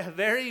a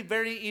very,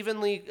 very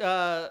evenly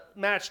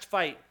matched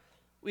fight.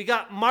 We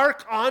got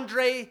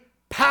Marc-Andre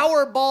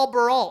Powerball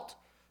Baralt,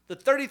 the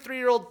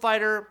 33-year-old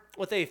fighter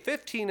with a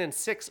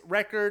 15-6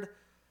 record,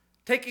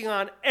 taking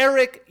on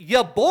Eric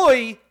ya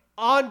boy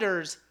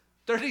Anders,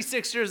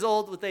 36 years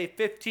old with a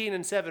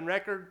 15-7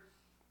 record.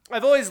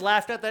 I've always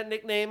laughed at that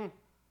nickname,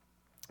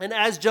 and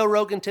as Joe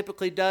Rogan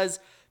typically does,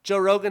 Joe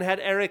Rogan had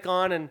Eric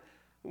on and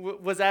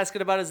was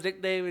asking about his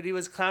nickname, and he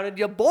was clowning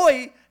ya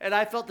boy, and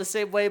I felt the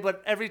same way.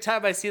 But every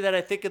time I see that, I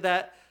think of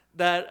that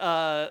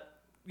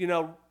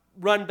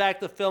run back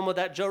the film of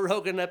that Joe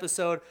Rogan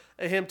episode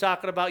of him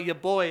talking about ya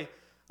boy.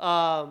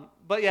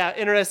 But yeah,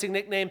 interesting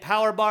nickname.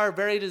 Power bar,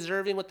 very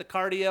deserving with the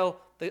cardio.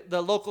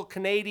 The local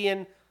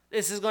Canadian.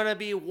 This is going to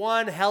be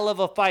one hell of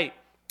a fight.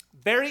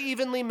 Very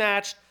evenly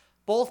matched.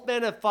 Both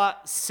men have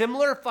fought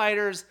similar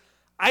fighters.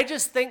 I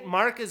just think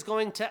Mark is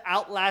going to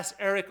outlast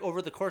Eric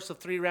over the course of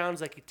 3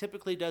 rounds like he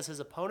typically does his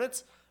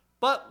opponents.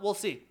 But we'll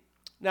see.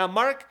 Now,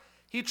 Mark,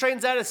 he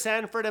trains out of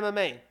Sanford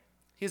MMA.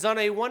 He's on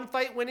a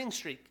 1-fight winning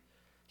streak.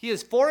 He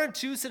is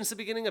 4-2 since the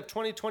beginning of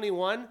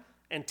 2021,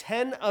 and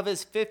 10 of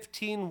his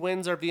 15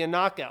 wins are via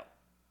knockout.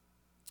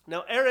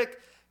 Now, Eric,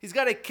 he's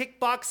got a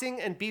kickboxing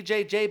and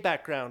BJJ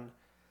background.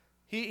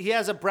 He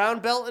has a brown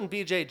belt in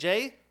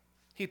BJJ.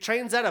 He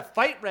trains out of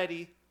Fight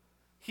Ready.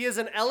 He is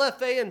an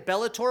LFA and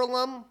Bellator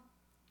alum.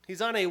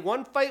 He's on a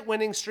 1-fight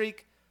winning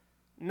streak.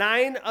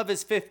 9 of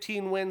his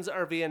 15 wins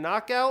are via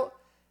knockout,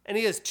 and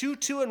he is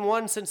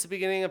 2-1 since the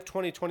beginning of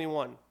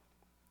 2021.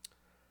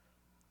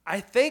 I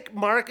think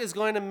Mark is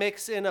going to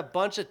mix in a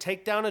bunch of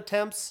takedown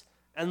attempts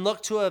and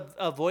look to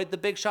avoid the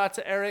big shots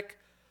of Eric.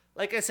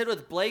 Like I said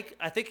with Blake,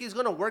 I think he's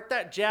going to work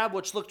that jab,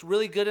 which looked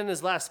really good in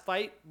his last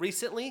fight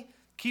recently.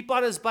 Keep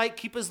on his bike,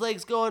 keep his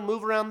legs going,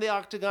 move around the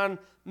octagon,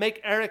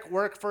 make Eric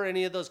work for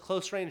any of those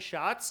close-range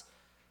shots.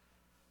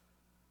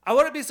 I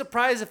wouldn't be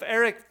surprised if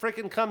Eric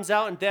freaking comes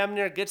out and damn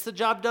near gets the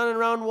job done in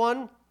round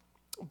 1.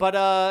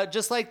 But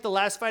just like the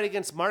last fight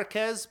against Mark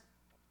a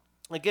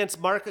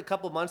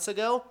couple months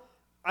ago,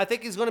 I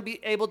think he's going to be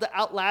able to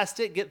outlast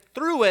it, get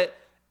through it,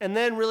 and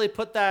then really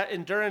put that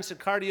endurance and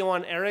cardio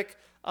on Eric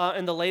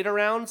in the later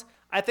rounds.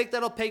 I think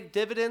that'll pay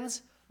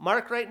dividends.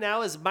 Mark right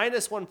now is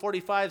minus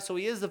 145, so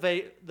he is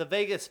the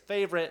Vegas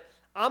favorite.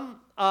 I'm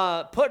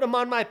putting him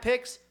on my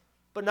picks,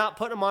 but not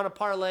putting him on a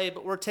parlay,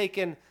 but we're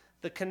taking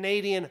the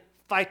Canadian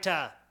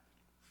fighter.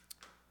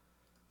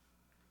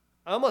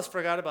 I almost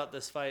forgot about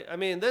this fight. I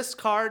mean, this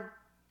card,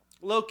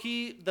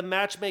 low-key, the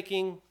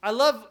matchmaking. I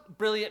love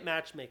brilliant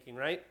matchmaking,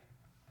 right?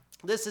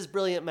 This is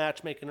brilliant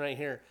matchmaking right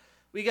here.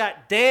 We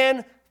got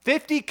Dan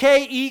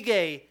 50K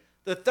Ige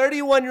The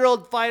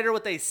 31-year-old fighter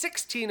with a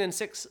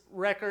 16-6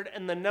 record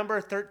and the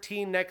number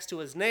 13 next to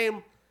his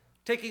name,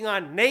 taking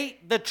on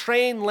Nate the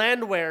Train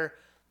Landwehr,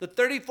 the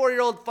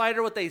 34-year-old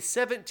fighter with a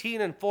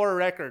 17-4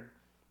 record.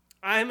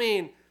 I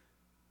mean,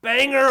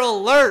 banger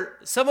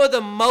alert. Some of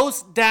the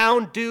most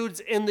down dudes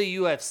in the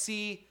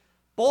UFC.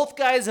 Both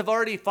guys have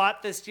already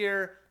fought this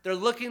year. They're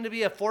looking to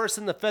be a force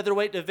in the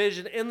featherweight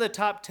division in the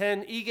top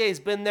 10. Ige's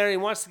been there. He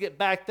wants to get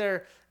back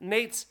there.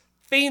 Nate's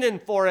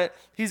fiending for it.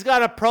 He's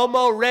got a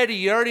promo ready.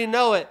 You already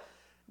know it.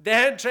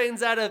 Dan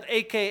trains out of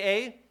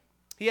AKA.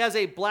 He has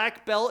a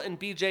black belt in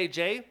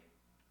BJJ.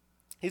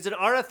 He's an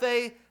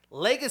RFA,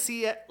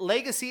 Legacy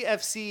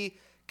FC,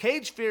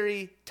 Cage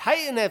Fury,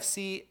 Titan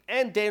FC,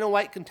 and Dana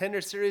White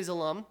Contender Series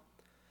alum.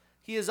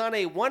 He is on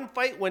a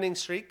one-fight winning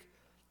streak.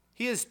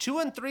 He is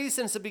 2-3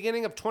 since the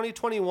beginning of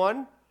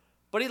 2021,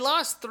 but he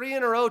lost 3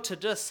 in a row to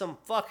just some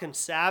fucking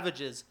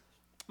savages.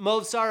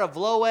 Movsar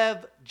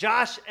Evloev,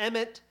 Josh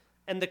Emmett,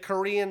 and the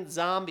Korean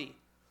Zombie.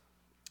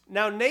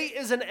 Now, Nate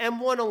is an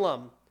M1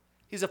 alum.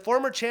 He's a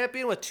former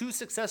champion with 2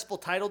 successful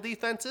title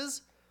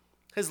defenses.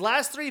 His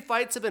last 3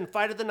 fights have been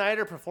Fight of the Night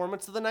or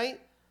Performance of the Night.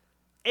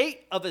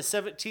 8 of his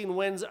 17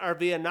 wins are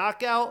via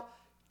knockout.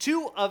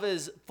 2 of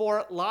his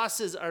 4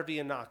 losses are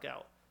via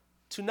knockout.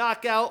 To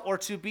knock out or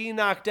to be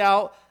knocked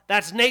out,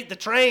 that's Nate the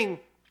Train.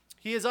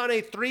 He is on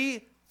a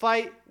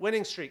 3-fight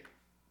winning streak.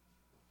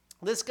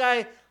 This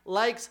guy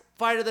likes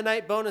Fight of the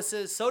Night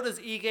bonuses. So does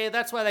Ige.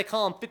 That's why they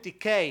call him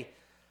 50K.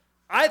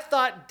 I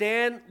thought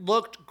Dan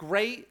looked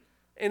great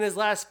in his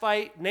last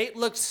fight. Nate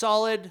looked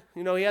solid.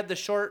 You know, he had the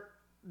short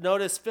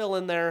notice fill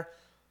in there.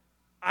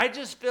 I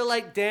just feel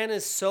like Dan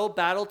is so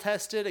battle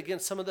tested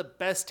against some of the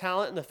best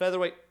talent in the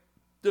featherweight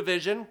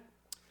division.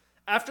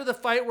 After the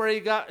fight where he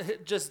got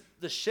just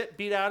the shit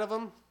beat out of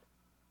him,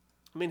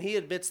 I mean, he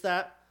admits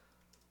that.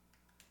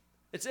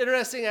 It's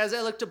interesting, as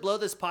I look to blow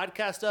this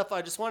podcast up,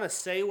 I just want to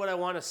say what I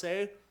want to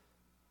say.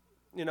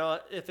 You know,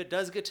 if it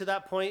does get to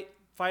that point,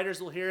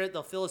 fighters will hear it.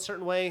 They'll feel a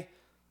certain way.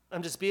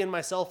 I'm just being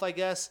myself, I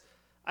guess.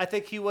 I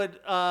think he would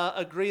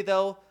agree,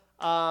 though.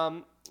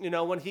 You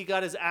know, when he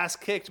got his ass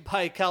kicked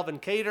by Calvin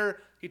Kattar,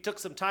 he took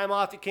some time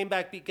off. He came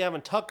back, beat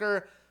Gavin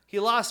Tucker. He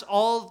lost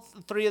all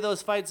 3 of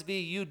those fights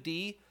via UD.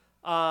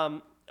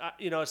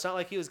 You know, it's not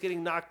like he was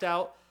getting knocked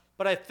out.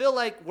 But I feel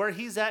like where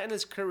he's at in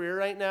his career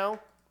right now,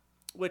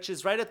 which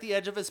is right at the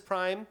edge of his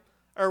prime,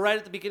 or right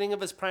at the beginning of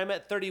his prime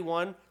at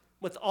 31,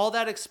 with all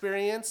that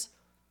experience,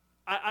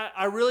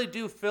 I really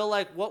do feel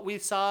like what we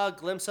saw a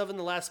glimpse of in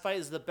the last fight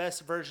is the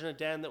best version of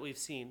Dan that we've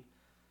seen.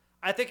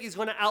 I think he's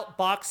going to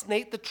outbox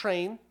Nate the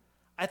Train.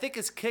 I think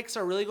his kicks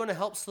are really going to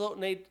help slow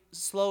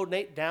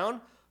Nate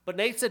down. But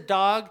Nate's a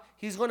dog.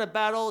 He's going to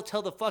battle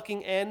till the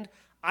fucking end.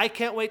 I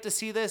can't wait to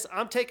see this.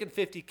 I'm taking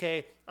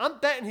 50K. I'm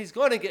betting he's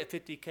going to get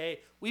 50K.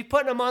 We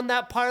putting him on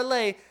that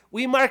parlay.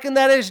 We marking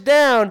that ish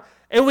down.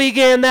 And we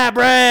getting that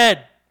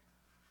bread.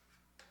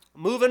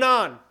 Moving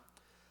on.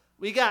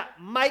 We got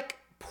Mike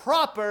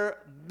Proper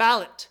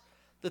Mallet,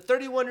 the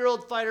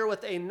 31-year-old fighter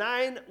with a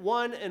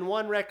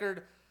 9-1-1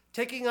 record,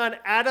 taking on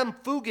Adam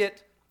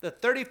Fugit, the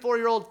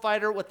 34-year-old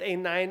fighter with a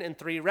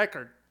 9-3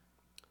 record.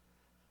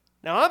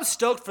 Now, I'm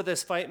stoked for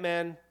this fight,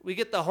 man. We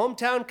get the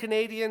hometown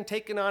Canadian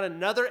taking on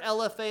another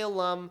LFA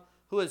alum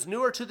who is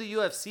newer to the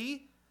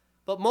UFC,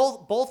 but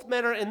both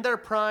men are in their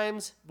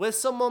primes with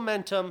some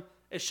momentum.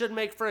 It should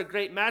make for a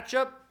great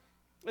matchup.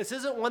 This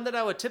isn't one that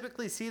I would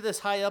typically see this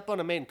high up on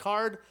a main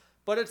card,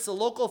 but it's the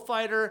local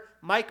fighter.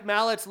 Mike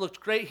Mallett's looked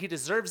great. He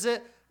deserves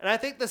it. And I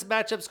think this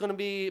matchup's going to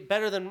be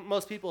better than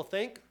most people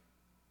think.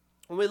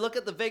 When we look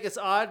at the Vegas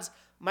odds,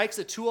 Mike's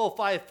a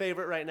 205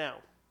 favorite right now.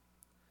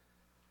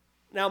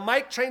 Now,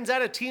 Mike trains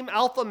out of Team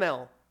Alpha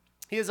Male.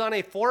 He is on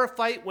a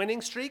 4-fight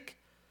winning streak.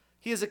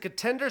 He is a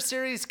Contender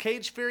Series,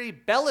 Cage Fury,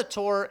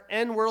 Bellator,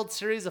 and World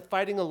Series of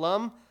Fighting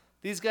alum.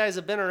 These guys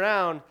have been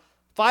around.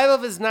 5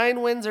 of his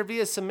 9 wins are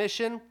via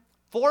submission,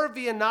 4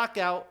 via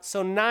knockout,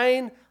 so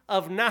 9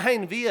 of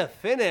 9 via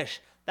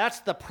finish. That's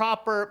the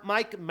proper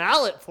Mike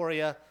Mallet for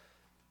you.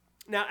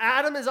 Now,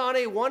 Adam is on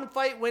a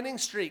 1-fight winning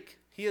streak.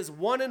 He is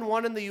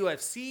 1-1 in the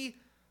UFC.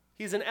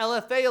 He's an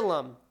LFA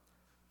alum.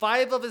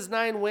 5 of his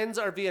 9 wins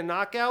are via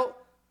knockout,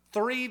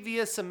 3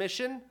 via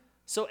submission,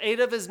 so 8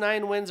 of his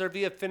 9 wins are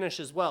via finish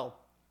as well.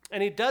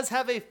 And he does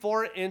have a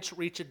 4-inch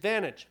reach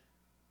advantage.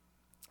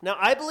 Now,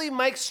 I believe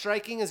Mike's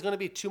striking is going to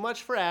be too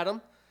much for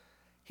Adam.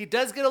 He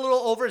does get a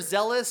little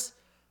overzealous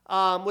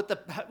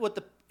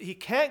he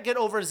can't get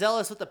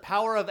overzealous with the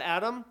power of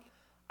Adam.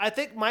 I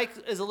think Mike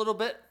is a little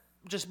bit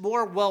just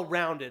more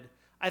well-rounded.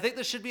 I think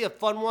this should be a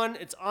fun one.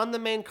 It's on the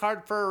main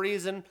card for a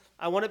reason.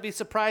 I wouldn't be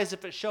surprised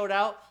if it showed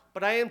out,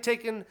 but I am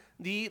taking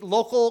the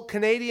local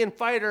Canadian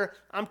fighter.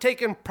 I'm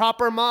taking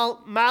Proper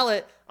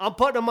Mallet. I'm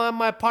putting him on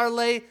my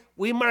parlay.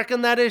 We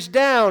marking that ish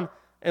down,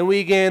 and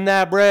we getting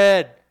that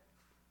bread.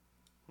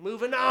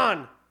 Moving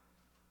on.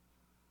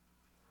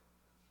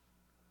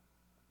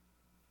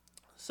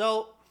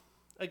 So,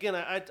 again,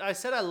 I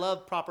said I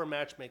love proper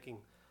matchmaking.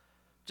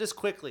 Just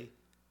quickly.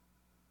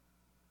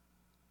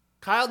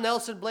 Kyle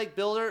Nelson, Blake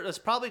Builder, that's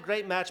probably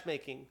great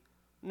matchmaking.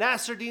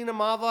 Nasruddin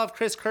Imavov,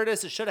 Chris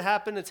Curtis, it should have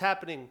happened. It's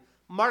happening.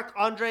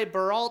 Marc-Andre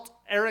Baralt,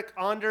 Eric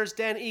Anders,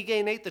 Dan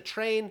Ige, Nate the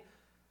Train.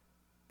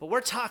 But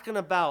we're talking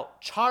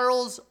about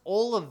Charles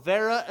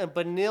Oliveira and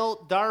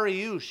Beneil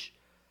Dariush.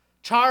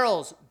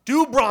 Charles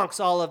Do Bronx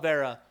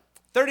Oliveira,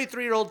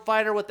 33-year-old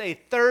fighter with a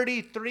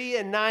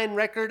 33-9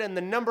 record and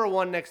the number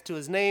 1 next to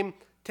his name,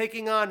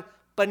 taking on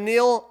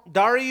Beneil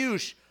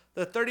Dariush,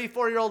 the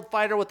 34-year-old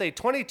fighter with a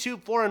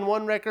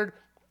 22-4-1 record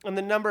and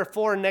the number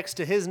 4 next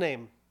to his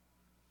name.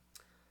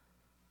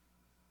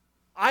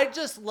 I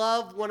just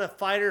love when a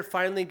fighter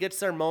finally gets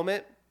their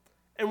moment,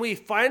 and we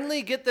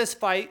finally get this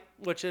fight,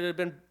 which it had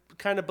been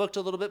kind of booked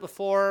a little bit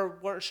before,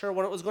 weren't sure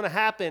when it was going to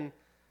happen,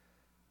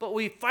 but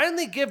we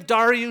finally give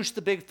Dariush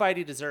the big fight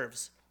he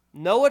deserves.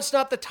 No, it's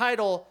not the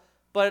title,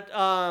 but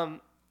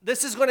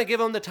this is going to give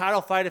him the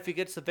title fight if he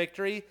gets the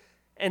victory,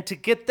 and to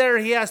get there,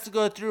 he has to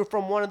go through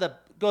one of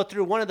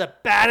the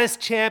baddest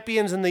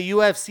champions in the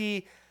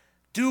UFC,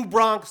 Do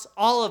Bronx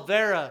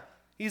Oliveira.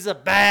 He's a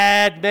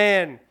bad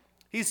man.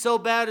 He's so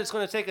bad, it's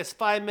going to take us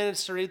 5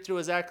 minutes to read through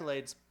his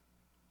accolades.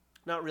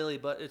 Not really,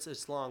 but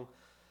it's long.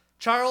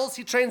 Charles,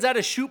 he trains at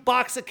a Shoot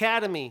Box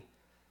Academy.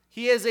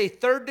 He is a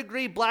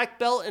 3rd-degree black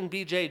belt in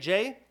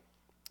BJJ.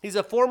 He's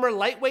a former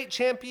lightweight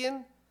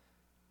champion.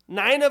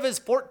 9 of his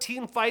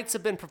 14 fights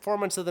have been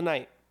performance of the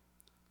night.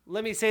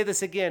 Let me say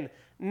this again.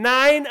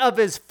 9 of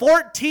his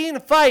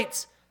 14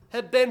 fights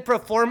have been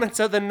performance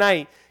of the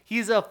night.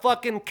 He's a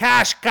fucking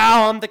cash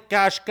cow. I'm the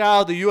cash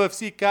cow, the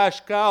UFC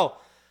cash cow.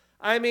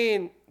 I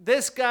mean,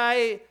 this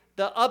guy,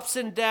 the ups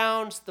and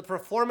downs, the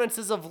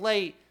performances of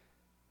late,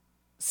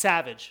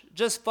 savage.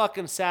 Just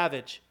fucking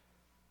savage.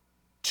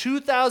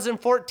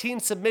 2014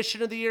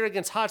 submission of the year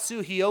against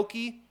Hatsu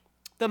Hioki.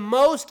 The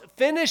most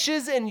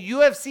finishes in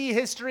UFC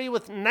history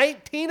with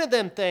 19 of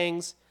them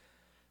things.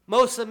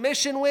 Most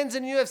submission wins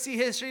in UFC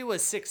history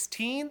was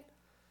 16.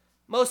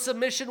 Most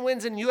submission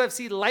wins in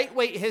UFC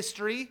lightweight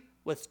history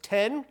with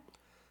 10.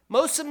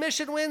 Most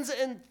submission wins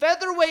in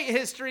featherweight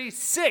history,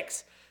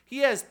 6. He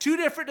has 2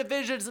 different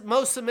divisions,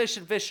 most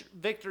submission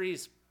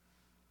victories.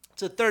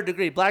 It's a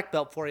 3rd-degree black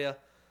belt for you.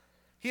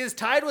 He is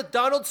tied with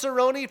Donald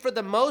Cerrone for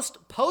the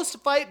most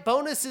post-fight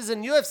bonuses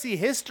in UFC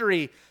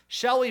history.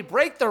 Shall we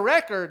break the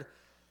record?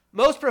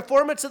 Most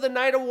performance of the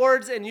night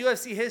awards in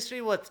UFC history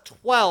with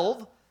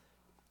 12.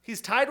 He's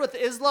tied with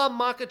Islam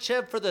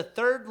Makhachev for the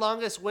 3rd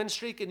longest win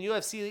streak in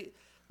UFC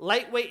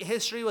lightweight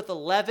history with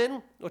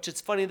 11, which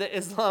it's funny that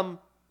Islam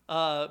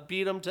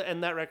beat him to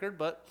end that record,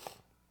 but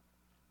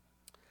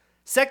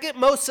 2nd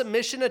most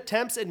submission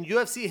attempts in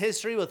UFC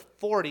history with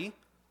 40.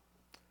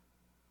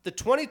 The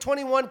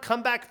 2021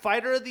 Comeback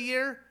Fighter of the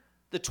Year,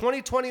 the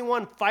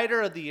 2021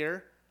 Fighter of the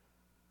Year.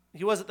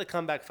 He wasn't the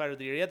Comeback Fighter of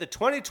the Year. He had the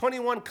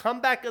 2021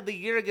 Comeback of the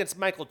Year against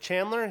Michael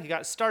Chandler. He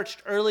got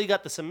starched early,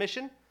 got the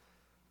submission.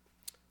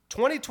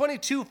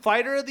 2022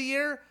 Fighter of the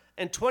Year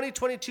and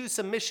 2022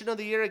 Submission of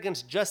the Year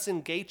against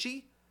Justin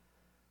Gaethje.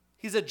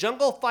 He's a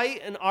Jungle Fight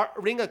and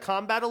Ring of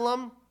Combat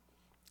alum.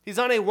 He's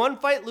on a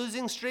 1-fight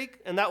losing streak,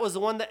 and that was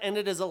the one that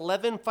ended his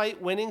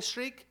 11-fight winning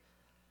streak.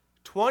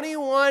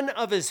 21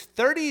 of his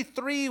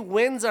 33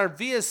 wins are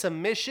via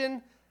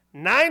submission,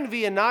 9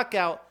 via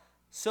knockout,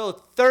 so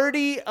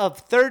 30 of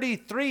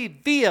 33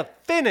 via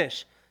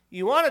finish.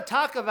 You want to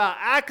talk about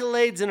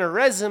accolades in a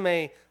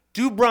resume,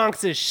 Do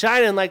Bronx is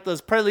shining like those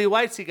pearly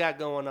whites he got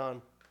going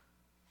on.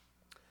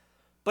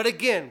 But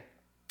again,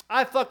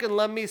 I fucking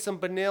love me some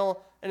Beneil,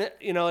 and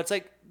it's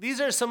like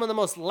these are some of the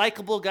most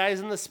likable guys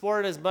in the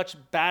sport, as much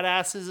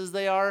badasses as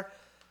they are,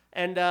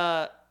 and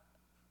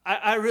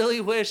I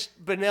really wish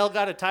Beneil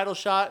got a title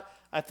shot.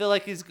 I feel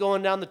like he's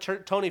going down the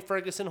Tony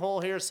Ferguson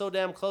hole here, so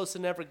damn close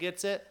and never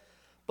gets it.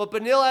 But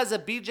Beneil has a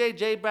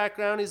BJJ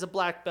background. He's a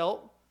black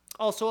belt.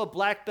 Also a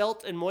black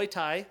belt in Muay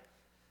Thai.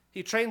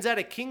 He trains at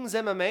a King's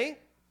MMA.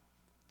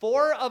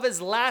 4 of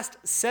his last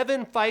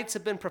 7 fights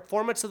have been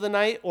performance of the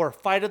night or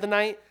fight of the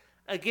night.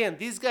 Again,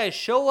 these guys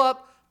show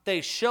up,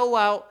 they show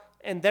out,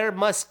 and they're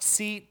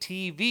must-see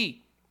TV.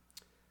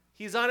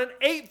 He's on an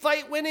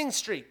 8-fight winning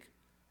streak.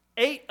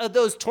 8 of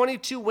those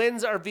 22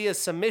 wins are via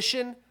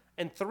submission,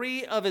 and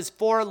 3 of his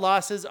 4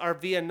 losses are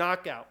via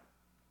knockout.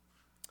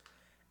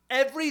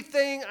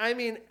 Everything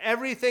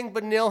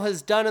Beneil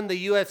has done in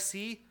the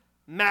UFC,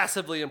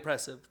 massively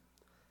impressive.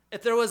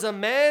 If there was a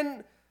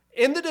man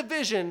in the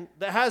division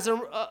that has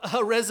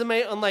a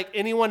resume unlike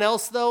anyone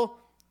else, though,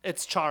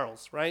 it's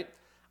Charles, right?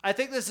 I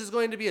think this is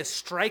going to be a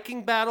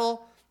striking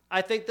battle.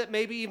 I think that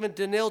maybe even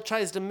Beneil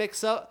tries to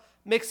mix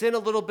in a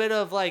little bit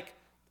of like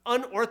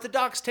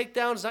unorthodox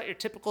takedowns, not your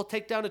typical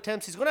takedown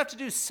attempts. He's going to have to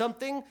do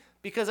something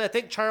because I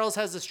think Charles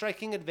has a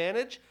striking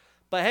advantage.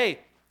 But hey,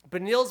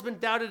 Beneil's been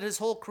doubted his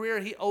whole career.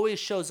 He always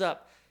shows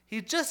up.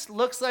 He just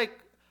looks like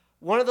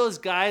one of those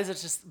guys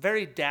that's just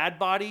very dad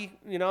body.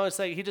 It's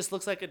like he just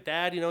looks like a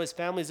dad. His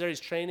family's there. He's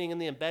training in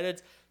the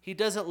embeddeds. He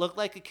doesn't look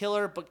like a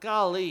killer, but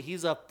golly,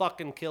 he's a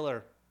fucking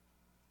killer.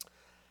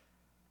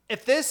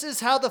 If this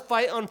is how the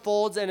fight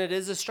unfolds and it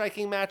is a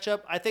striking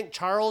matchup, I think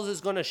Charles is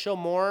going to show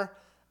more.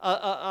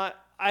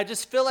 I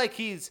just feel like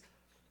he's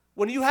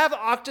When you have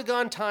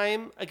octagon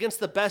time against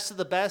the best of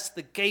the best,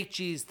 the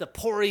Gaethjes, the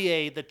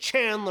Poirier, the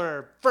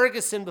Chandler,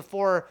 Ferguson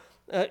before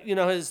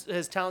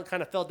his talent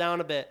kind of fell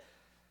down a bit,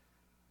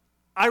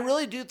 I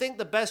really do think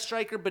the best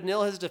striker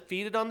Beneil has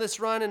defeated on this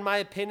run, in my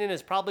opinion,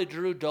 is probably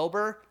Drew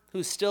Dober,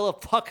 who's still a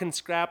fucking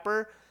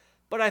scrapper.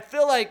 But I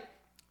feel like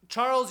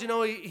Charles,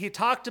 he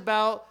talked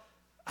about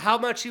how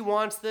much he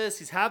wants this.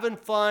 He's having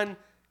fun.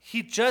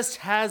 He just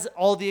has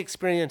all the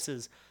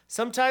experiences.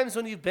 Sometimes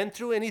when you've been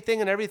through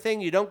anything and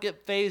everything, you don't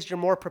get phased. You're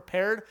more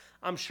prepared.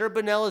 I'm sure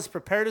Beneil is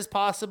prepared as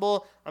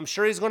possible. I'm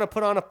sure he's going to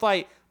put on a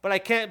fight. But I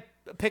can't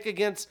pick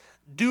against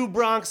Do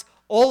Bronx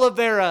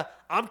Oliveira.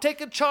 I'm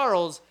taking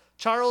Charles.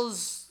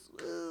 Charles,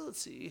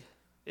 let's see,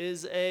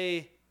 is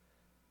a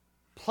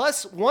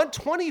plus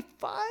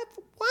 125.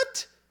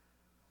 What?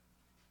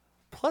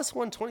 Plus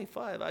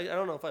 125. I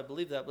don't know if I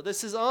believe that, but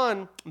this is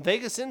on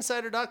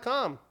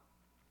VegasInsider.com.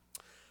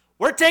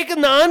 We're taking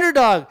the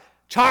underdog.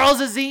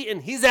 Charles is eating.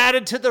 He's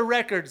added to the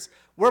records.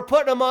 We're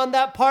putting him on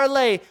that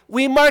parlay.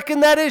 We marking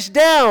that ish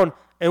down,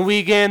 and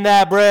we getting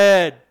that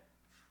bread.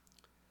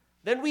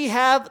 Then we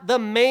have the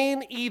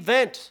main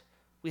event.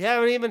 We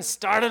haven't even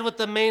started with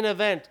the main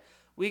event.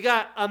 We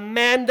got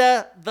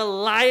Amanda the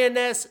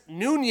Lioness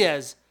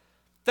Nunes,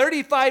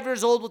 35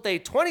 years old with a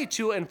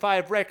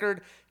 22-5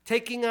 record,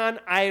 taking on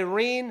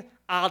Irene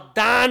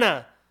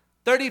Aldana,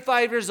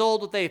 35 years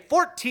old with a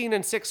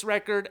 14-6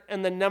 record,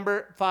 and the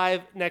number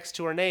 5 next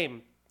to her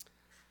name.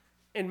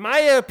 In my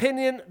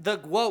opinion, the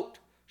GOAT.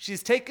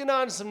 She's taken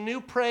on some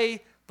new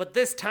prey, but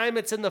this time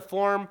it's in the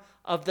form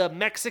of the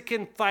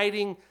Mexican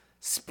fighting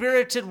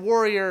spirited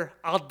warrior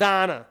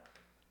Aldana.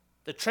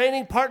 The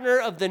training partner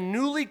of the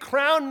newly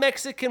crowned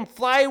Mexican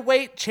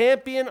flyweight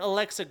champion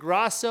Alexa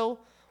Grasso.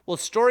 Will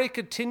story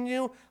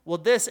continue? Will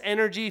this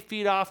energy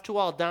feed off to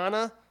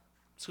Aldana?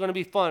 It's going to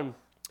be fun.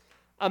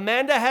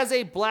 Amanda has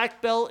a black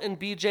belt in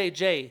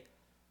BJJ.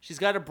 She's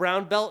got a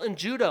brown belt in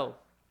judo.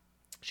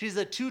 She's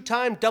a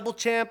 2-time double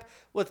champ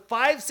with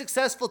 5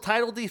 successful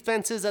title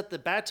defenses at the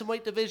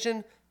bantamweight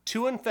division,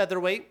 2 in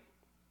featherweight.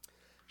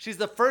 She's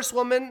the first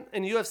woman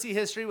in UFC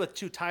history with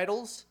 2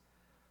 titles.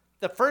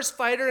 The first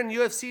fighter in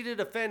UFC to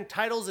defend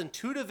titles in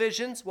 2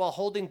 divisions while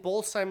holding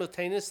both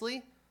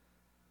simultaneously.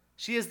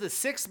 She is the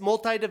 6th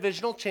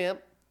multi-divisional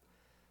champ.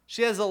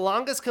 She has the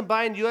longest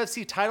combined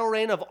UFC title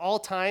reign of all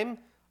time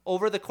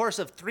over the course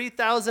of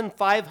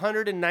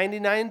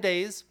 3,599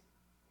 days.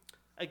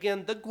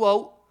 Again, the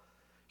GOAT.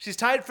 She's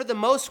tied for the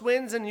most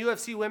wins in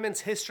UFC women's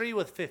history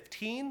with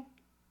 15.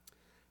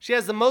 She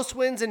has the most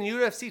wins in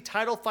UFC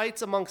title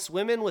fights amongst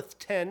women with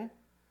 10.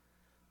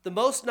 The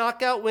most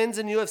knockout wins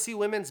in UFC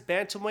women's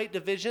bantamweight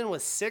division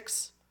was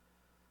 6.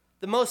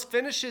 The most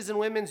finishes in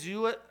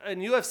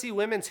UFC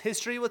women's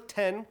history with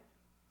 10.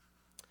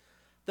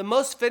 The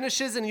most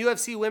finishes in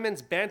UFC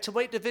women's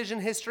bantamweight division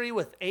history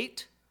with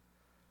 8.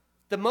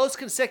 The most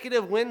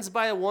consecutive wins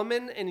by a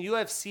woman in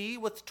UFC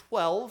with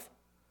 12.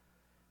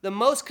 The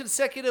most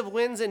consecutive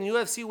wins in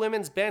UFC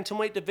women's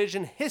bantamweight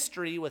division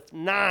history with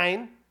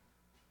 9.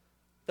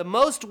 The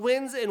most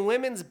wins in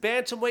women's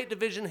bantamweight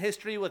division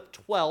history with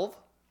 12.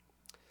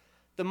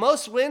 The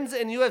most wins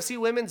in UFC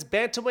women's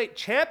bantamweight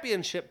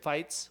championship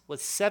fights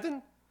was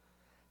 7.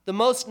 The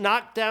most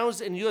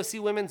knockdowns in UFC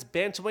women's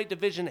bantamweight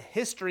division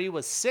history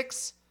was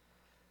 6.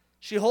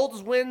 She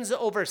holds wins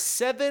over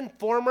 7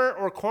 former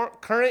or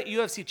current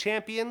UFC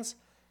champions: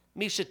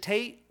 Miesha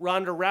Tate,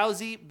 Ronda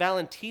Rousey,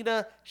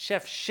 Valentina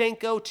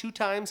Shevchenko 2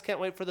 times,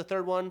 can't wait for the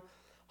 3rd one,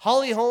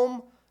 Holly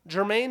Holm,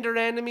 Germaine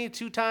Durandamy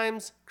 2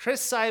 times,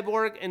 Chris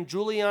Cyborg, and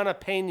Juliana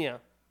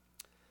Pena.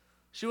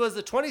 She was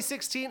the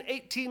 2016,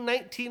 18,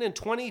 19, and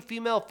 20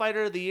 Female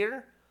Fighter of the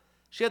Year.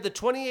 She had the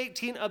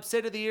 2018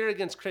 Upset of the Year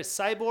against Chris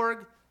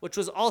Cyborg, which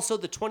was also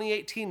the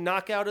 2018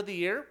 Knockout of the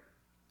Year.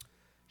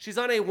 She's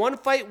on a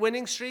 1-fight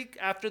winning streak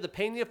after the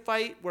Pena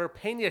fight, where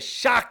Pena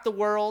shocked the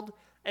world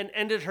and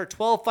ended her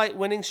 12-fight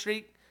winning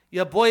streak.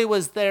 Your boy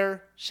was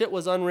there. Shit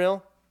was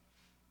unreal.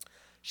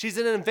 She's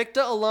an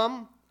Invicta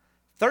alum.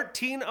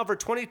 13 of her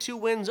 22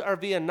 wins are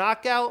via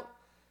knockout.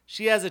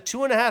 She has a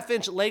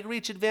 2.5-inch leg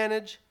reach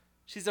advantage.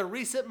 She's a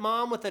recent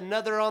mom with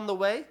another on the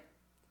way.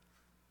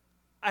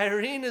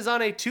 Irene is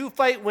on a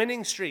 2-fight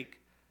winning streak.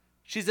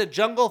 She's a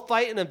Jungle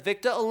Fight and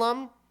Invicta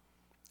alum.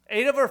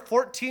 8 of her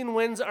 14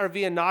 wins are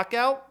via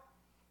knockout.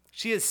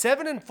 She is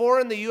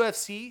 7-4 in the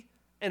UFC,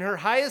 and her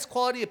highest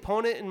quality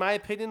opponent, in my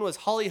opinion, was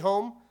Holly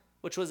Holm,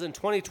 which was in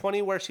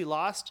 2020 where she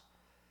lost.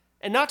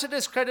 And not to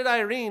discredit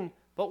Irene,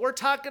 but we're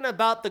talking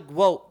about the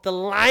GOAT, the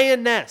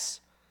Lioness,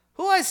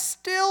 who I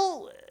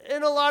still,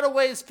 in a lot of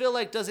ways, feel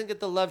like doesn't get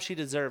the love she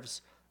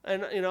deserves.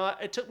 And,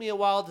 it took me a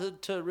while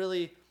to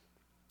really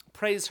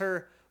praise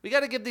her. We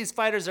got to give these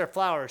fighters their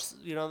flowers.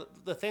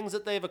 The things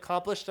that they've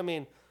accomplished. I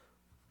mean,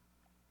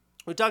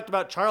 we talked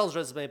about Charles'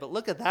 resume, but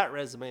look at that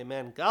resume,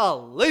 man.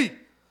 Golly.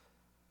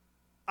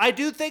 I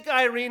do think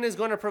Irene is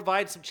going to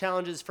provide some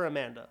challenges for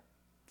Amanda.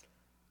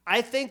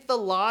 I think the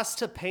loss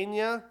to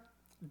Pena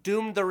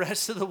doomed the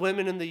rest of the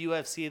women in the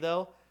UFC,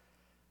 though.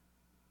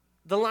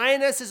 The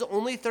Lioness is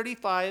only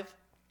 35.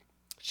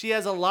 She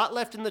has a lot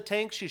left in the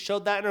tank. She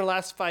showed that in her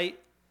last fight.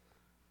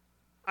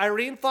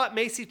 Irene fought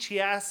Macy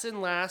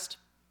Chiasson last.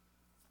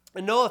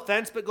 And no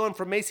offense, but going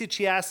from Macy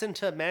Chiasson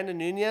to Amanda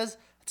Nunes,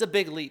 it's a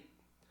big leap.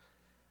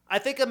 I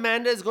think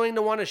Amanda is going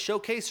to want to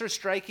showcase her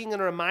striking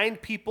and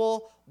remind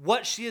people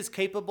what she is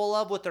capable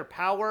of with her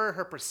power,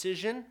 her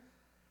precision.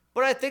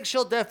 But I think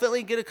she'll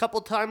definitely get a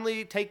couple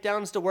timely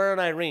takedowns to wear on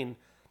Irene.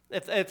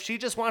 If she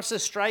just wants to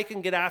strike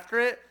and get after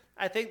it,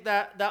 I think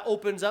that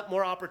opens up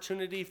more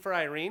opportunity for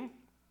Irene.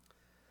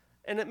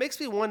 And it makes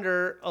me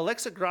wonder,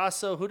 Alexa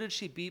Grasso, who did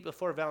she beat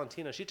before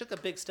Valentina? She took a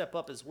big step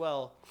up as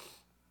well.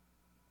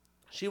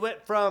 She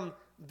went from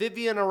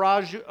Vivian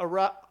Araujo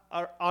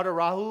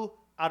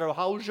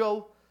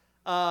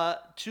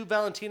to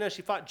Valentina.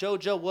 She fought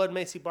JoJo Wood,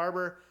 Macy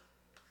Barber.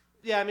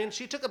 Yeah, I mean,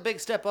 she took a big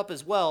step up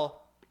as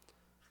well.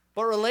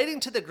 But relating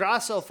to the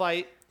Grasso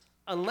fight,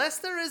 unless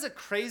there is a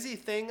crazy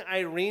thing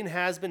Irene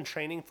has been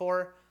training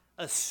for,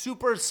 a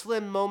super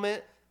slim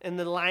moment in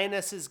the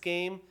Lioness's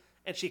game,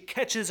 and she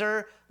catches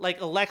her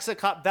like Alexa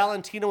caught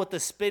Valentina with the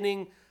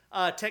spinning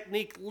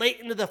technique late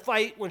into the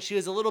fight when she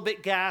was a little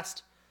bit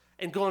gassed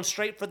and going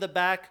straight for the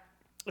back.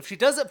 If she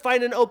doesn't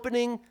find an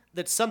opening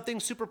that's something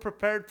super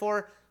prepared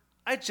for,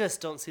 I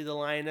just don't see the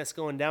Lioness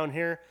going down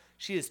here.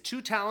 She is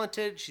too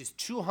talented. She's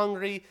too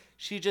hungry.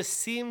 She just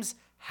seems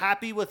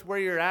happy with where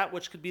you're at,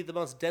 which could be the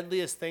most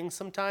deadliest thing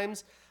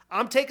sometimes.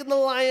 I'm taking the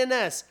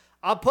Lioness.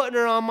 I'm putting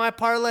her on my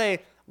parlay.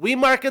 We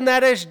marking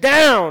that ish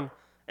down,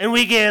 and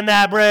we getting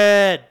that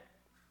bread.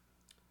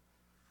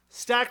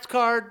 Stacked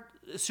card.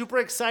 Super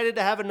excited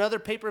to have another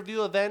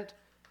pay-per-view event.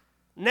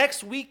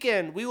 Next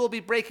weekend, we will be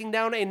breaking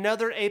down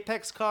another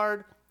Apex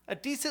card, a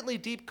decently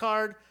deep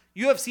card,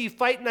 UFC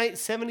Fight Night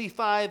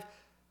 75,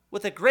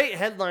 with a great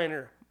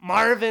headliner,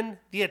 Marvin,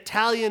 the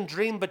Italian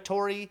Dream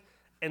Vittori,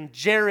 and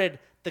Jared,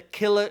 the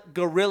Killer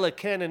Gorilla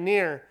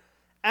Cannoneer.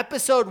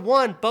 Episode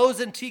 1, Bows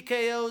and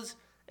TKOs.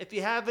 If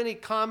you have any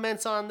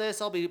comments on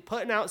this, I'll be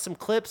putting out some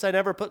clips. I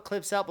never put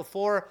clips out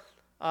before.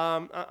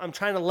 I'm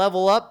trying to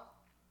level up.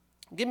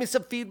 Give me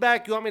some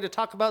feedback. You want me to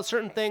talk about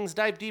certain things,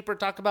 dive deeper,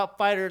 talk about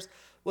fighters.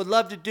 Would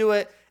love to do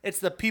it. It's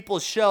the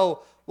People's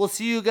Show. We'll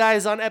see you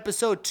guys on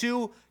episode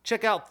 2.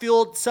 Check out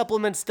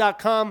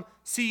fueledsupplements.com.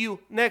 See you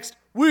next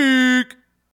week.